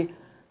would be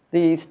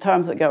these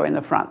terms that go in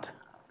the front,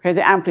 okay,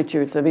 the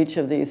amplitudes of each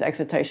of these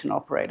excitation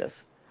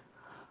operators.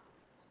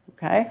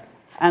 Okay,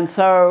 and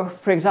so,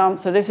 for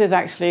example, so this is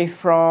actually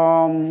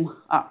from,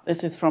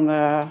 this is from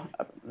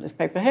this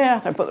paper here.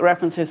 So I put the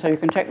references so you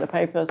can check the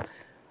papers.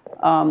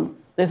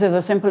 This is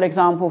a simple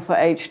example for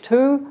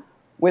H2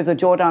 with a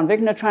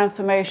Jordan-Wigner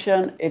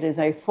transformation. It is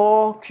a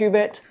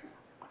 4-qubit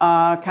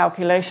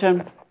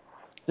calculation.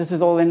 This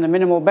is all in the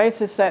minimal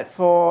basis set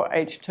for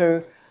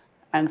H2.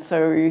 And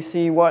so you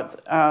see what's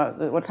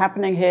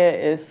happening here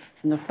is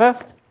in the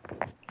first,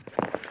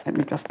 let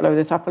me just blow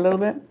this up a little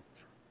bit.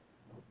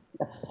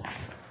 Yes,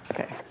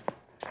 okay.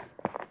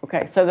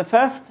 Okay, so the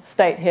first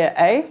state here,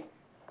 A,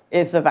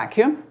 is the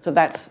vacuum. So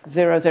that's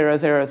 0, 0,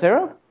 0,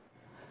 0.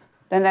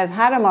 Then there's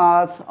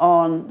Hadamard's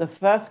on the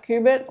first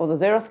qubit, or the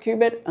 0th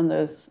qubit, and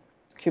there's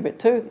qubit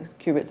 2,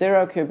 qubit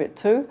 0, qubit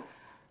 2.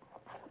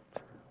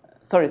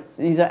 Sorry,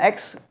 these are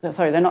X,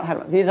 sorry, they're not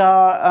Hadamard. These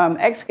are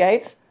X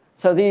gates.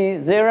 So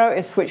the 0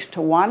 is switched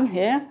to 1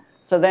 here.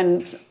 So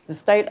then the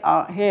state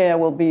here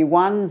will be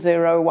 1,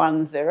 0,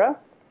 1, 0.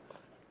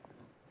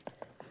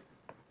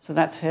 So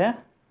that's here.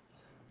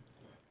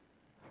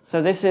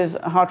 So this is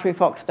a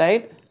Hartree-Fock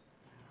state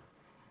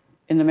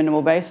in the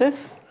minimal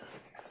basis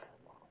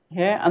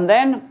here. And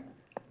then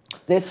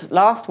this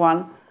last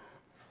one,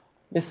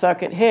 this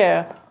circuit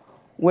here,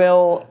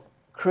 will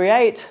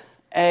create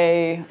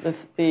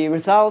the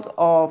result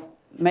of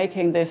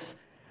making this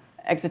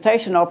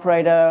excitation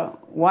operator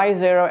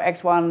Y0,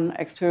 X1,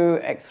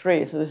 X2,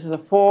 X3. So this is a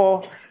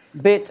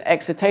 4-bit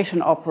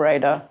excitation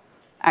operator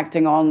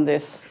acting on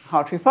this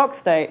Hartree-Fock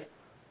state,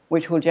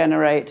 which will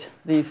generate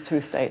these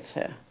two states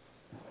here.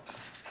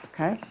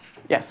 Okay?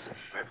 Yes?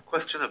 I have a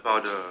question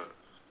about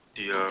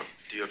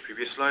the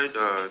previous slide.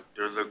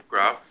 There's a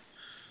graph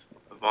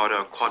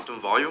about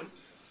quantum volume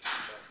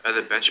as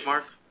a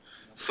benchmark.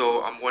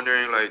 So I'm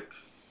wondering, like,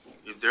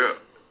 is there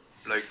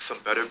like some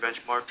better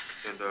benchmark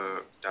than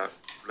that,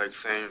 like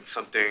saying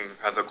something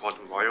has a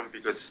quantum volume,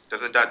 because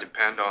doesn't that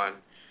depend on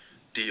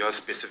the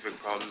specific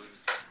problem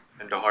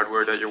and the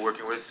hardware that you're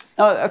working with?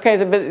 Oh, okay.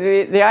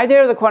 The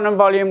idea of the quantum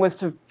volume was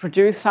to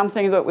produce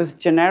something that was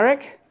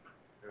generic,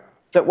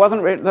 that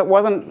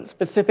wasn't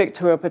specific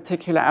to a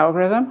particular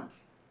algorithm,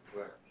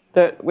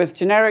 that was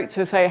generic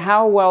to say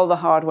how well the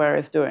hardware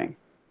is doing.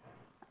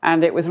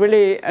 And it was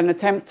really an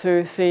attempt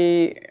to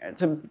see,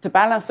 to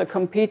balance the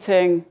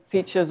competing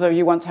features of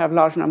you want to have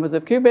large numbers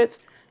of qubits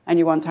and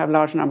you want to have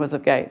large numbers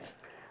of gates.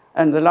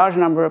 And the large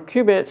number of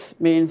qubits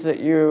means that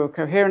your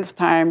coherence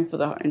time for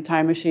the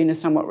entire machine is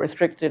somewhat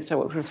restricted,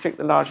 so it will restrict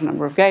the large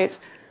number of gates.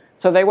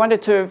 So they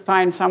wanted to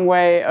find some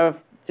way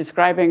of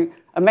describing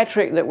a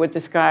metric that would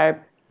describe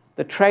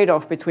the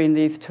trade-off between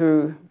these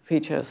two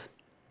features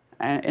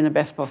in the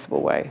best possible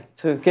way,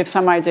 to give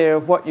some idea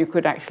of what you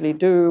could actually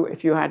do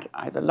if you had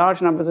either large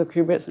numbers of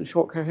qubits and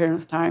short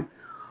coherence time,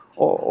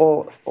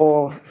 or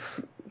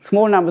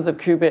small numbers of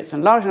qubits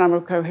and large number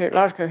of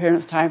large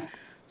coherence time.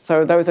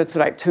 So those are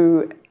like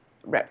two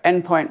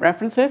endpoint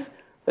references,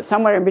 but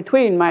somewhere in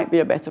between might be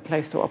a better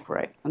place to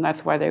operate, and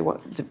that's why they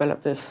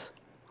developed this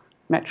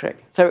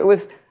metric. So it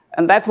was,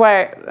 and that's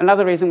why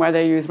another reason why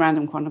they use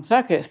random quantum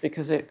circuits,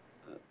 because they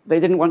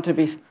didn't want to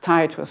be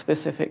tied to a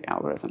specific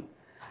algorithm.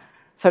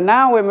 So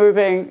now we're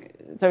moving,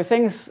 so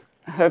things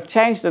have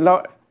changed a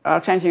lot, are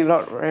changing a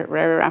lot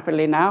very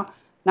rapidly now.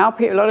 Now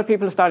a lot of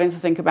people are starting to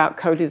think about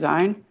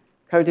co-design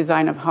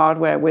of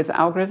hardware with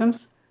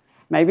algorithms.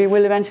 Maybe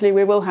eventually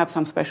we will have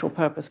some special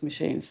purpose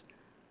machines.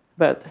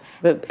 But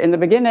in the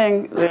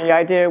beginning, the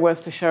idea was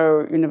to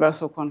show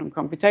universal quantum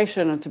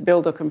computation and to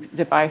build a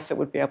device that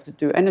would be able to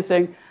do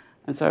anything.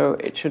 And so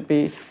it should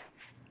be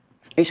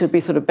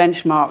sort of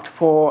benchmarked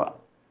for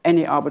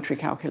any arbitrary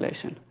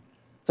calculation.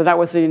 So that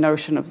was the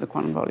notion of the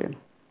quantum volume.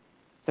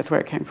 That's where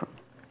it came from.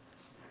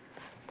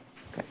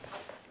 Okay.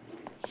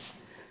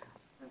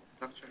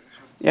 Doctor,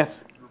 yes?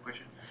 I have a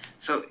question.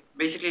 So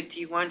basically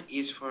T1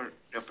 is for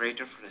the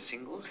operator for the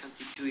singles and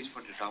T2 is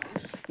for the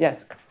doubles?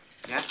 Yes.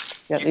 Yeah?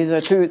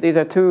 Yeah, these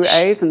are two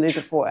A's and these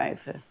are 4 A's.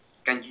 Yeah.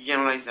 Can you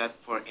generalize that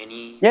for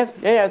any? Yes,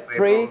 yeah, it's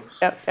 3.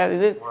 Yeah,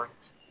 it is.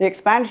 The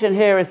expansion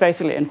here is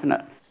basically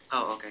infinite.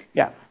 Oh, okay.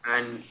 Yeah.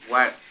 And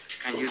what,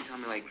 can you tell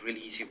me like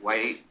really easy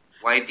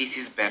why this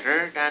is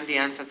better than the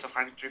ansatz of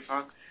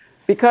Hartree-Fock?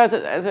 Because,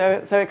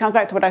 so it comes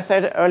back to what I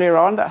said earlier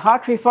on, that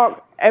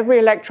Hartree-Fock, every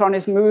electron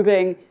is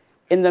moving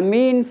in the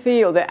mean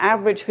field, the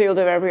average field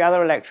of every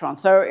other electron.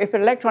 So if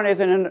an electron is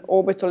in an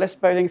orbital, let's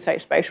suppose, say,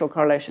 spatial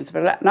correlations, if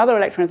another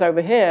electron is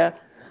over here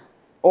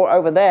or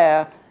over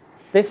there,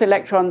 this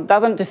electron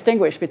doesn't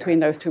distinguish between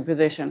those two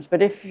positions.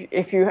 But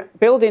if you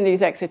build in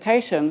these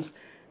excitations,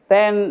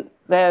 then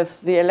there's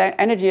the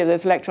energy of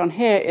this electron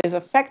here is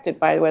affected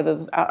by whether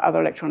there's other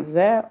electrons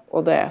there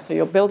or there. So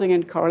you're building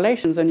in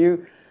correlations,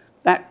 and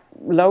that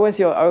lowers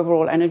your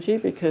overall energy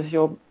because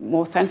you're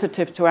more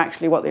sensitive to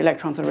actually what the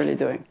electrons are really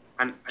doing.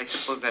 And I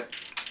suppose that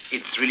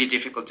it's really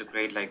difficult to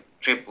create like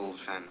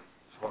triples and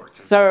fourths.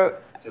 And so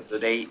do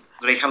they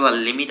have a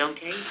limit on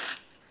K?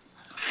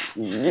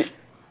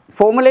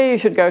 Formally, you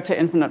should go to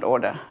infinite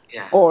order,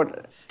 or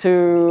to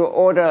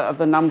order of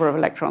the number of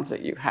electrons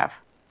that you have.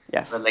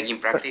 Yes. But like in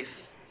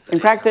practice? In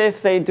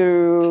practice, they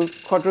do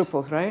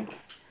quadruples, right?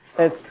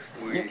 Well,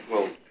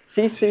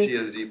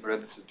 CCSD,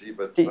 parenthesis D,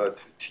 but T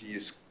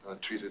is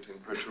treated in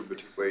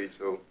perturbative way,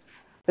 so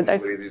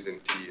is in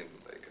T in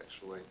like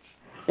actual way.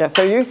 Yeah,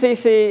 so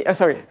UCC,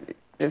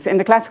 it's in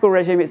the classical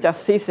regime, it's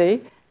just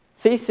CC.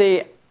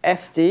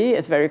 CCSD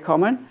is very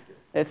common.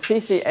 There's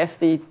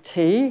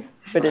CCSDT,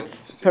 but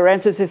it's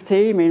parenthesis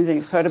T, meaning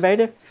it's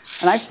perturbative.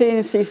 And I've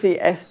seen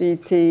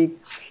CCSDTQ.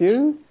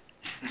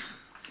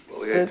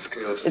 Well, yeah, it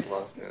scales a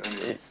lot.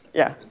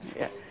 Yeah.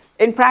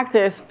 In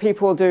practice,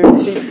 people do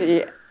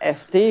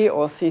CCSD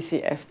or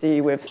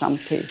CCSD with some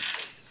T.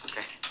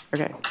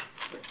 Okay.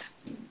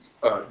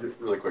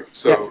 Really quick.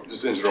 So,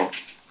 just in general,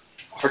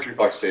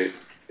 Hartree-Fock state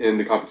in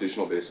the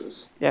computational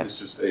basis is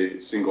just a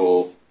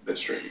single bit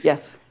string.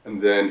 Yes. And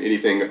then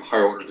anything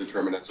higher order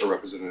determinants are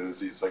represented as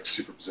these like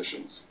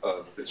superpositions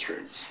of bit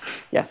strings.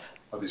 Yes.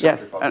 Of these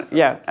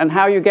and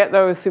how you get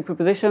those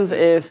superpositions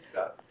is,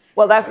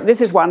 well,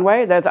 this is one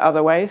way. There's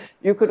other ways.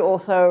 You could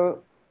also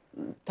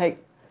take,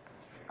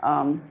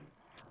 you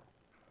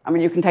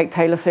can take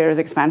Taylor series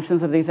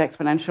expansions of these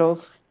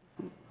exponentials.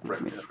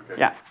 Right.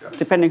 Yeah.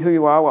 Depending who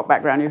you are, what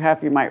background you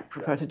have, you might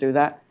prefer to do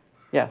that.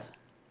 Yes.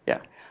 Yeah.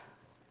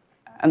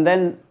 And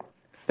then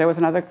there was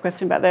another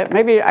question back there.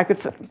 Maybe I could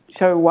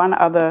show one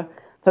other.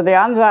 So the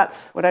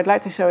ansatz, what I'd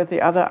like to show is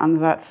the other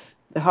ansatz,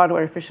 the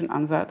hardware efficient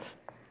ansatz.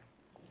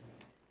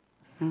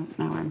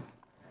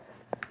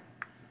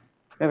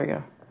 There we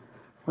go.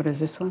 What is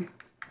this one?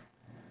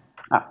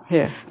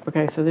 Here.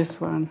 Okay, so this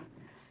one.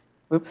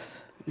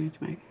 Whoops, I need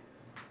to make.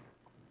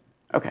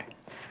 Okay.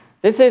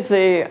 This is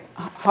the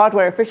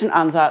hardware efficient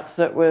ansatz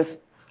that was,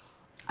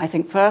 I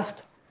think,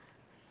 first.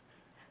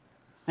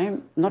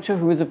 I'm not sure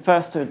who was the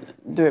first to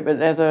do it, but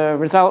there's a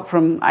result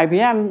from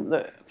IBM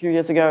a few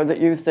years ago that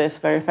used this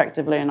very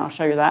effectively, and I'll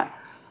show you that.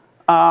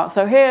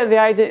 So here,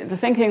 the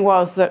thinking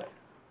was that,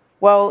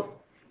 well,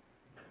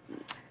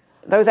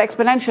 those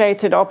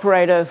exponentiated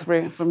operators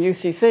from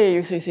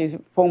UCC is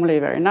formally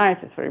very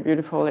nice. It's very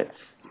beautiful.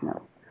 It's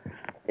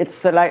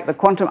like the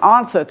quantum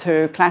answer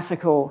to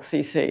classical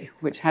CC,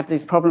 which had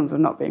these problems of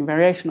not being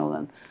variational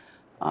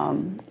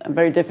and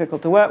very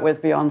difficult to work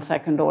with beyond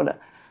second order.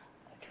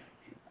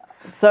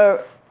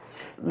 So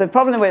the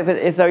problem with it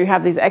is, though, you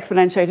have these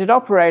exponentiated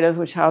operators,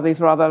 which are these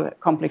rather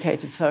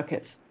complicated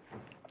circuits.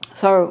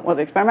 So what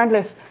the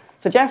experimentalists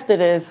suggested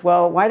is,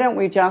 well, why don't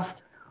we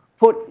just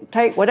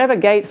take whatever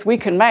gates we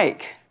can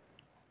make,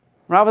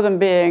 rather than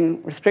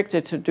being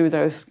restricted to do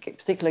those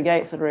particular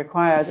gates that are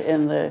required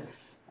in the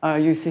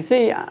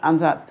UCC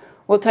ansatz.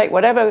 We'll take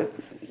whatever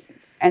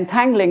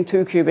entangling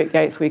 2-qubit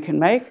gates we can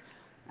make,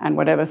 and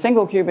whatever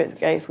single-qubit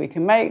gates we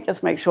can make,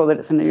 just make sure that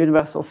it's in a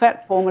universal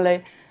set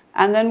formally.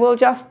 And then we'll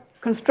just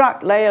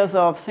construct layers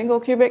of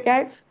single-qubit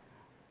gates,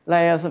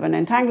 layers of an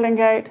entangling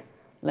gate,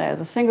 layers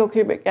of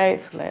single-qubit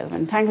gates, layers of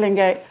an entangling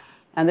gate.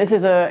 And this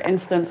is an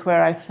instance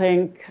where I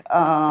think,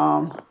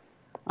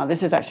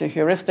 this is actually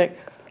heuristic,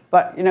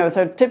 but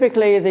so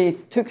typically the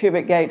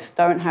 2-qubit gates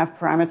don't have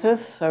parameters,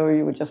 so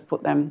you would just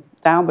put them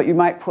down, but you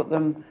might put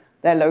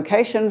their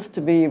locations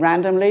to be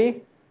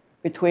randomly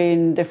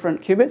between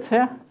different qubits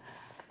here.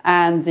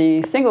 And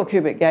the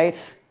single-qubit gates,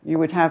 you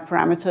would have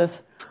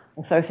parameters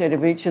associated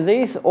with each of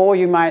these, or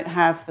you might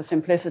have, for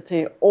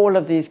simplicity, all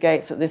of these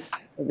gates at this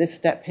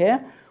step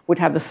here would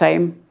have the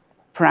same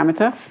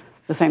parameter,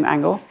 the same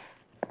angle,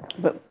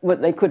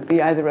 but they could be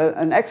either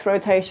an X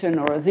rotation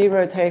or a Z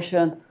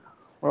rotation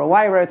or a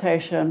Y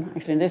rotation.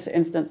 Actually, in this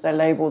instance, they're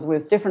labeled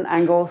with different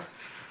angles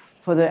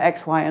for the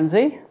X, Y, and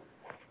Z.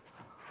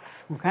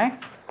 Okay,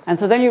 and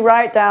so then you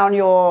write down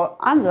your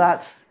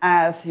ansatz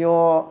as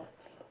your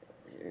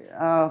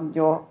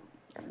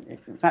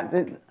in fact,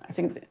 I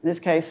think in this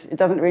case, it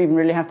doesn't even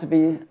really have to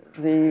be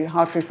the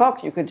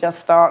Hartree-Fock. You could just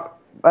start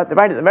right at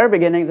the very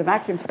beginning, the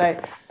vacuum state,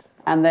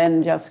 and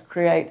then just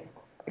create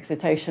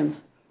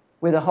excitations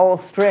with a whole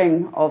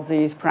string of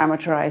these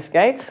parameterized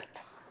gates.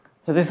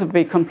 So this would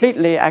be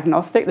completely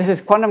agnostic. This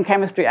is quantum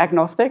chemistry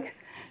agnostic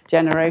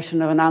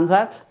generation of an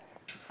ansatz.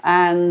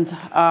 And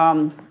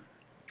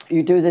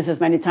you do this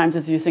as many times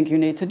as you think you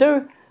need to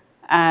do,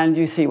 and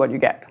you see what you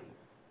get.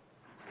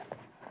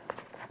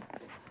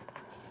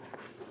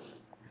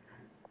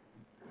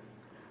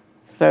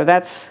 So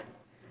that's,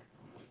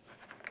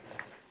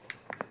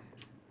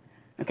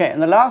 okay,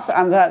 and the last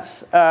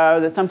ansatz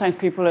that sometimes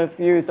people have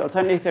used, or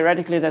certainly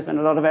theoretically there's been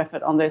a lot of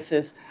effort on this,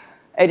 is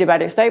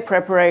adiabatic state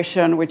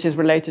preparation, which is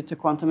related to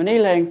quantum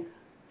annealing.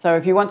 So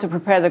if you want to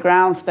prepare the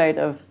ground state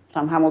of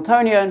some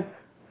Hamiltonian,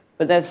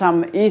 but there's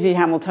some easy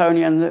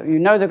Hamiltonian that you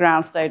know the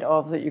ground state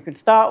of that you could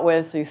start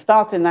with. So you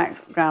start in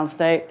that ground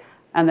state,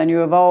 and then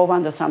you evolve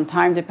under some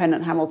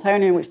time-dependent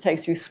Hamiltonian, which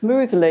takes you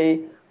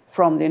smoothly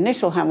from the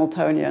initial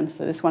Hamiltonian.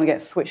 So this one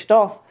gets switched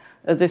off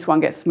as this one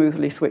gets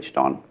smoothly switched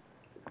on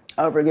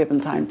over a given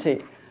time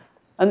t.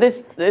 And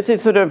this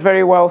is sort of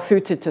very well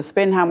suited to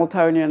spin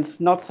Hamiltonians,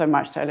 not so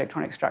much to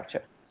electronic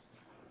structure.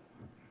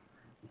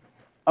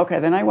 Okay,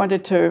 then I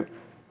wanted to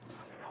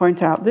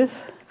point out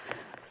this.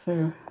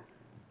 So,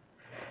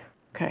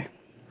 okay.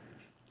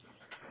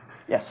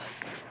 Yes.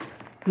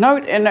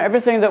 Note in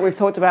everything that we've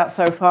talked about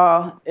so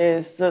far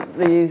is that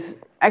these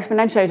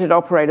exponentiated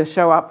operators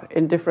show up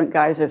in different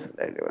guises.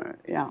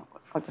 Yeah,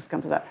 I'll just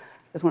come to that.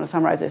 I just want to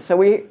summarize this.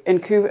 So in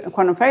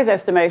quantum phase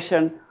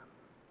estimation,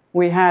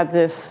 we had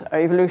this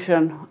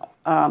evolution,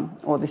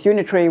 or this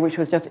unitary, which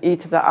was just e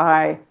to the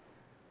I,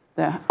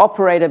 the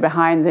operator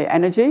behind the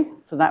energy.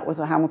 So that was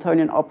a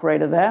Hamiltonian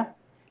operator there.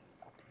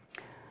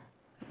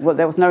 Well,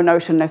 there was no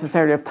notion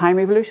necessarily of time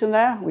evolution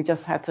there. We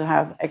just had to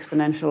have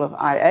exponential of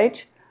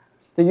IH.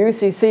 The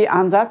UCC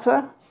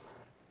Ansätze,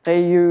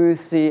 they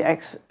use the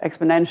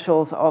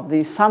exponentials of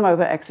the sum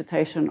over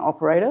excitation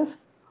operators.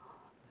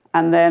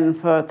 And then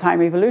for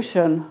time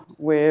evolution,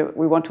 we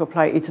want to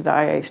apply e to the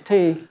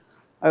IHT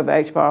over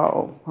h bar,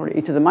 or probably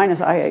e to the minus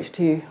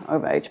IHT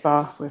over h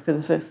bar, we're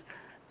physicists,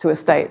 to a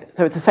state.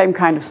 So it's the same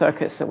kind of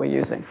circuits that we're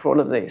using for all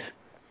of these.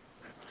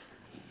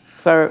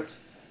 So,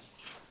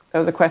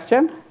 the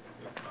question?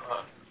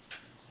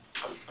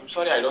 I'm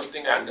sorry, I don't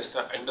think I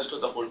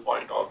understood the whole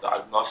point of the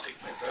agnostic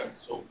method.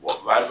 So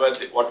what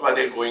were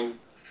they going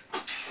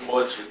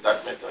towards with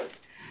that method?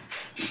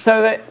 So,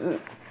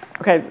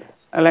 okay,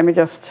 let me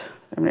just,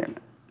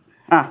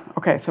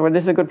 okay, so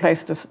this is a good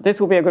place to, this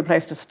will be a good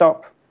place to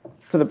stop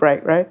for the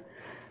break, right?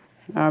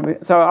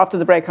 So after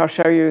the break, I'll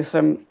show you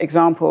some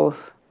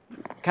examples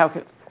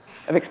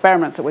of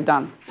experiments that were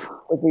done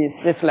with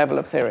this level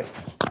of theory.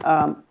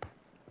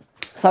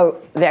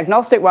 So the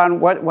agnostic one,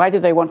 why do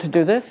they want to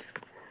do this?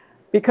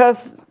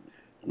 Because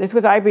this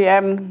was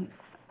IBM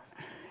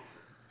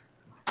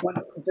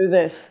wanted to do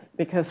this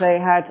because they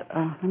had,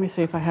 let me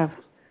see if I have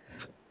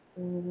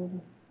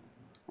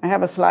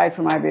a slide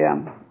from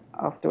IBM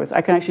afterwards.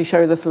 I can actually show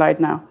you the slide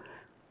now,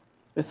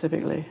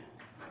 specifically.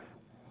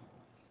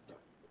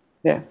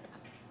 Yeah.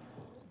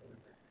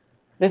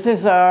 This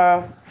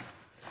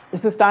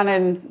was done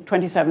in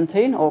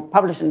 2017, or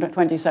published in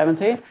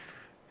 2017.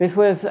 This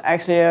was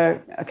actually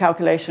a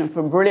calculation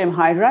for beryllium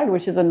hydride,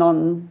 which is a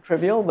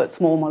non-trivial but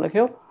small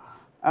molecule.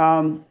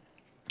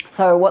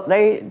 So what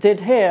they did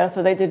here,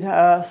 so they did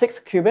 6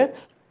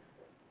 qubits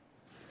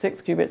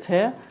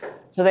here.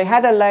 So they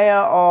had a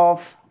layer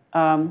of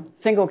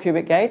single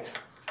qubit gates,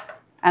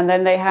 and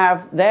then they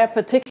have their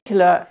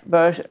particular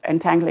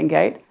entangling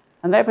gate.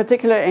 And their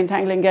particular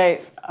entangling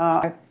gate,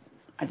 I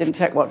didn't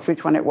check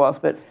which one it was,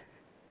 but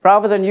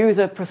rather than use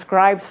a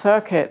prescribed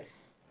circuit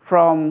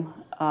from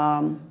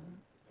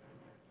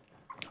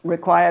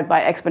required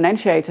by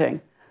exponentiating,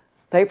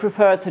 they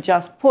prefer to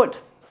just put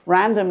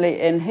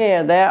randomly in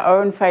here their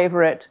own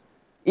favorite,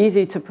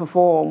 easy to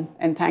perform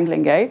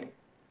entangling gate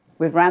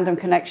with random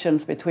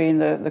connections between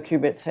the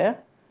qubits here.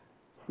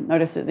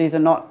 Notice that these are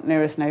not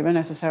nearest neighbor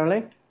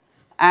necessarily.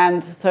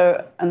 And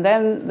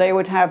then they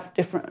would have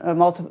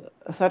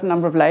a certain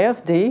number of layers,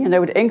 D, and they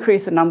would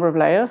increase the number of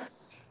layers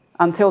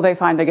until they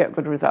find they get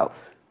good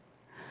results.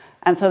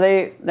 And so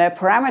their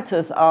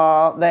parameters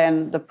are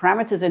then the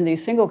parameters in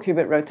these single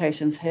qubit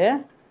rotations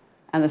here,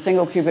 and the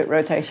single qubit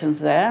rotations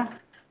there.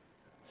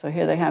 So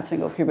here they have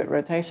single qubit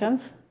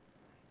rotations.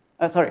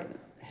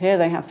 Here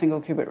they have single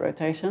qubit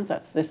rotations.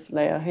 That's this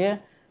layer here.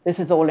 This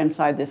is all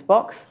inside this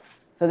box.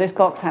 So this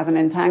box has an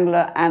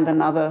entangler and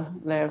another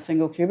layer of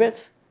single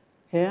qubits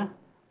here,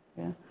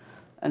 here,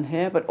 and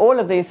here. But all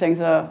of these things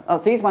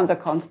these ones are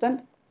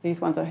constant.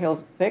 These ones are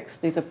held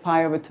fixed. These are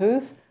pi over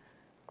 2s.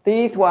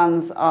 These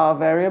ones are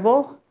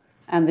variable,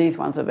 and these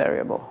ones are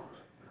variable.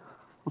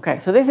 Okay,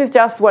 so this is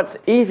just what's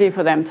easy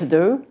for them to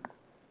do.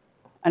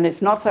 And it's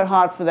not so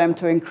hard for them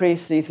to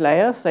increase these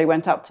layers. They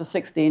went up to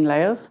 16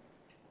 layers.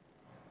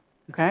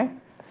 Okay?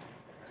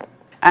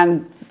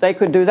 And they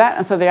could do that.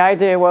 And so the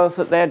idea was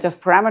that they're just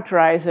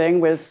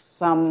parameterizing with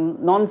some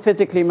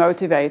non-physically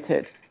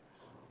motivated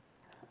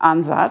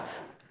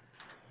ansatz.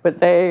 But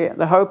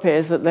the hope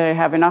is that they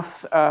have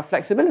enough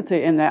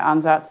flexibility in their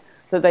ansatz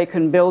that they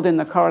can build in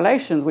the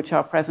correlations which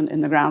are present in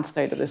the ground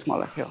state of this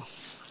molecule.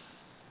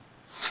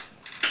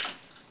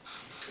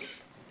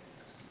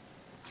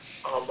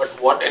 But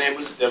what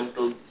enables them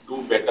to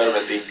do better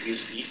when they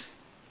increase D?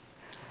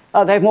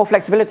 They have more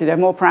flexibility. They have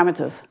more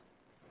parameters.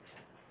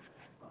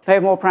 They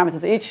have more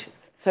parameters.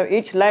 So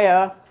each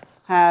layer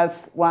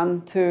has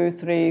 1, 2,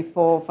 3,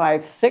 4,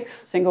 5,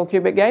 6 single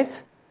qubit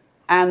gates,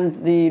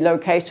 and the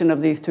location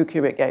of these 2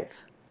 qubit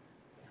gates.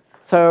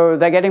 So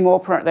they're getting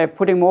they're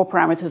putting more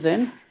parameters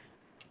in.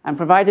 And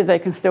provided they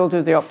can still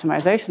do the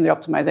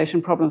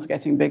optimization problem is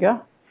getting bigger,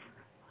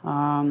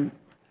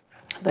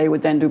 they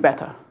would then do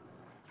better.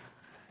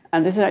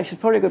 And this is actually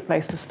probably a good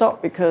place to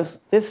stop because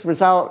this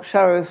result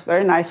shows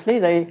very nicely.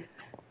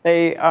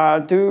 they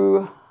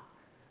do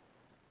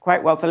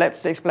quite well. So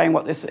let's explain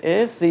what this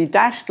is. The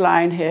dashed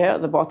line here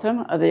at the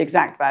bottom are the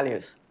exact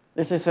values.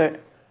 This is a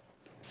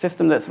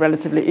system that's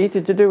relatively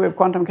easy to do with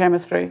quantum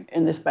chemistry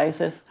in this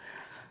basis.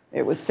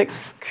 It was 6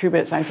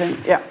 qubits, I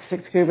think. Yeah,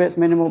 6 qubits,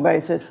 minimal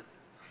basis.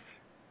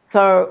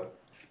 So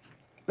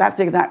that's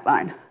the exact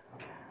line.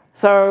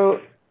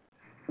 So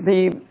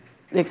the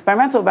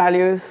experimental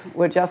values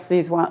were just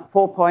these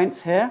 4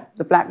 points here,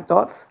 the black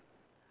dots.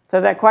 So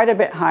they're quite a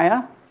bit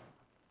higher,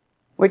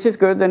 which is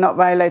good. They're not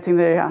violating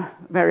the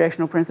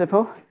variational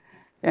principle.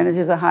 The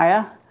energies are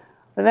higher.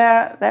 But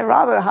they're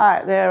rather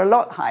high. They're a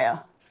lot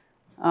higher.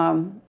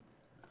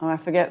 Oh, I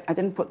forget. I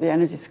didn't put the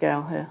energy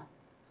scale here.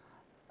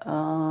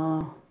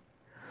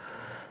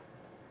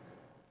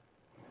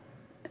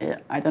 Yeah,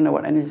 I don't know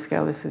what energy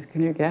scale this is.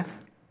 Can you guess?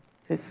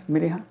 Is this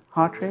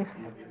milli-Hartrees?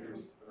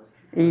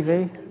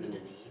 EV?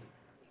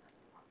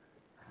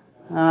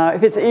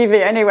 If it's EV,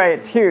 anyway,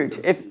 it's huge.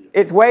 If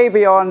it's way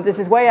beyond, this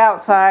is way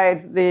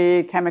outside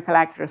the chemical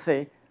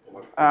accuracy,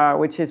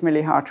 which is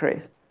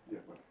milli-Hartrees.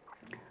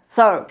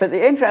 So, but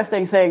the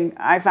interesting thing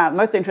I found,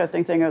 most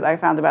interesting thing that I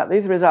found about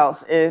these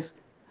results is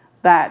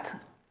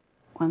that,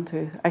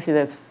 actually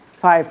there's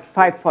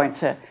five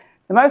points here.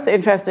 The most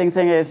interesting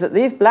thing is that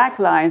these black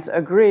lines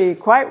agree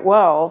quite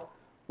well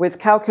with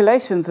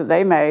calculations that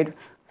they made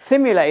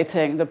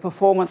simulating the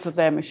performance of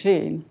their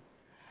machine,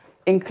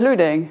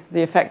 including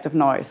the effect of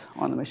noise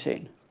on the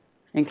machine,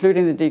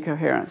 including the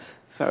decoherence.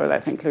 So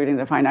that's including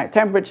the finite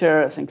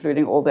temperature, it's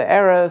including all the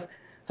errors.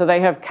 So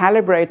they have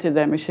calibrated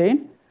their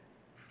machine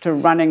to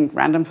running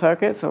random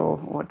circuits or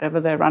whatever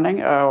they're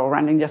running, or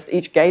running just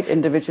each gate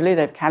individually.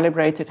 They've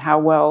calibrated how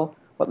well,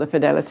 what the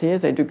fidelity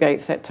is. They do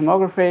gate set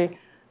tomography.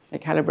 They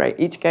calibrate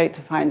each gate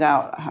to find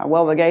out how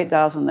well the gate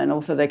does, and then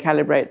also they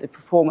calibrate the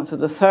performance of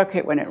the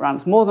circuit when it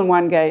runs more than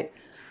one gate.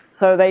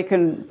 So they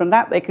can, from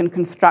that, they can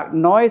construct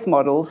noise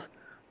models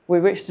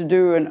with which to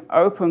do an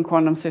open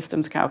quantum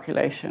systems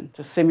calculation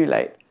to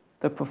simulate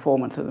the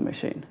performance of the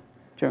machine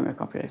during a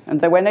computation.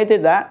 And so when they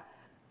did that,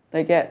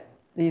 they get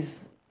these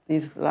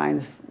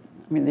lines.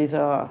 I mean, these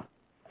are,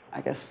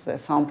 I guess, they're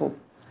sampled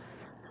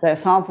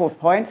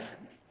points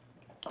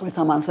with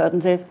some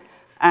uncertainties,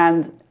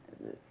 and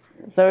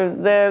so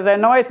their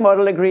noise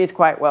model agrees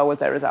quite well with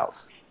their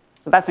results.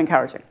 So that's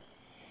encouraging.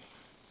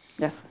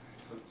 Yes?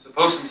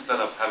 Suppose instead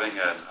of having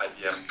an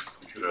IPAM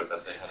computer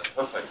that they had a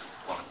perfect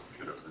quantum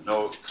computer with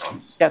no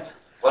problems. Yes.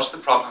 What's the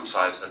problem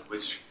size at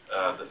which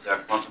their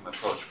quantum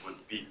approach would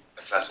beat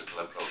a classical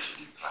approach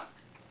in time?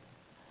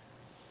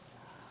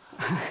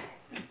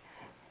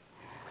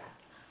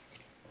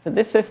 For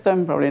this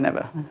system, probably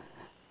never.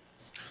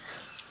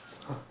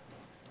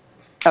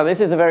 Oh,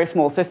 this is a very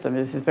small system.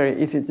 This is very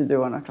easy to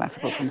do on a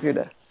classical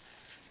computer.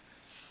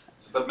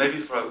 But maybe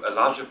for a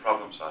larger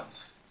problem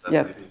size, then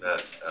yes. Maybe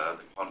the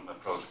quantum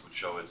approach would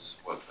show its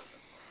worth.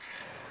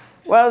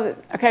 Well,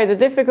 okay, the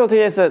difficulty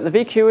is that the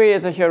VQE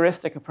is a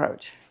heuristic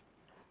approach.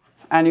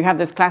 And you have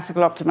this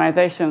classical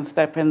optimization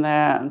step in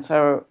there, and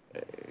so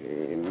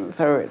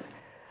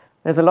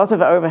there's a lot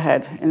of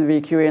overhead in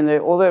the VQE, and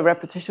all the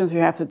repetitions you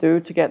have to do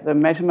to get the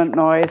measurement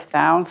noise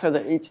down so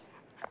that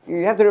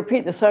you have to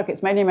repeat the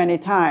circuits many, many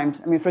times.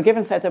 I mean, for a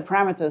given set of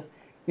parameters,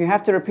 you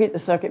have to repeat the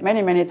circuit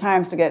many, many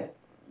times to get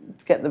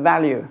the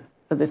value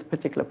of this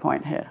particular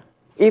point here,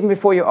 even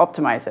before you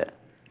optimize it.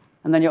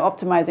 And then you're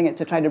optimizing it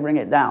to try to bring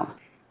it down.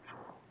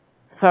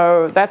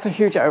 So that's a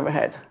huge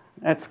overhead.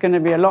 That's going to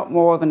be a lot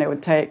more than it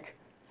would take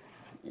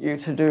you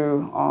to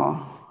do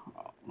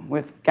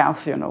with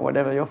Gaussian or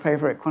whatever your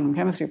favorite quantum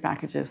chemistry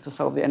package is to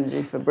solve the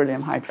energy for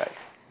beryllium hydrate.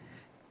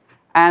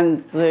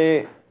 And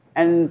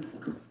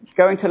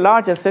going to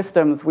larger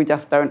systems, we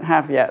just don't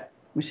have yet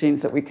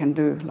machines that we can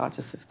do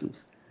larger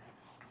systems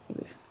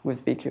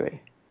with VQE.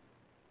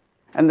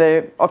 And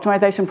the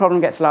optimization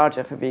problem gets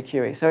larger for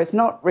VQE. So it's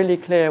not really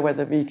clear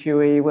whether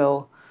VQE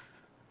will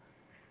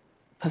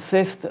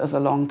persist as a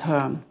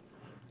long-term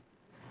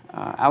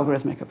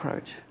algorithmic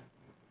approach.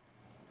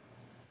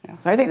 Yeah.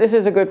 So I think this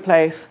is a good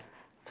place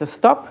to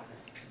stop.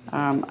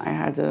 I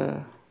had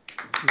a